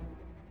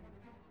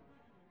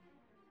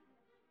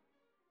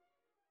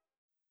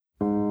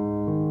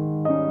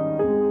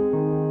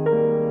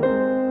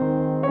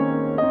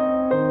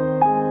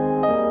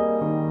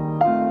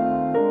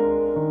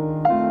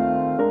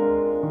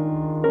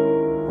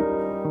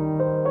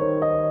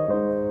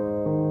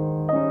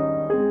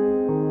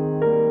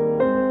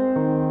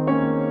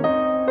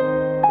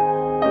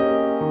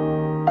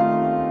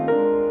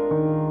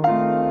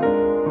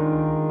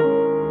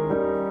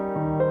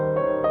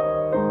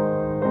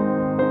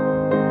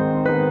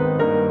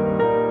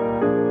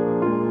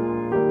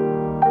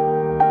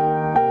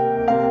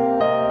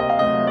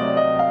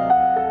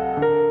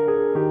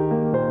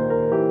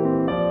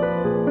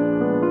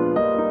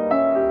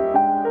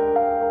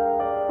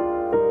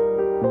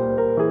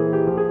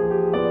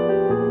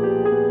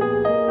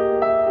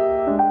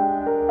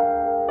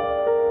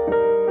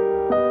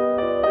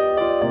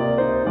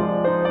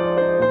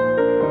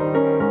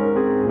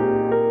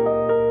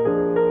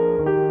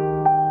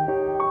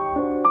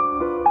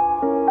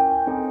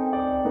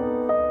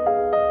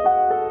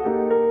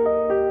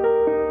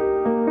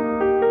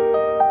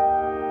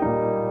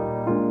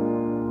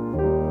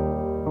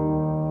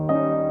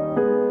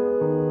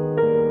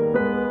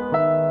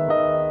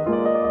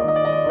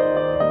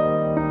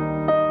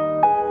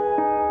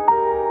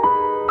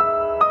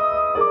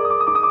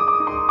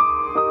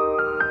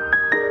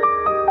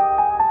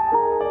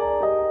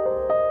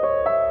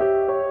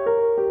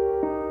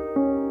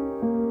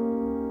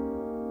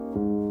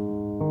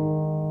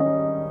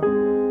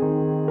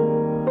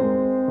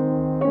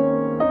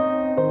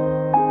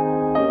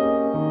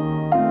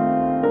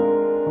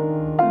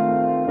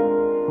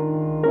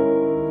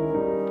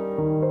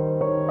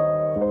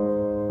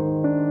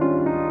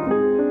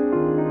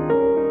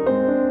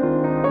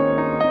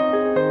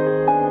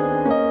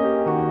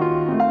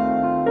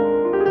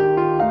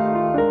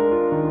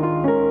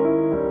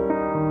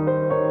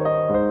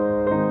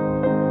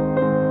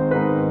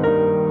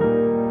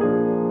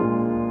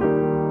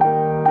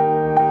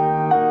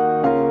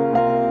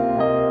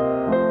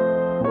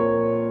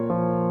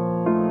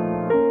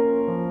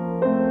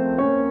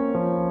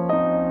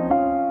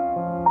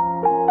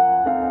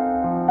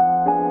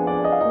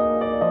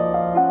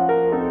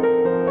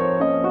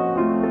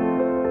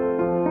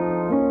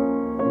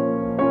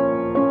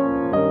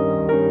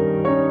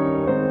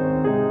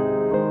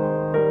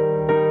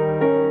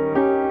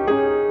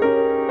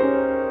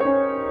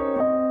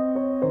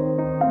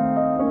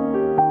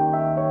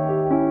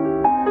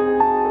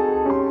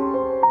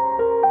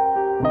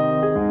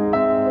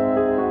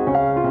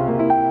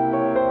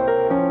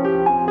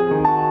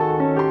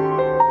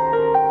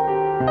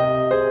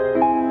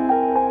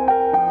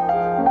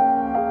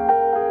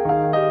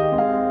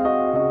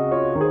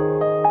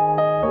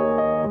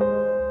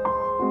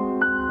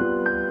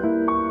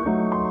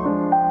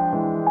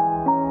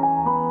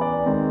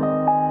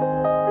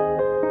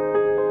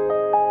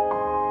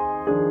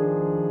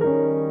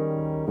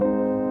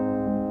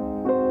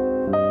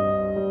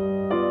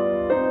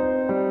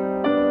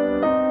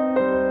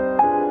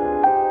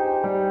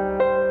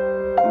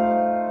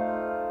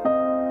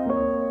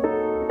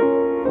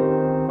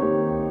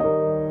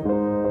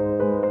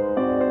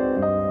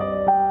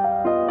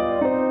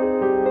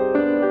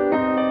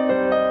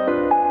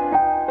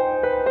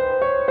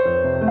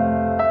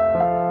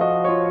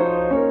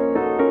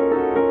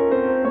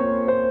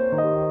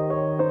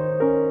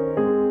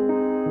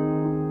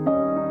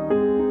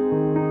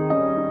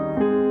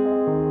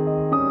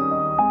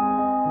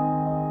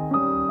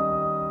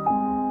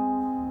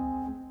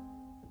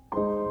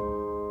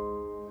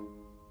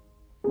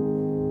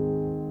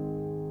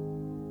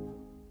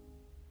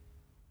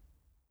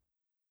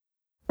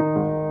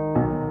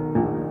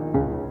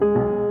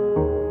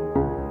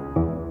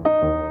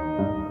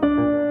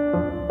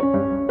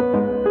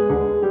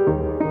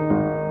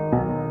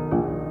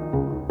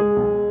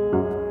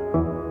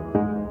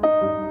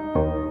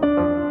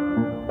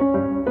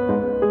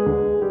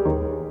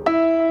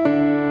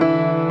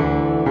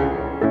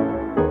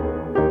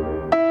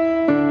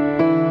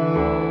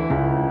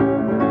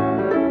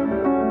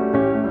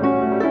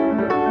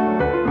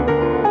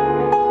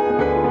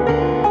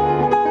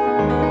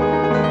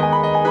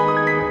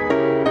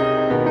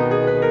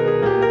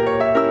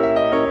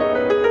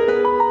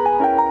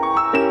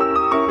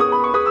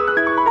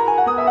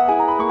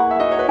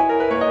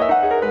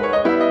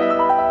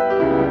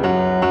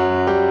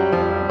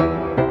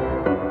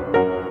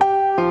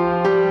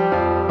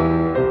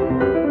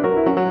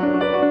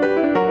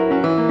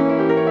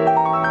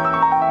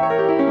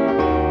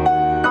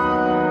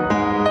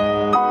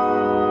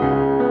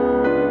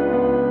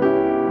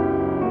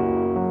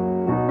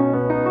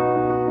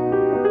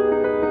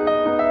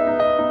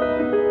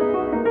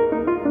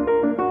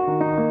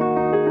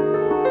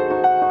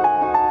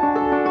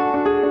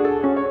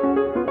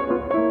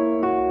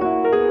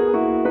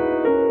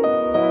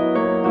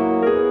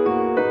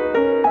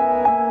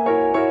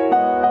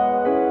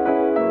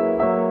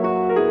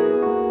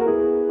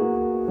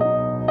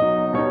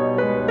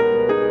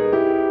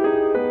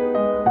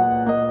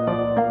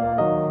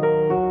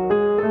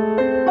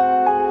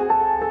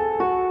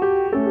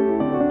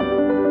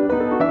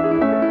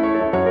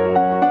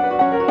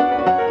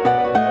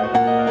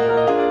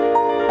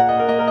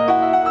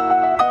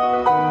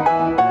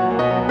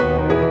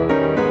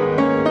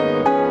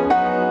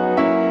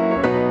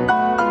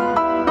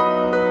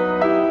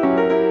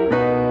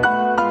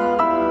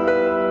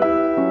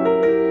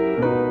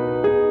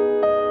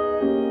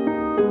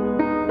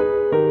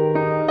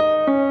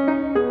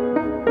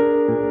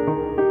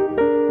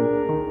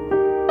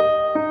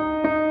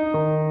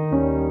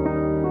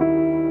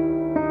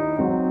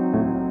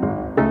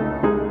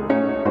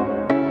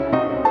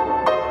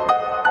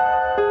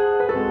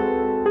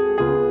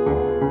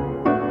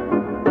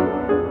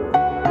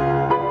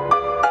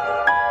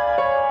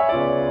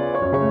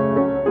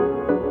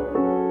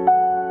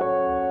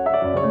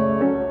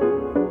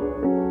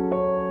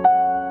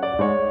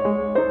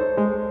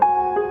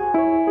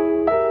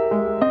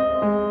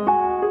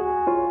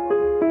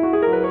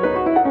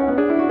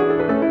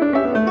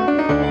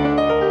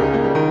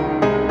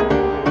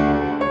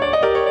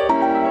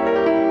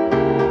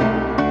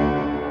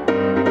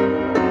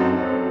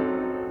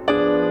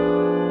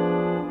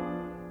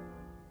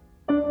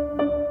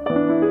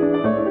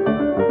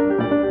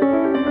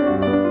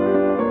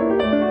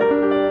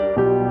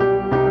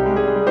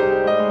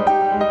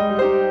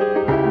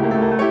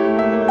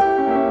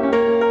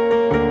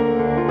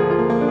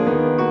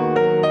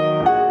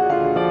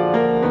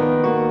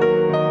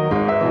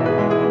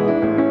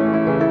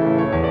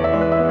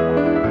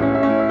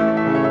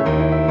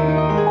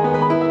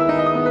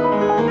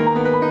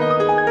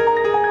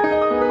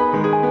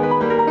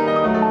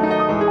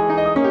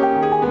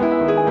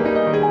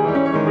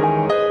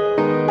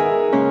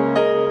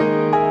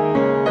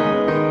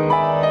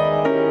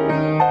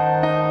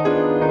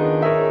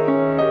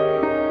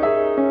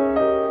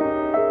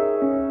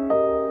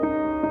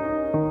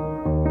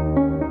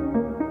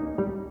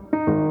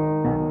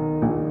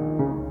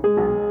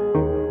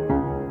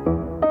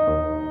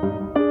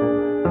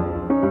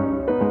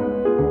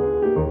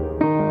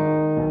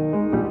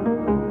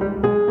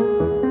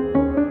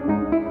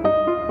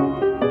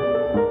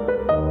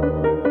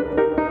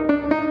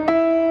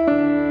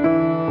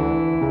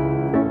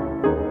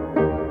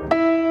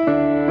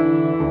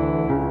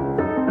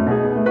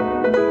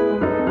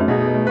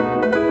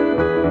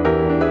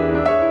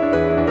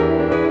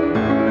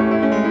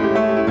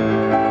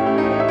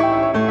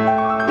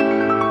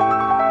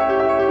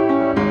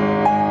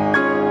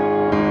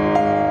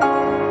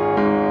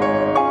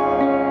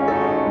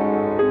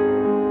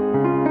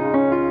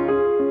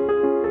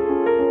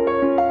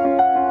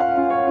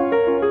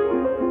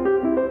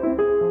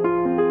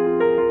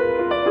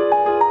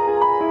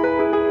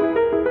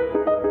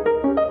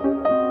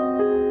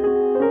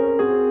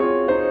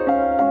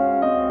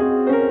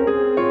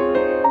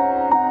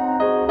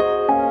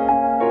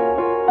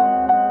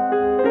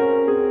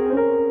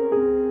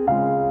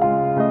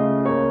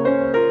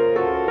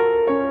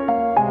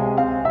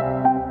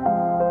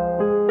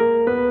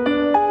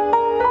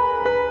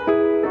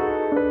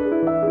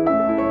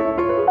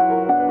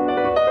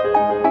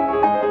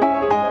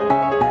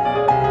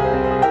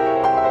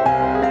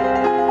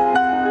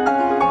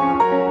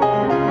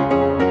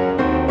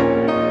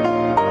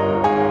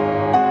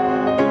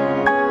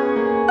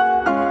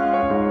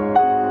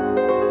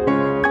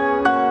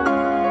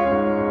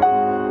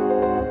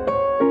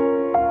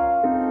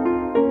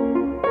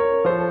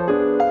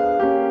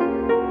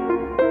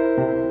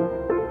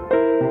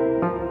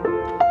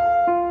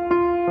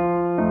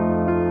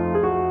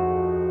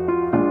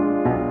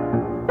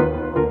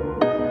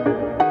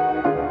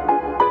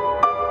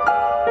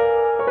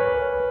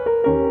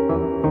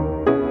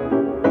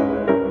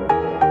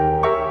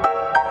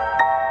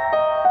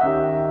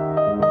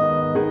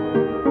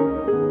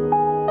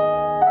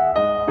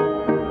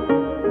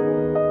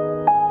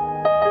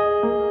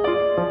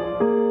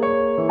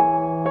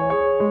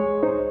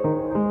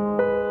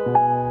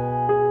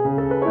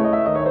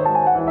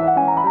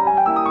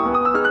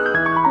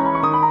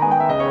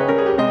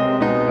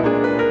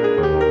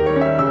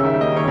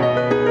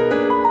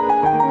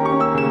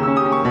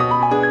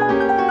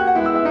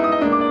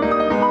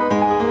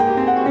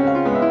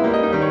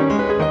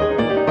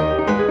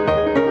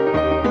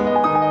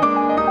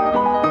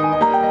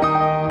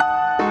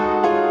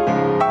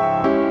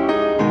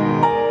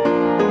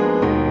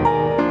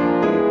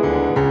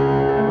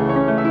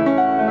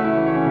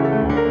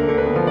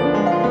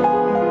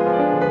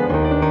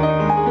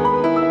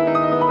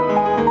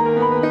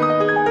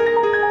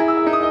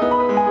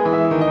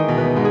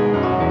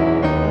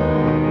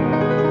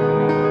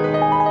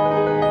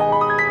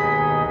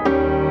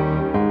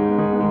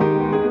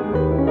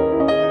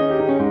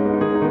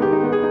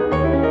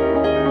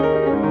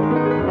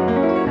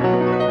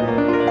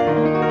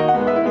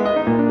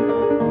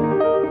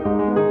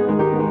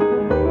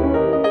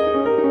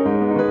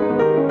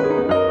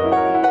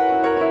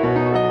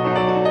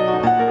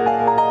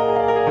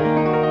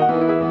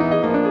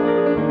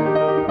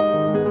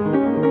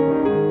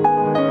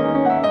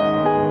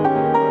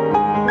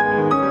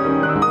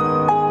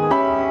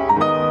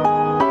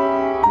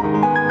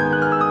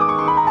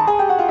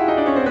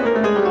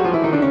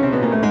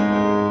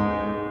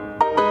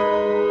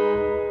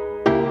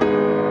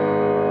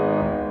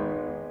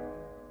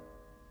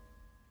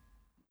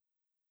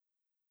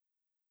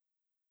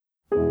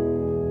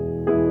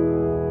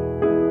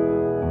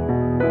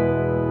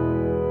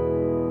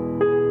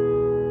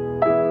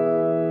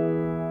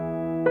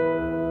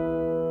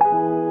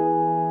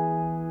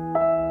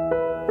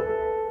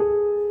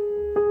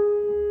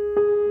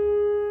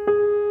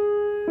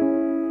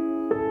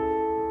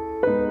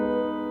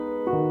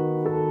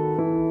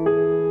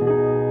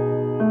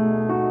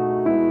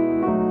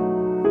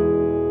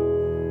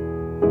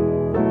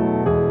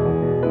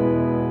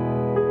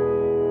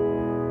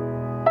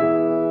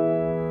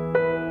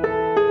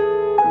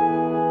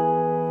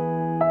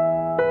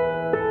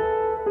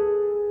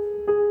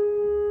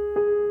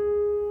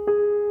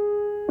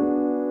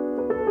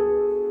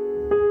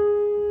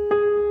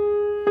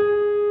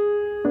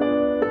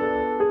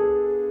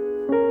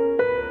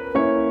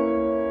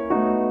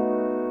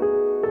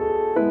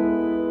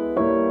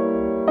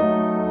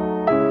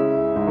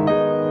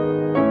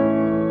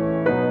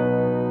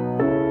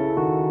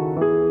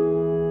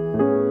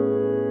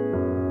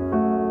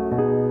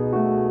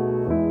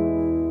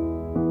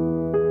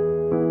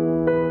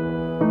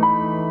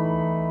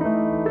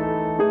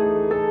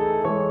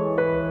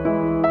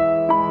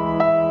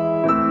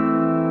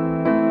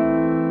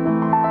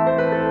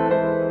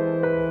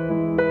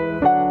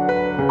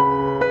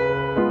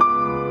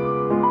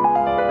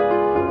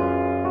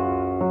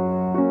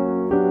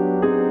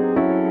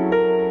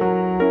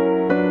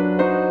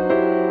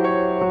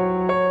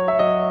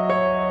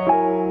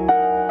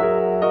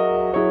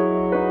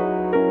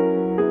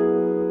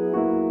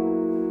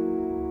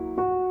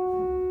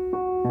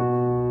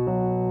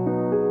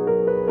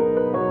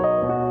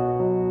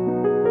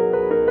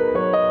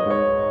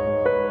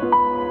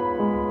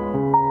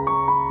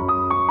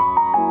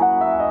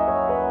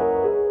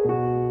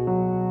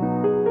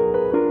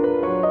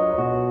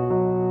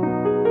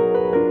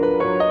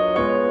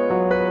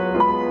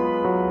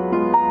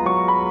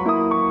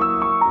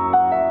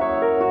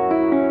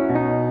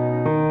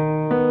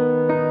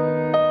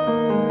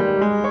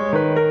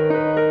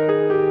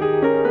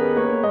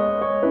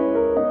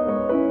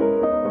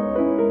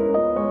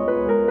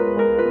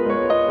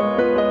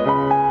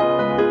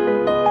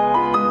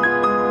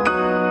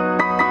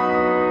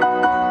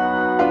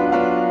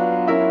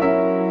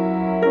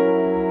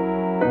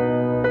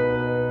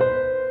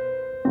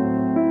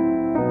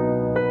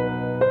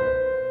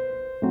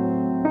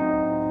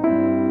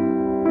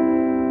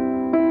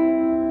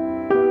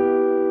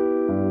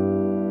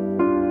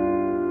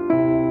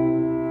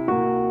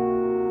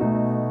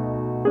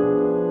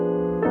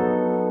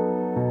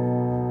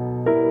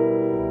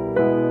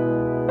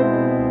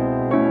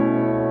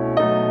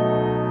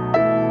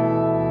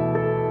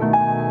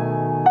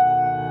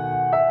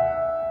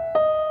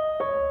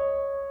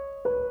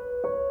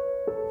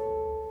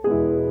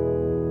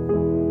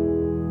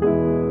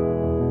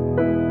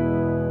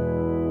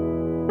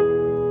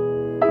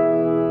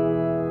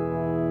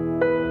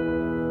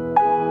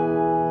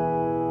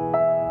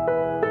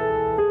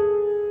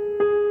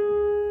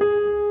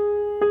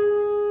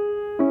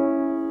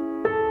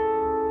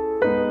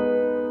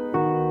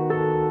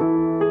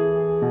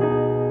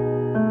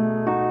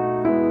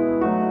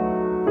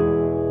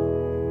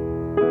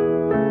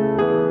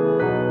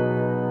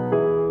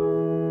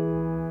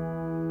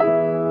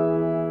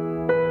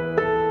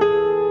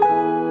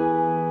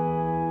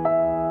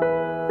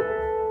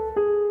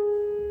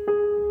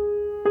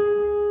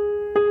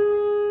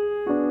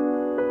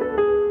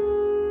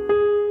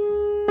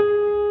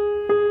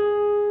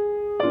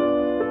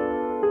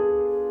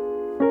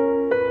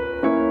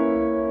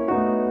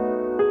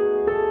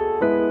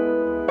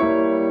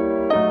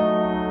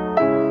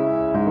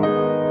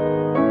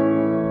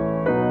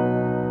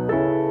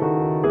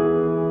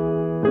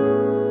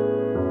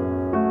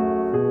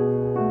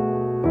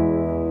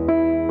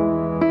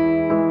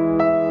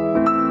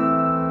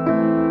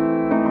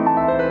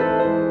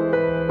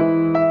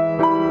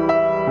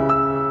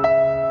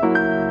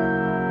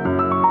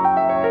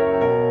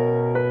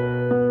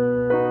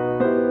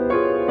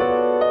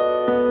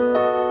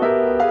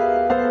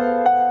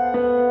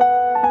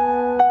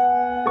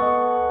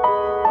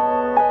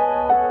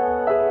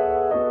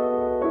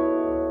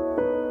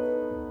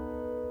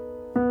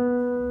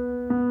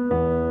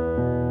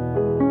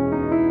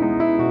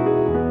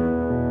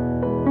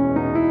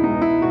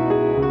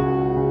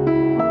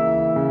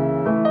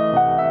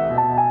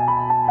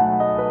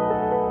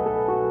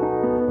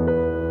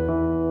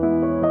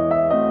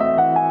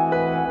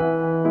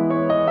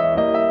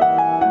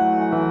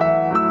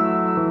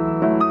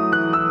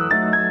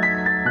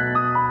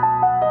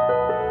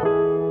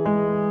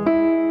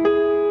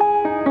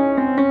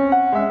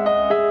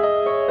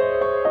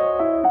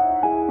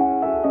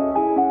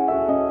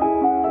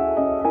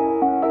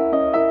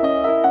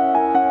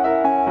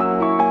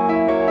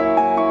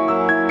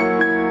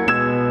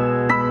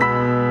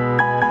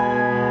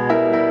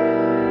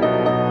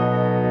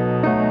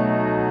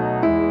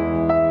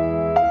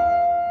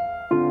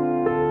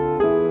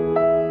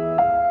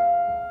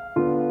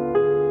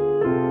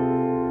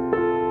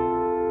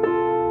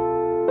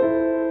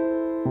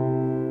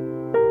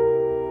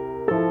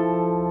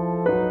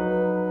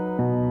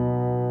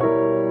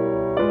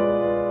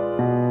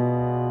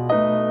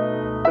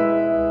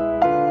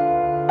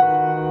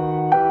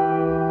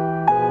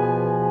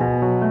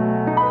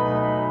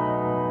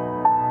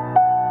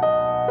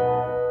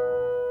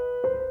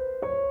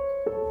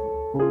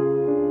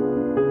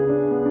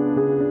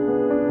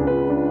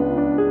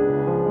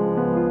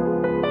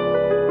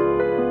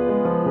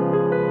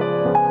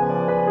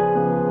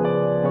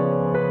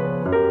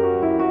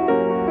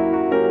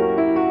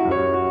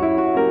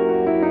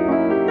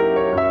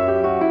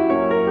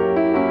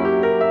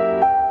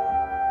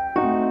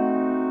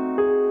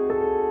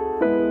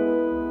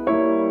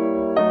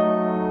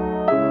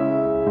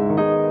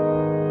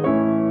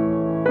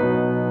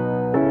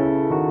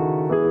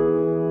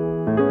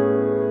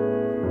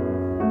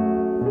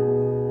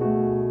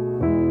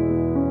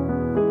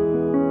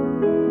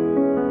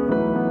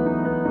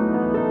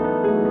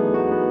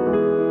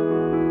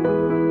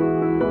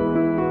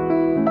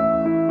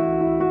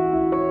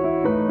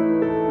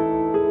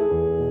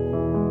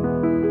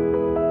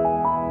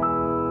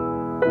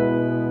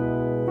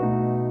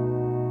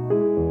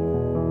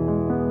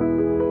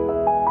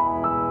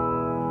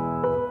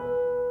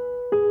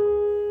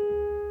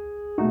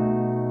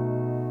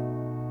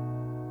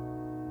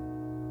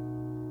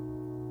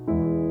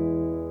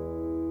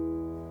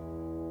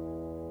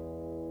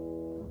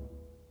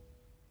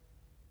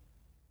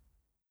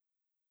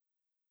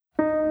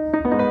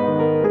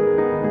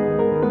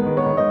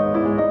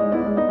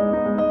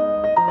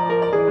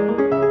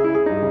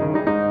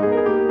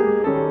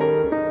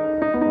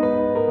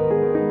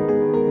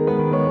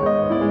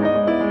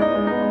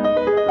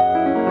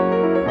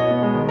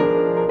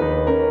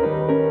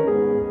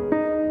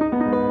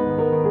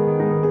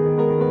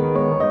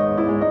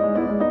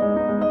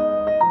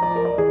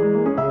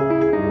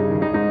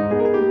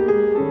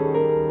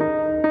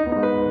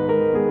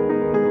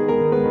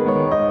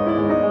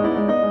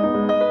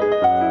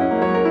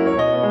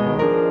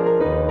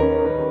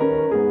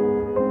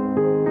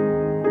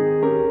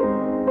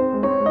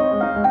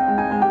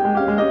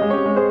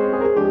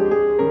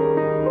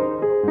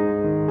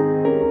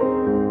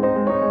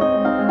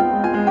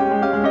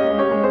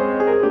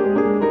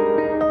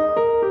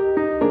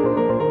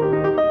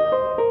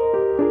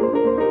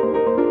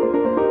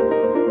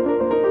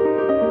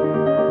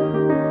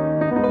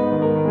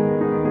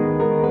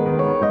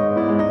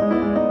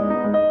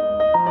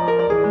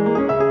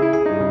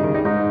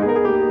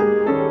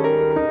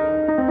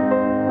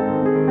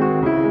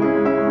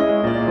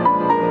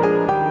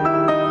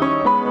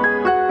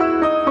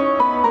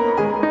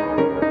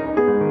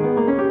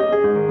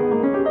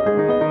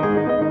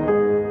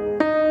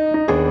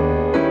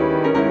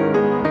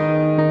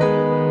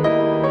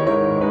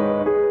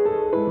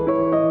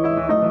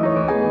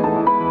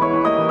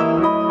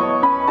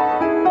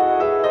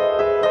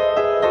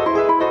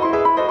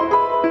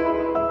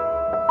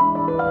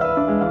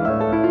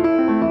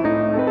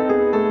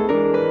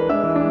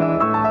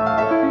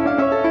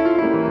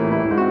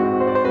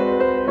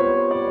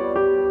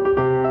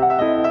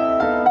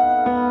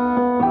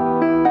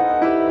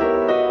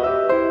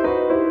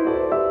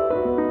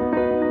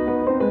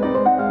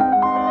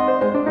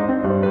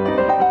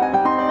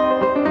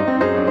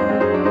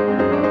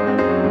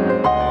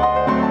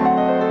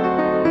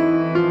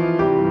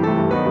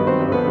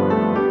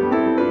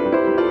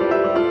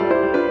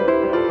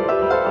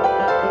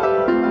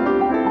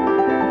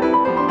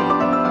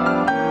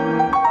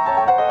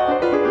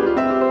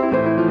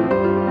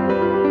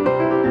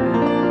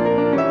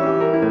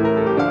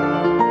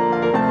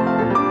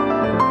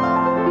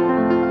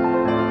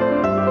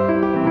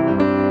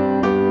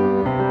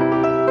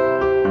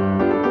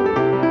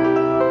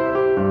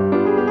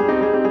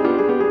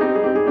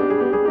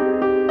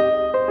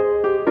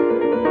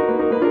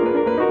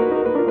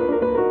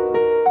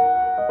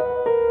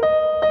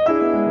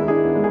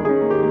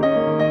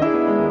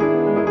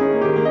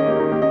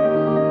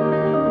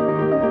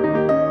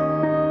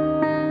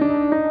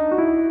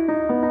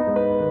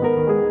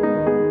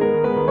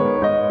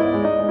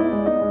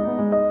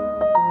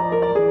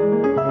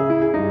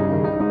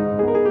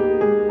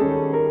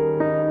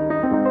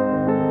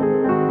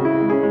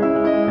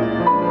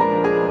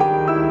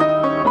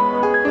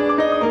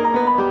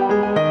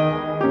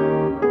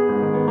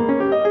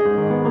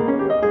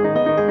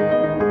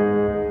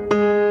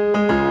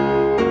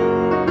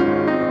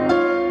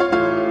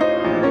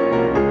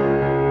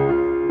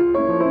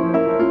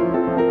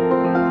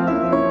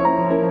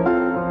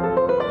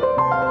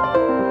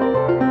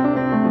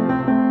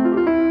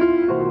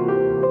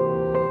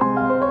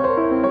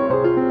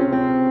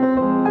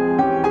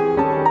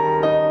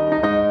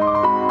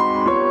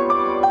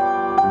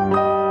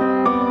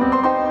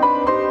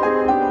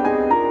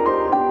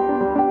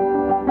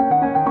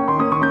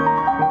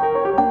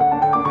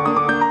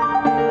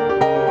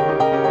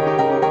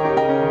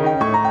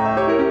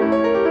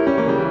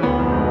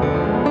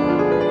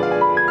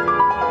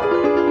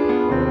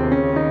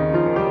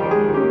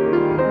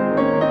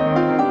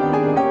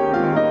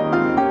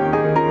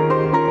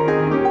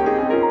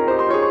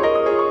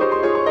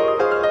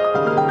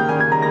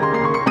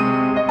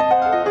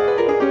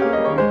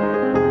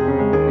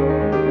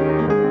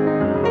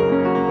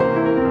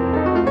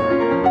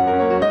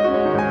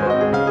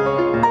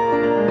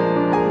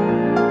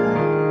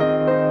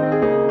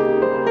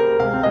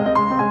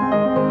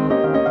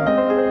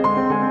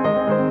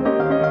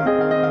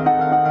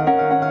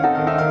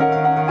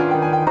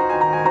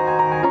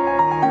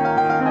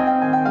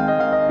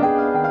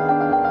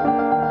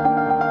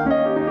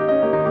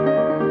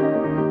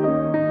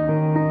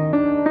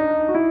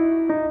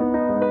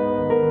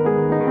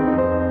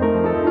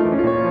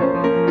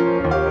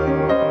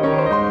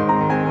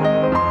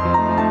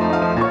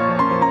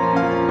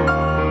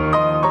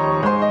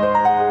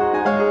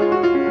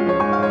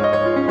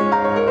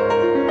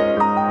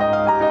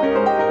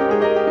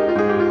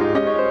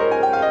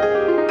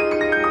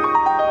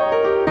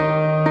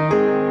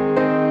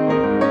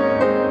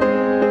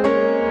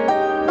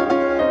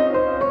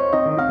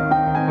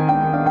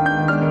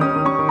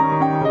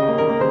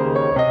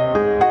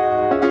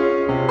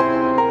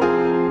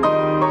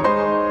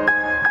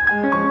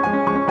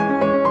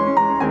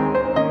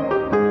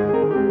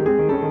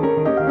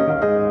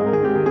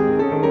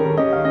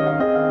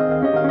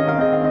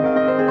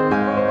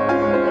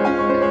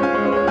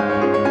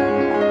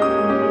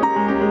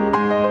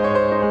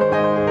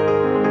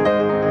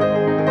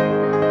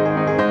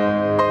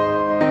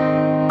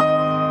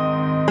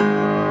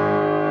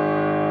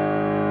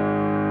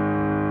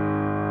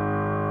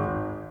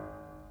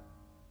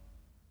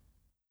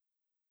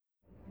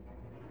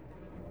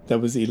 That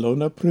was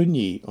Ilona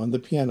Prunier on the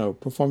piano,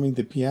 performing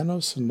the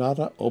Piano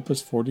Sonata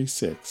Opus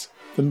 46,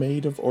 The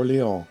Maid of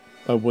Orleans,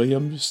 by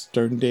William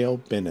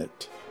Sterndale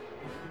Bennett.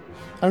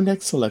 Our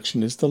next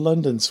selection is the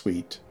London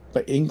Suite,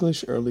 by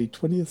English early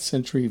 20th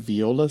century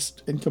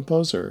violist and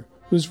composer,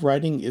 whose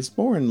writing is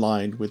more in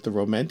line with the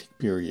Romantic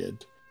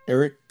period,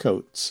 Eric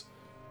Coates.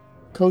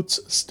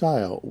 Coates'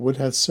 style would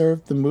have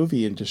served the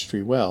movie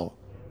industry well,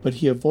 but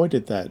he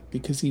avoided that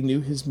because he knew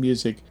his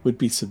music would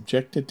be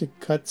subjected to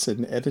cuts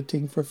and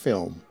editing for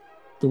film.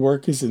 The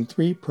work is in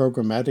 3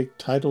 programmatic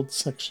titled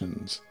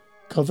sections: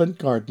 Covent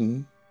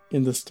Garden,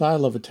 in the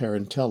style of a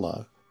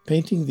tarantella,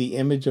 painting the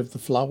image of the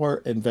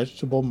flower and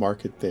vegetable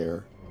market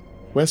there;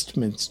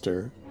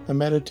 Westminster, a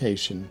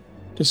meditation,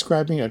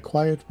 describing a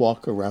quiet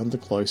walk around the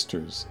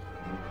cloisters;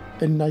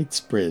 and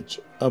Knightsbridge,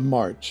 a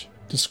march,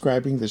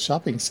 describing the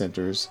shopping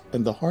centres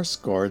and the Horse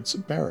Guards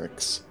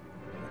barracks.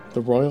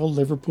 The Royal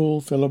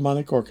Liverpool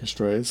Philharmonic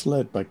Orchestra is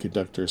led by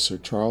conductor Sir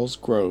Charles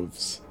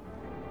Groves.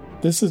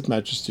 This is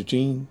Magister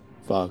Jean,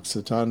 Vox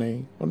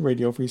Satanae, on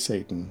Radio Free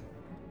Satan.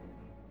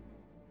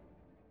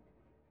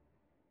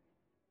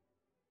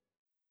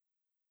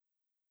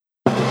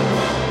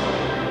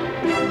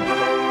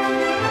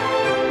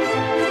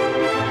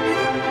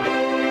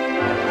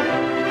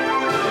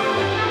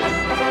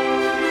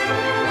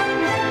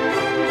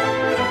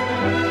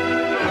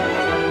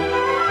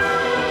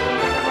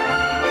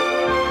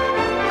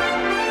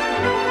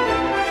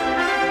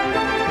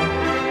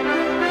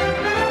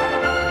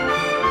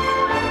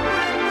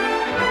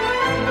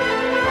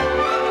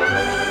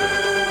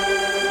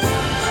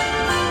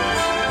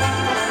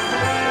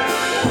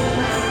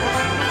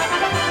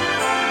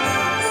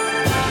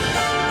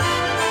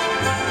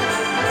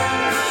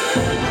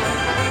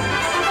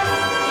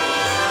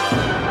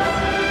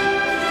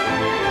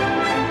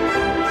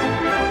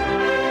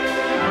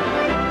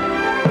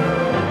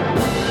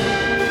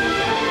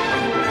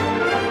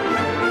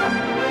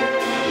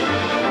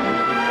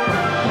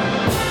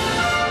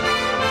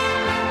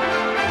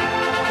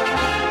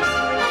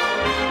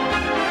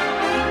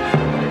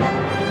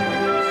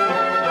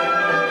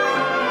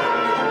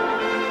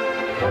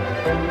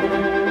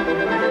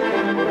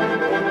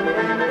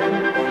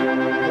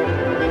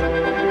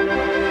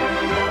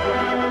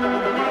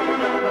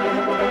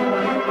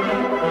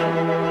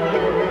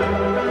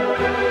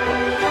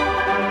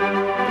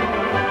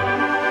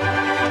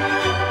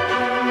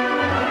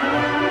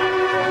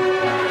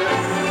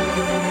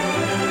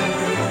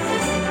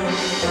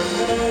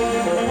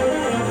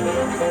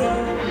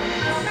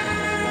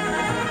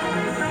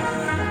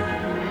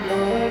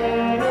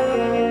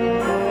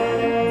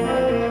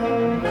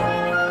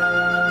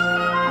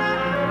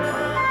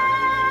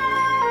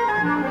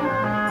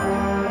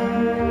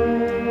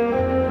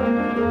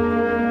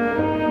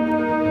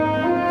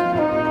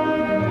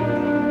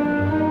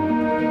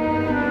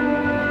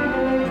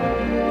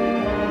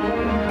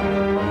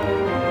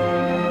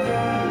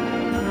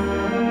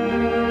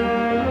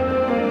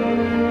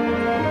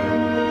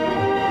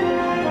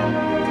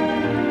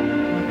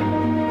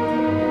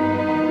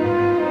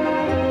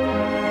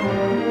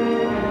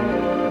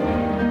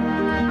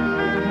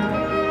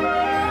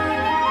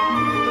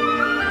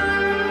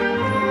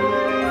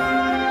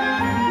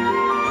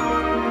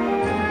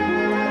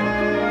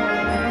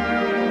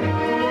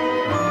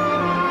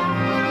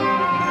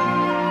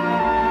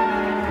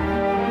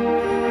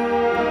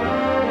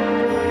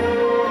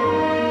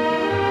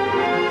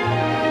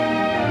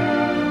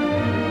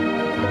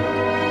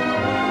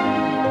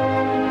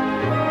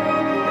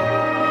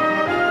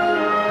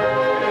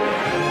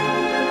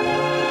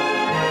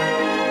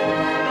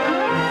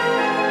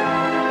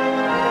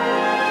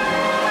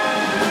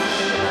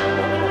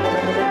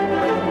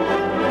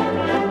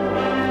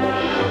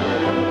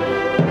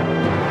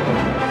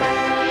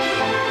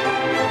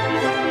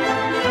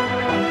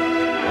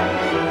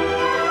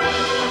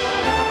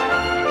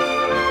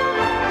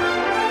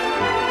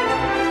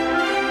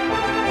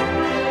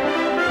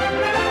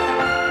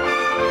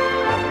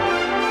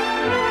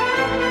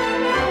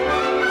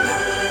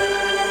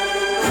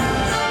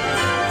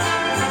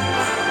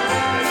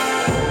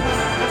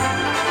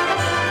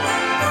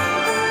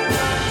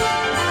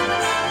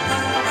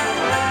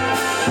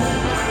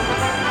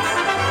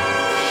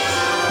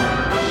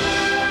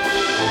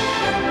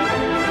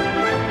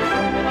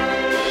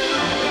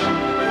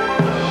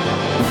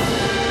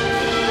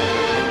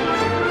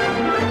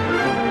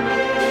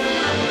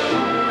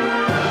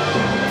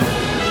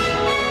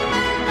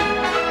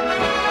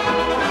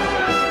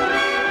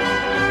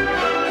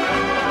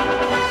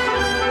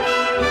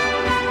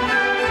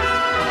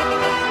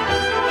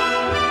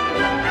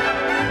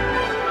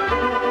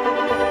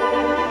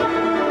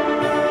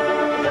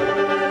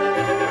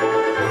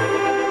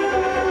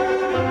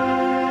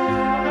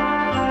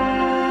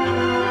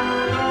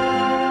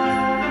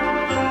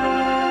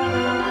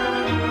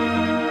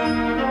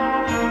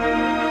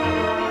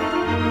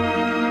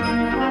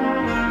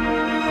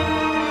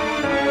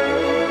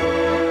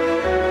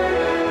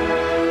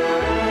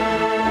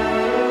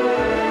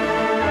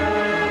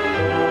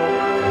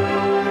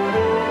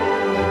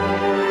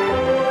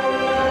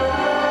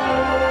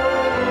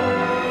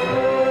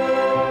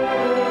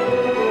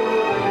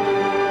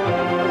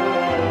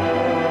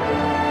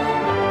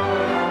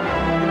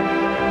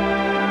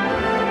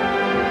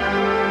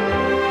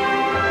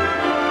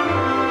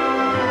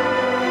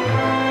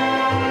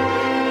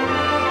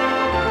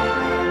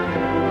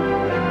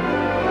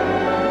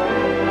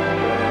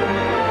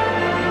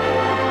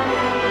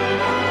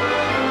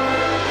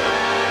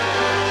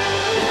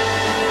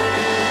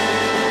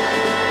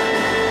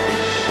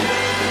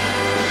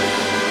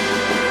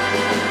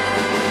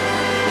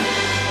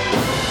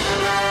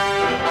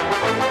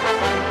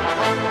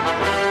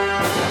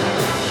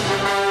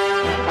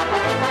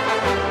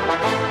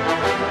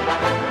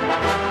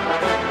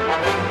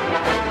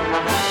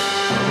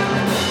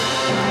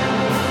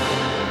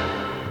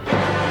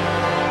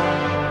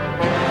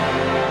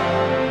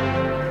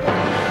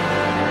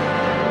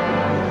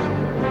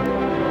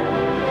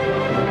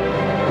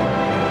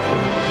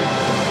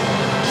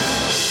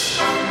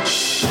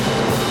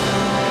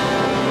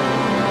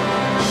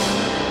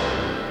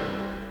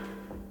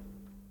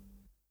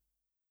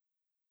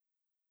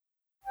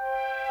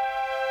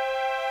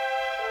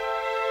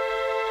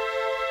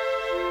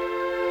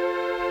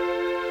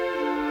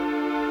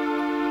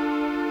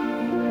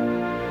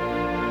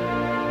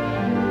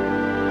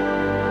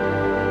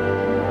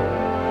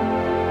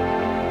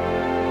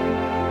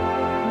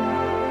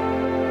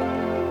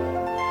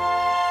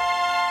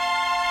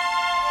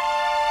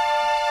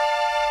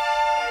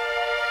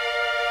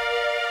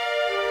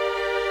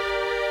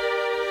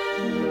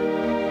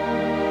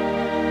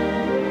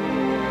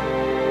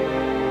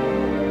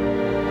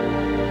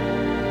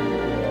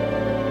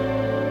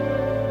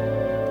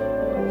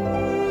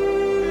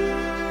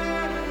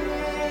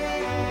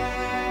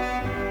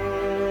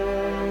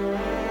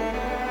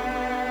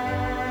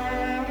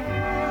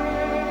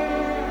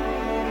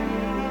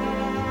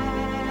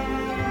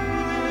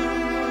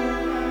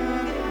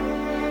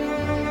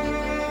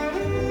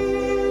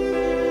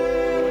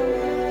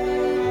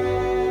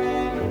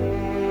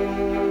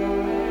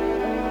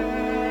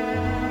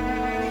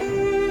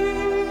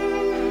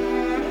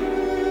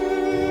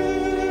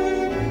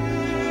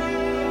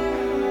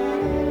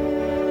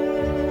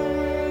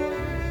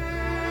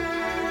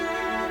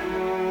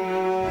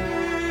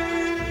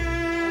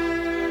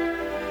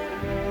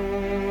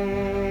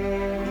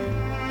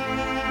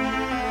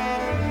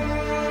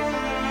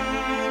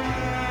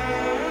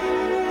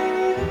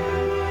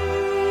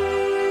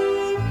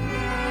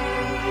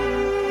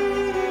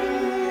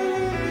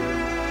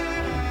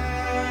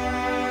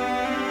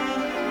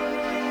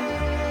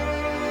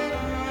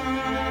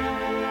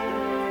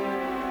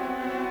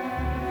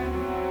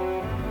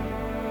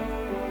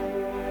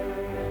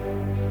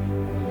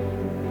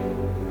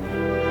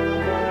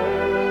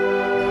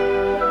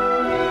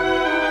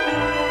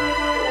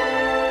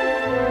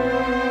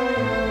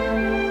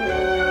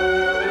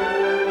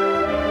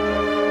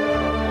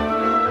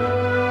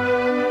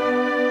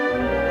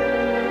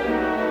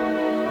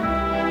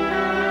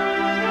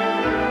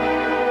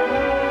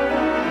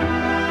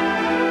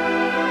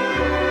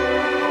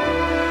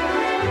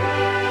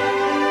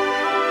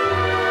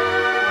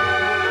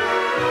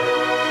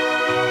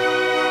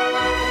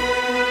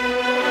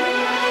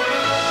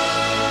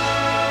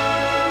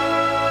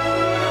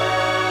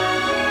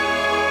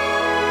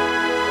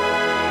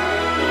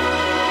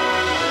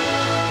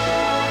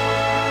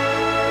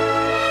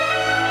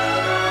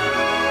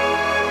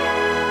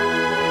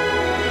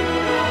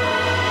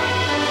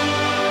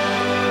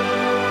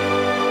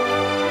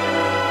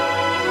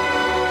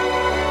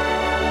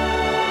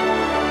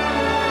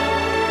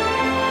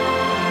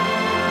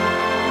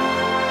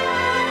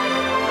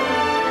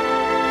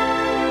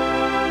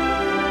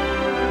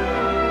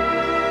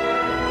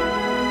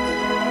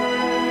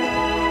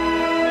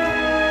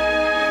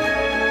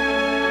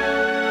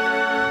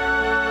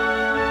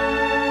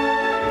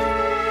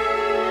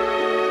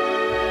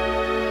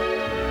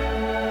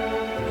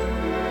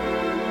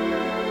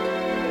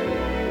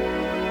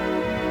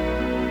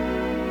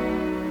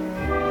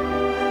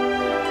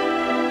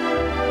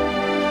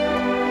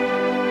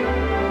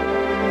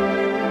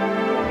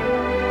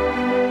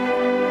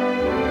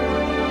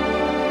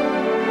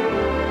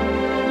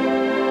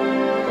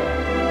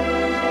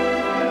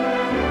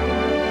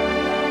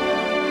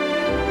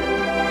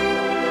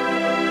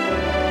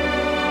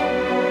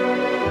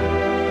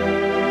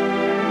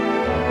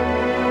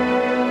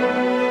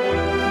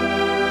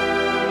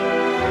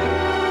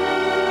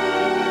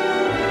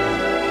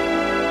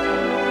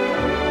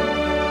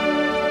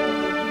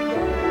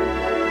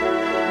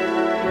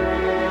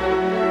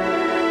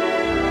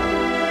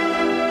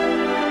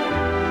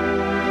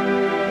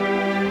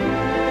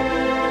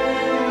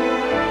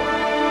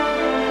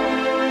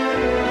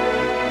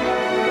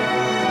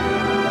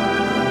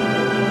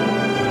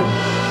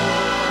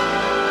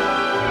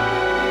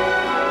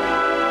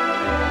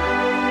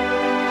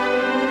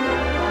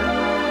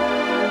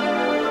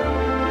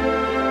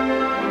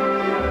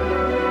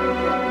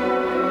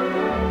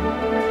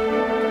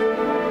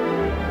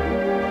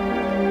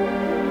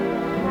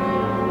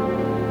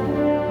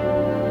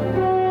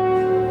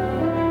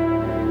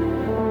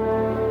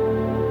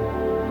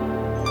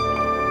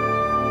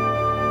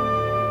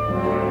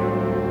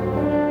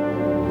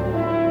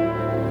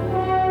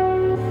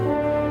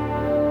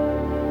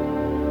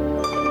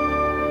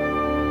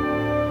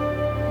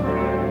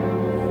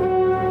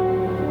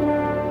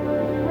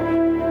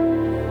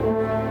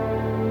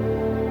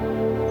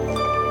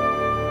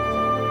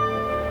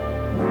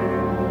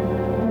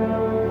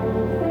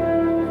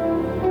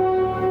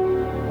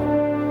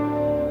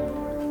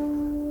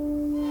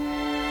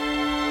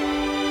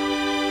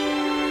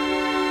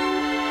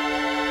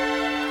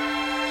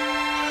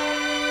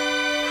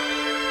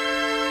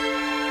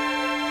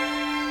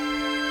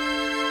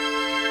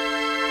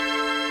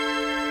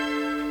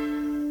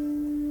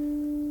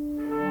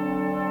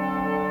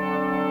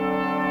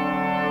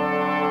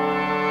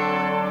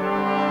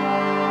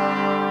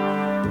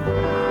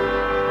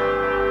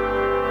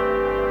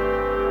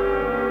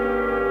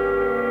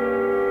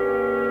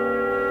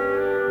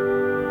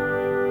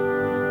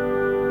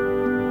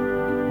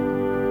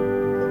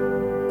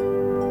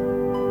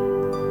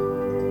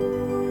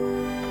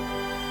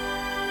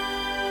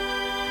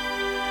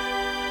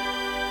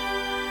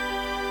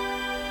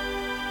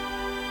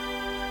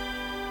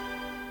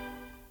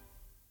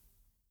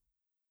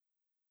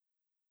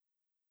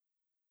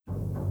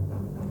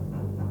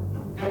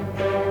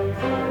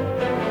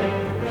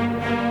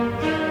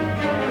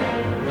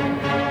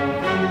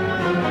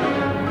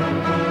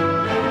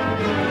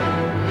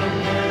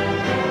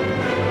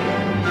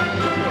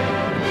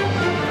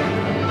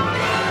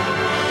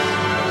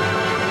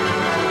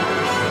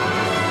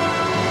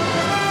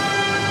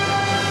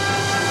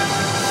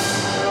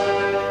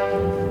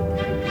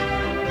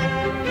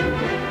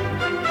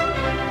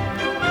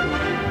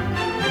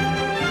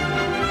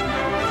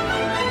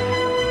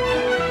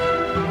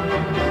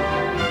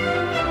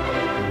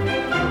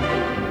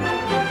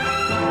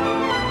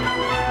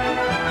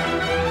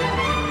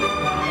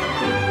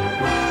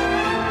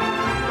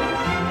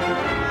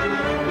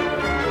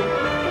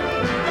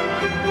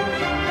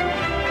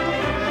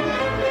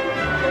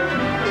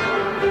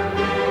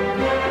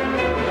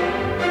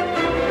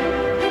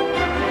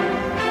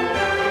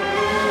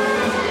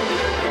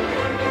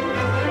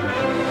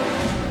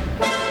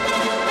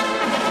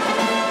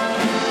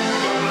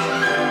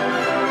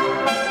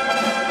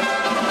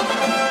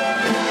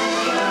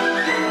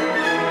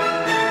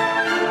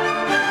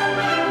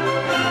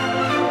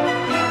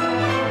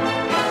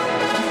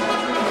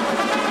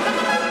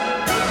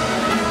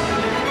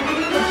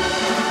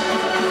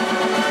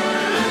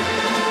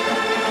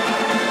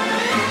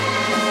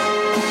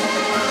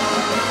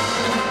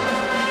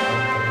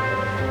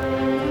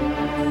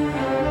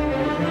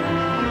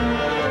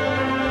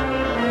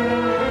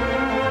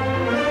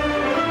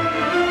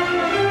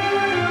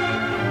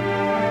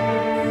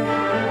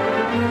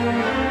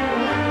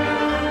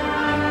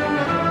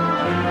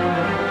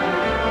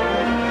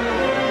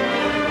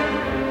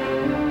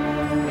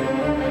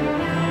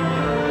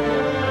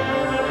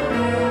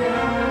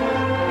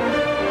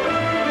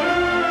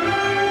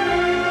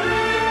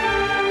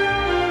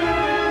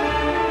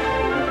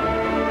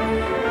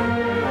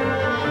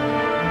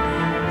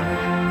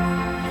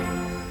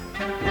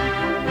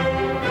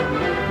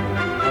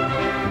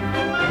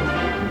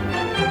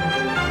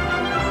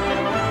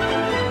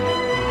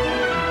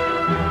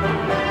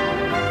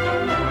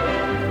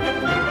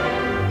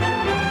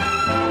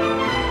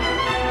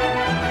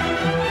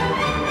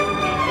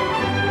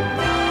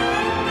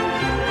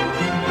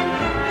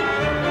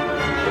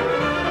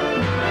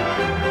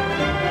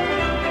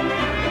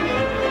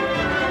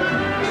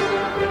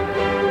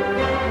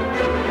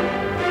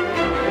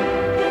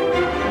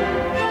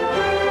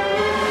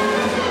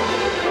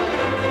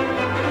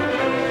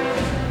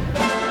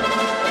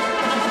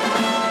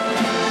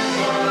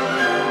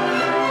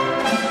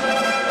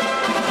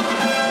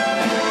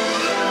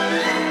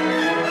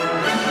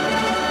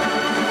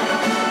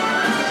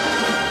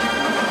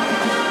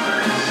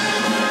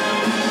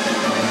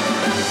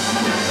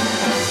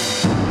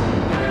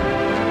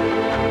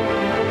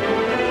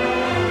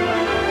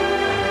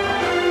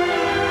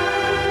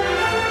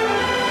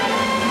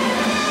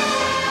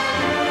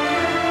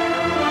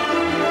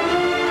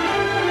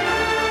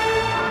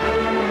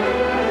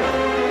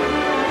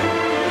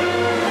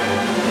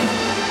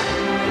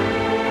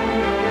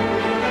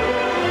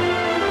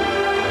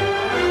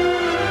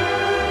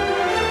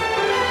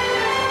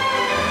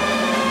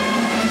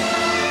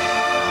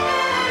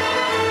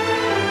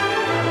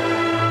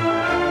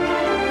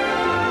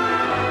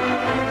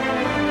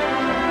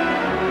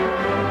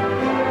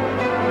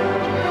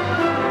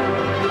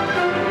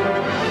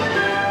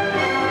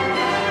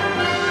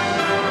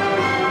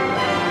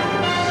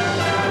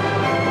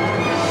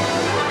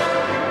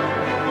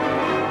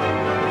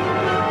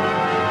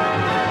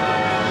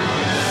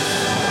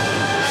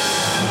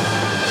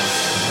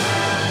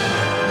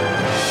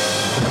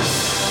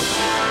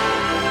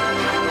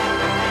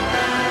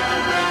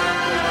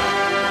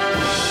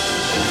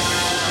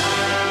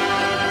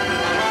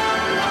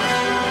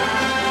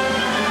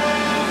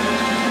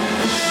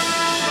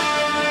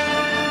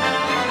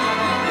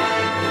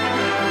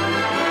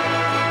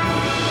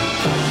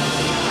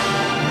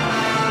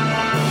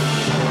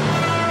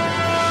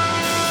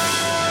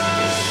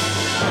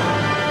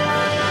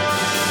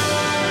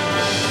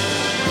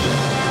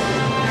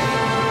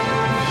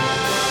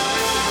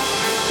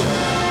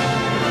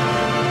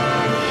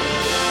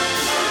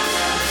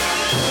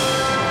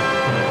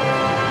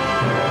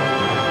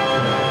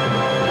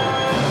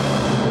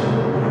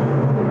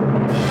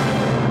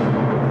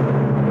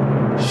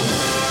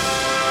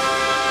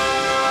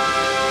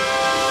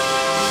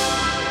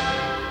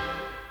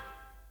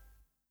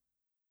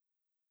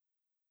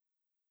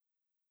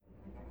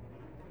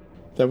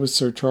 That was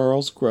Sir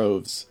Charles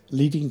Groves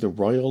leading the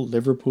Royal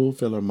Liverpool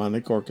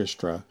Philharmonic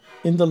Orchestra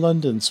in the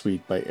London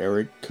Suite by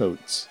Eric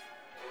Coates.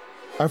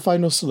 Our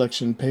final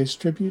selection pays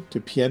tribute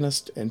to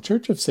pianist and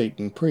Church of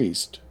Satan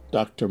priest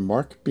Dr.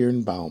 Mark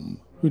Birnbaum,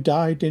 who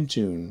died in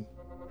June.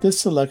 This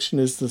selection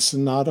is the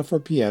sonata for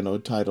piano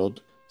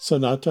titled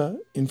Sonata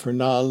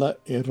Infernale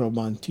e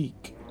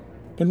Romantique,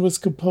 and was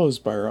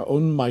composed by our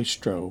own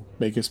maestro,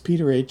 Magus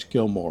Peter H.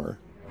 Gilmore.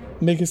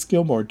 Magus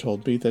Gilmore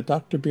told me that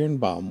Dr.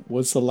 Birnbaum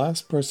was the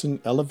last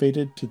person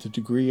elevated to the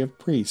degree of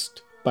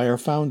priest by our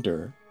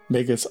founder,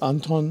 Magus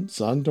Anton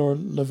Zandor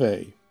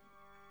Levay.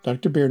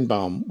 Dr.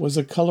 Birnbaum was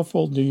a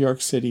colorful New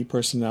York City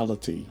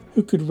personality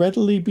who could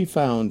readily be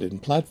found in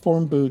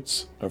platform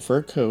boots, a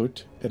fur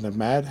coat, and a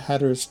Mad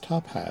Hatter's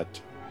top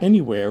hat,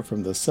 anywhere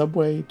from the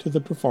subway to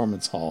the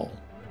performance hall.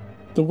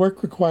 The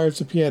work requires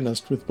a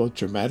pianist with both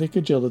dramatic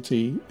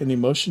agility and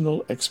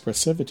emotional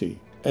expressivity,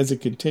 as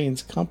it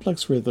contains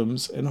complex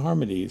rhythms and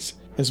harmonies,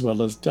 as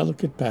well as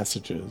delicate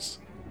passages.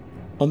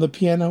 On the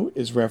piano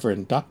is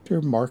Reverend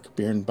Dr. Mark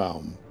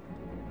Birnbaum.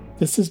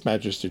 This is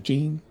Magister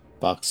Gene,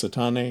 Vox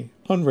Satanae,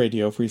 on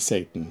Radio Free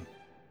Satan.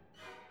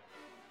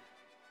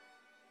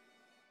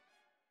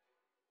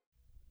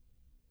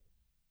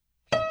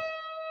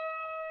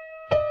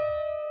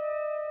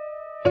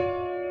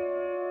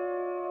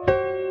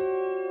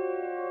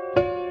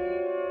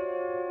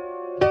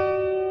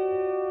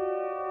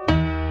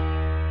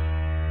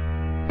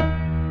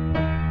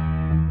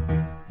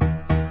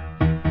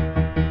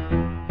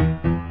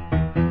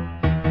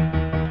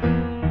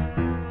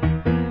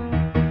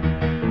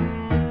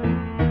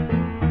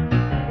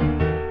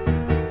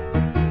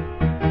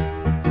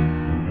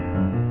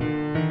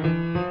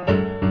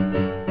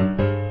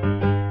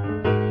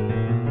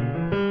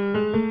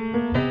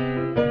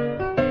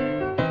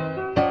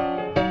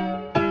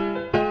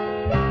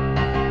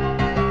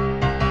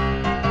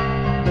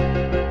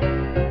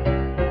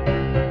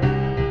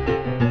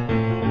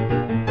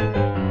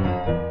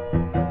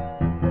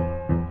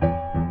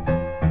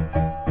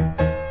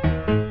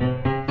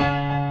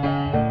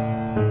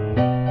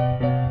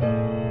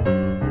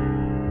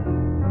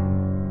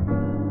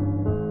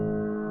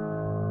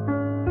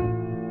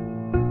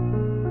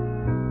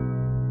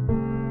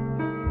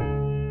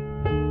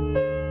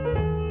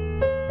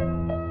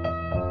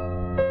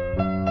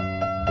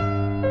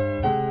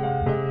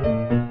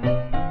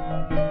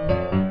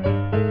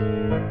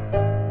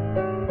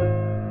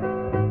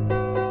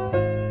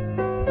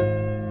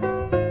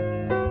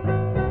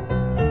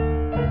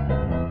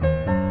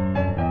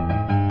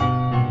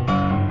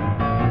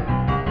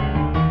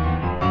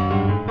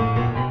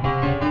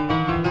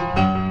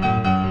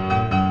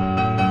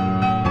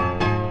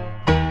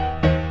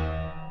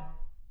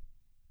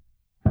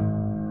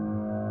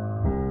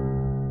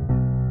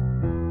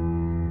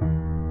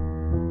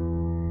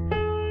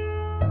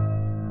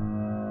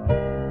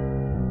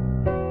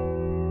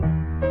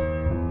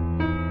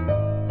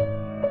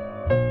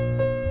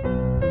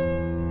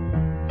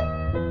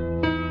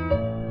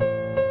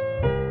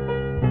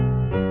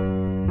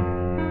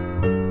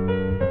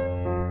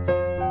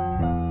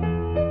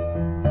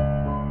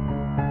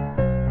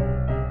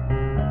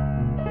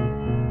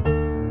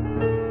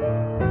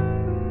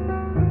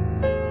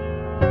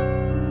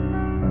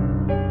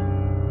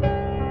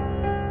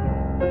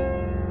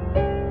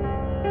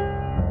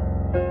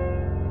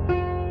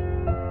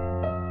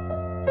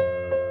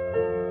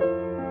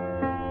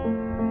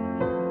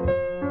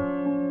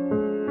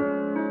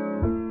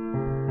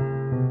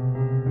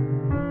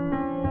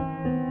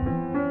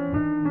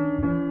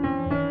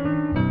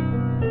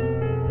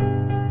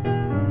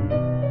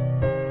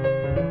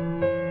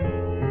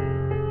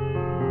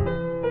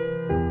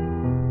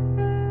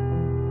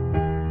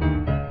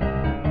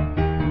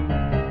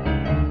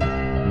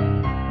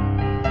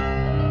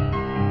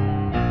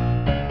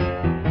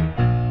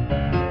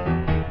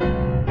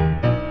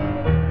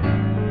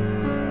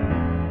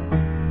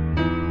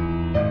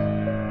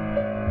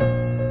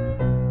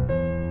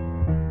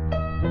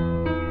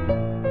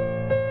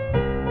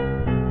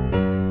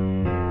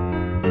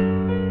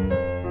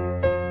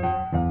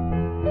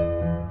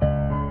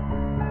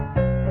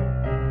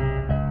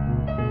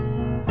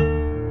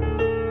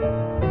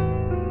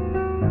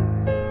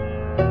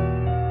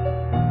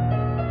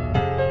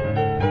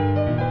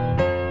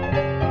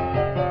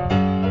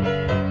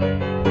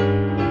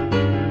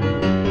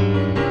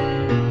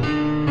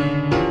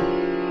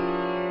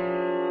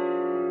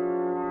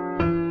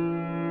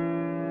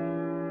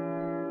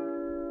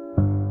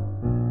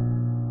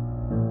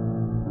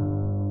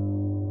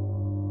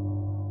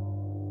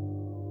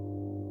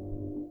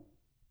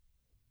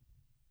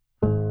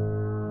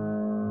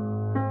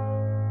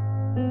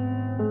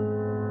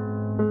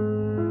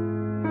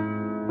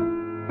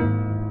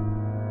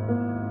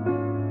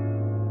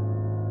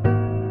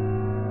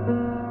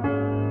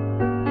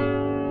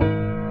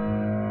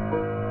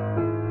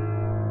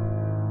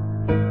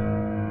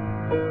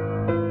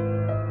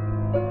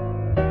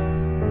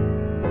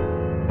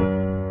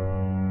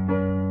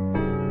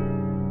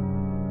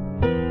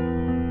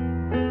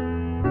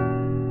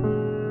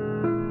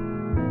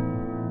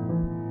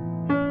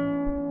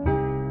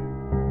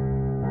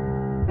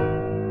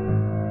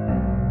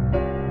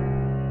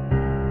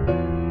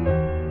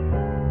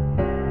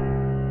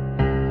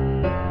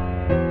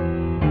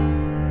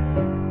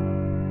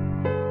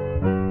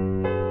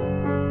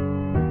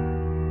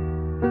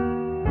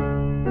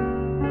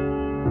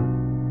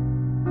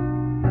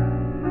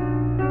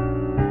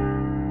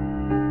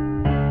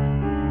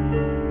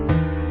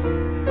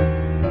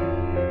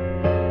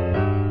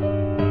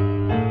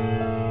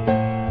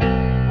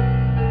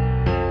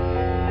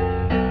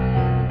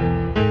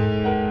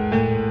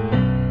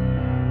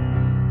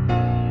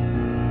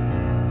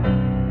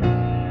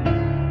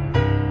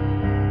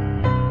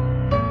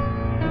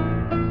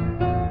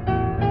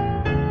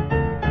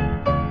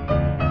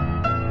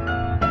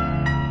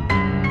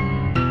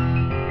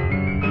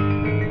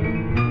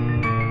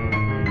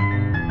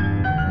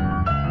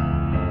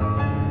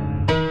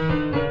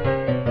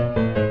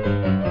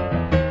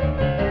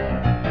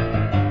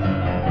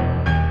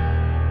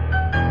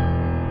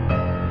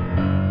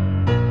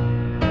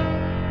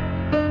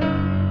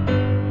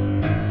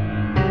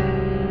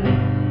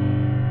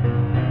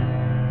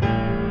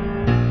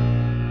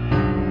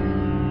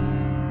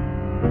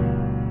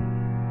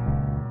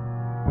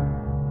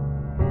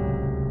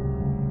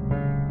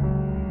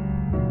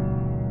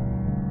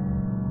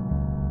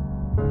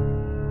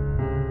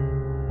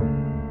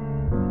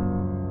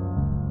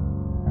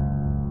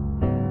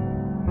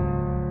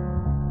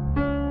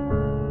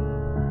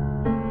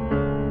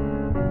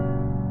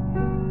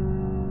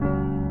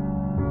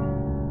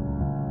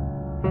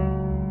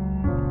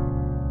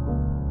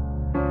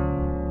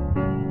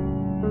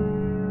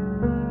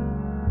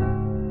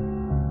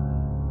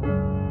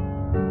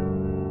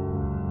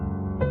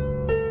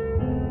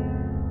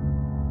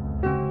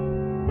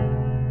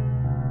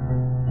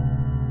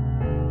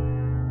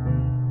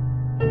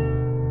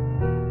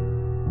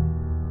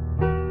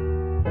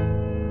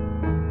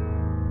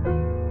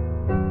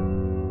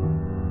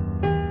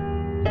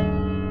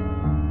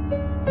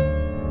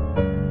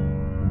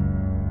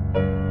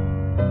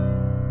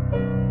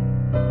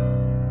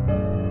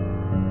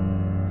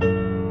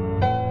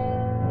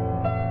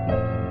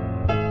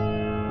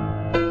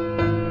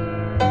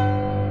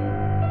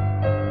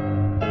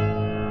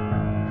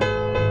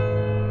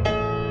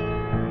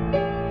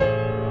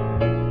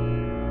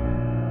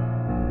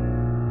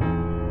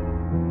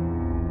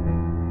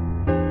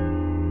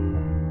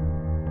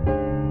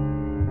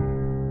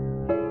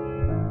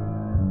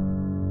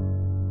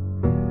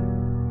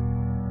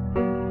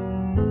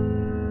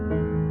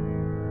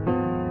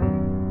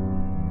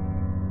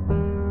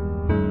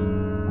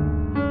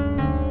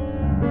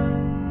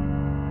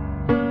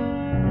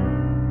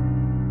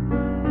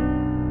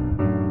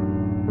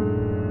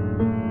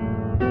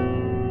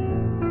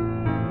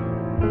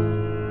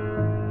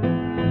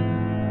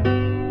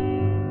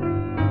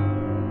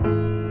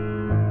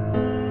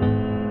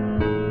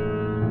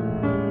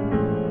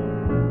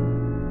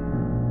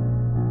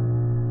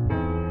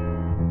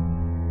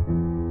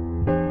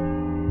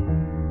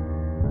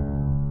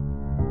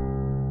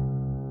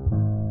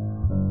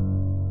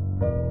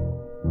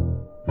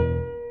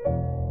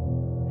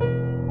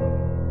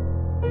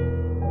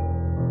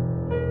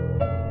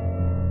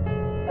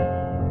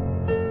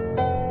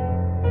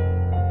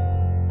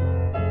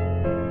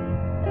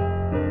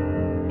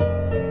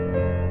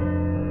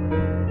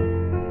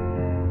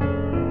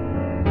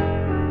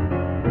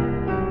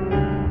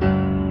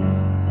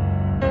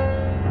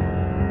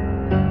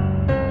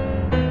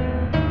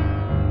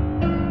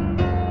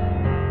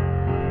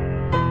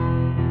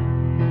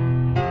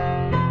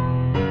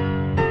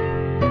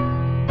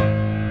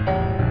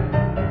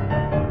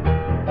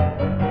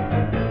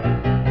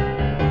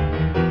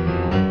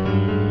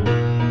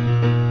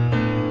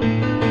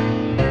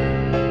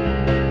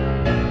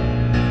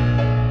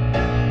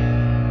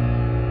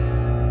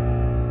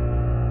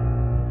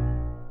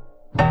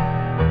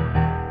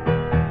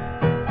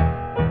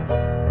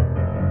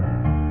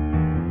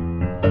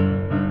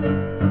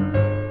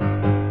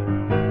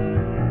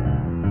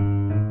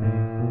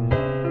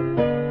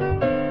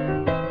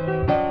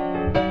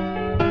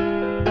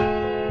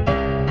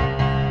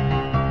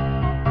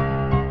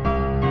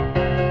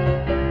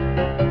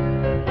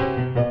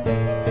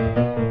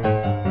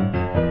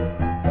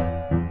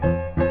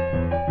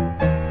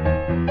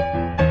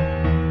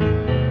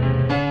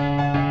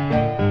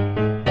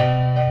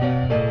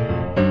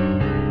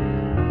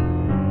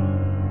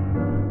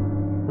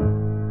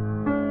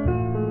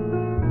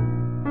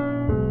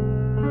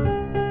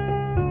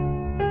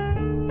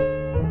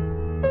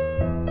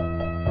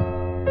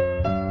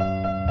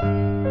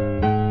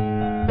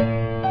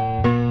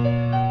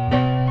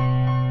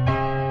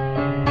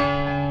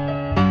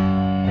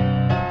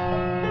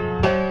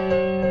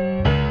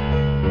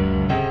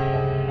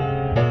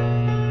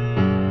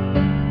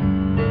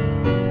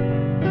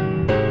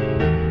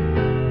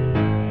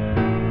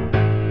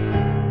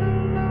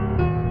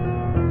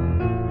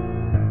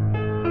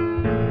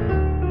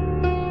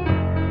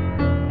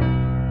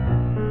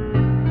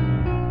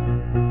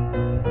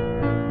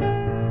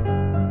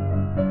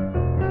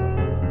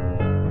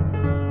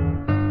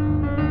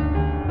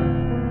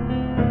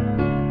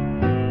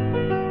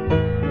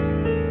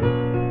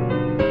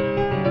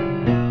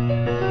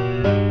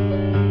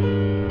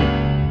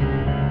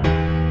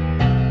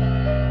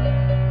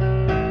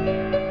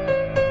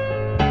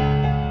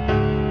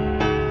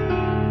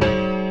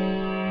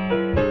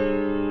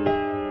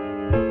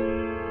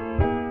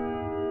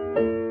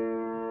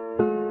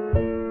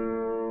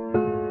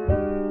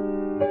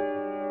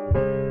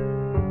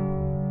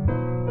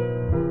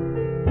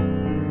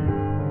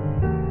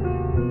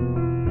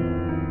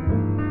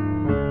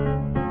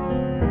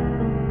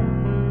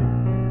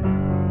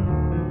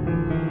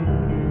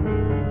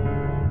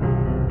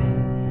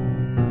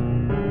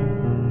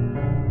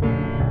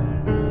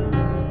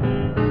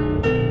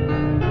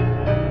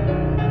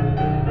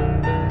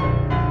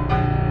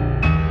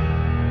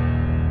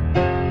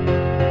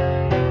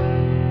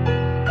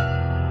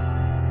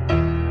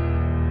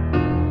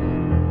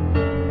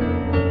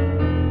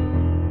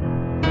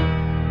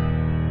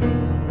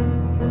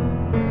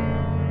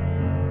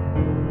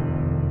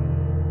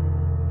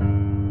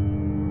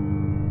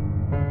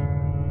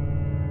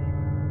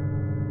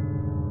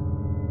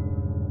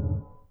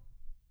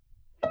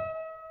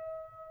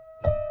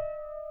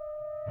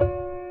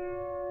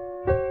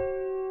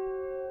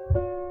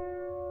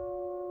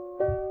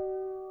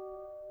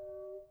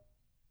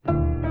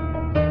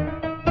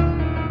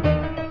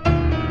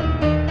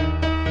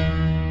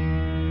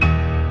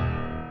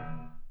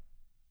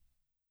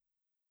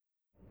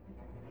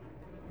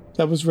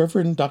 That was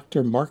Reverend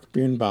Dr. Mark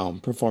Birnbaum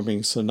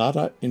performing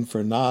Sonata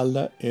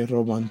Infernale e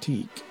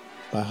Romantique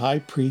by High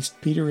Priest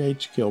Peter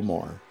H.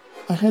 Gilmore.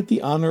 I had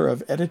the honor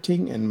of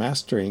editing and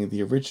mastering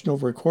the original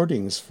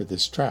recordings for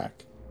this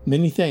track.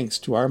 Many thanks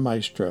to our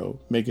maestro,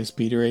 Megas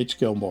Peter H.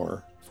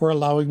 Gilmore, for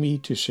allowing me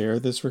to share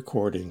this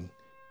recording.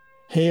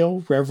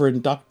 Hail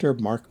Reverend Dr.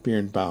 Mark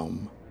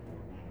Birnbaum.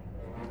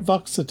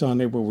 Vox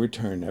Satanae will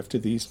return after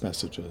these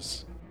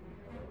messages.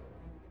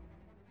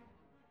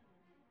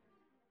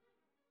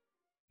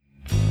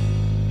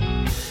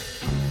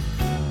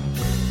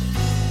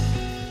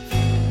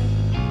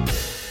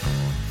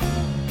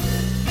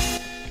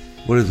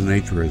 What is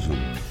naturism?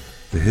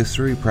 The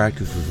history,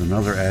 practices, and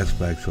other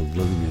aspects of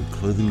living a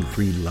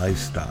clothing-free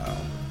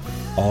lifestyle,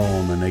 all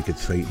on The Naked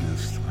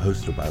Satanist,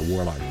 hosted by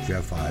Warlock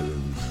Jeff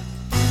Ivins.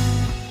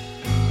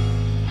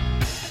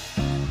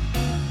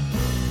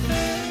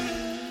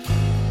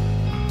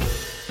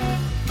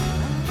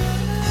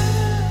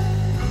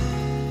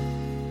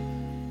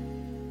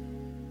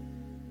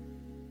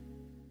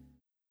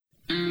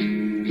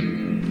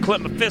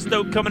 Clint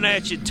Mephisto coming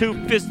at you,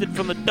 two-fisted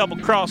from the Double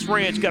Cross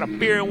Ranch. Got a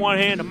beer in one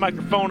hand, a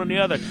microphone in the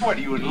other. What, are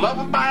you in love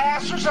with my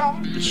ass or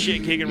something? The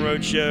Shit-Kicking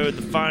Road Show,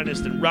 the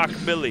finest in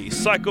rockabilly,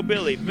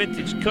 psychobilly,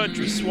 vintage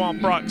country,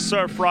 swamp rock,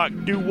 surf rock,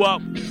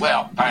 doo-wop.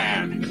 Well,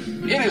 Pan,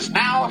 it is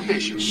now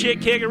official.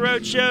 Shit-Kicking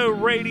Road Show,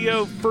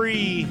 Radio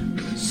Free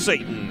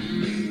Satan.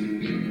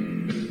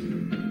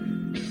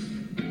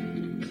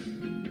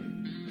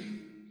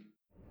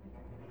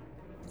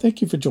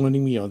 Thank you for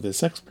joining me on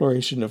this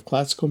exploration of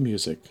classical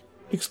music.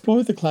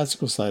 Explore the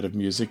classical side of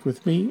music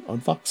with me on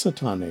Vox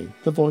Satanae,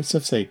 the voice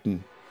of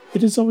Satan.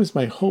 It is always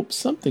my hope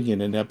something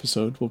in an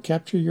episode will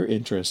capture your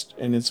interest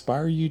and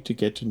inspire you to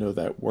get to know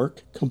that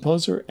work,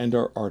 composer, and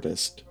or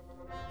artist.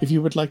 If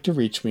you would like to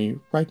reach me,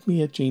 write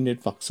me at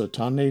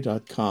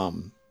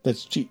gene@voxsatanae.com.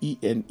 That's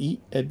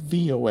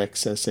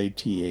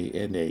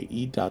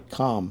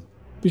GENE@VOXSATANAE.com.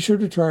 Be sure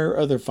to try our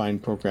other fine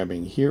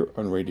programming here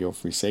on Radio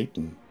Free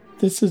Satan.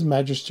 This is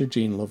Magister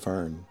Gene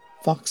Laverne,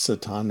 Vox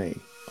Satanae,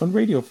 on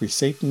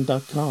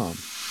RadioFreeSatan.com.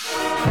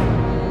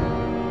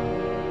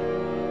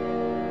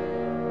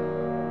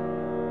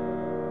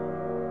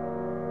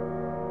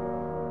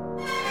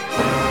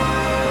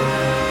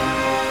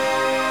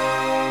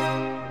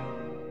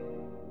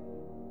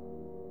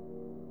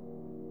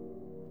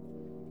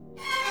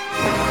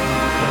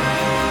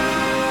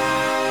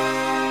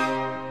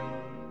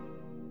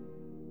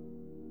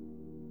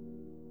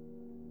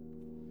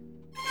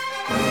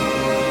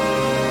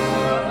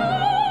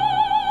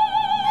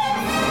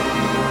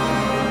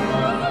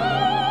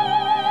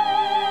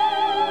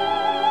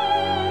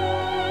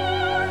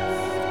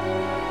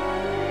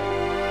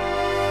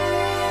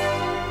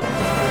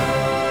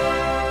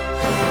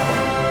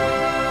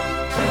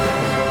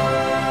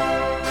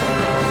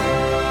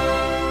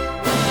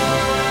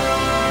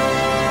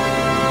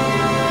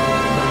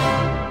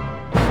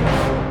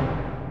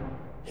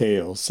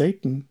 Hail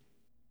Satan!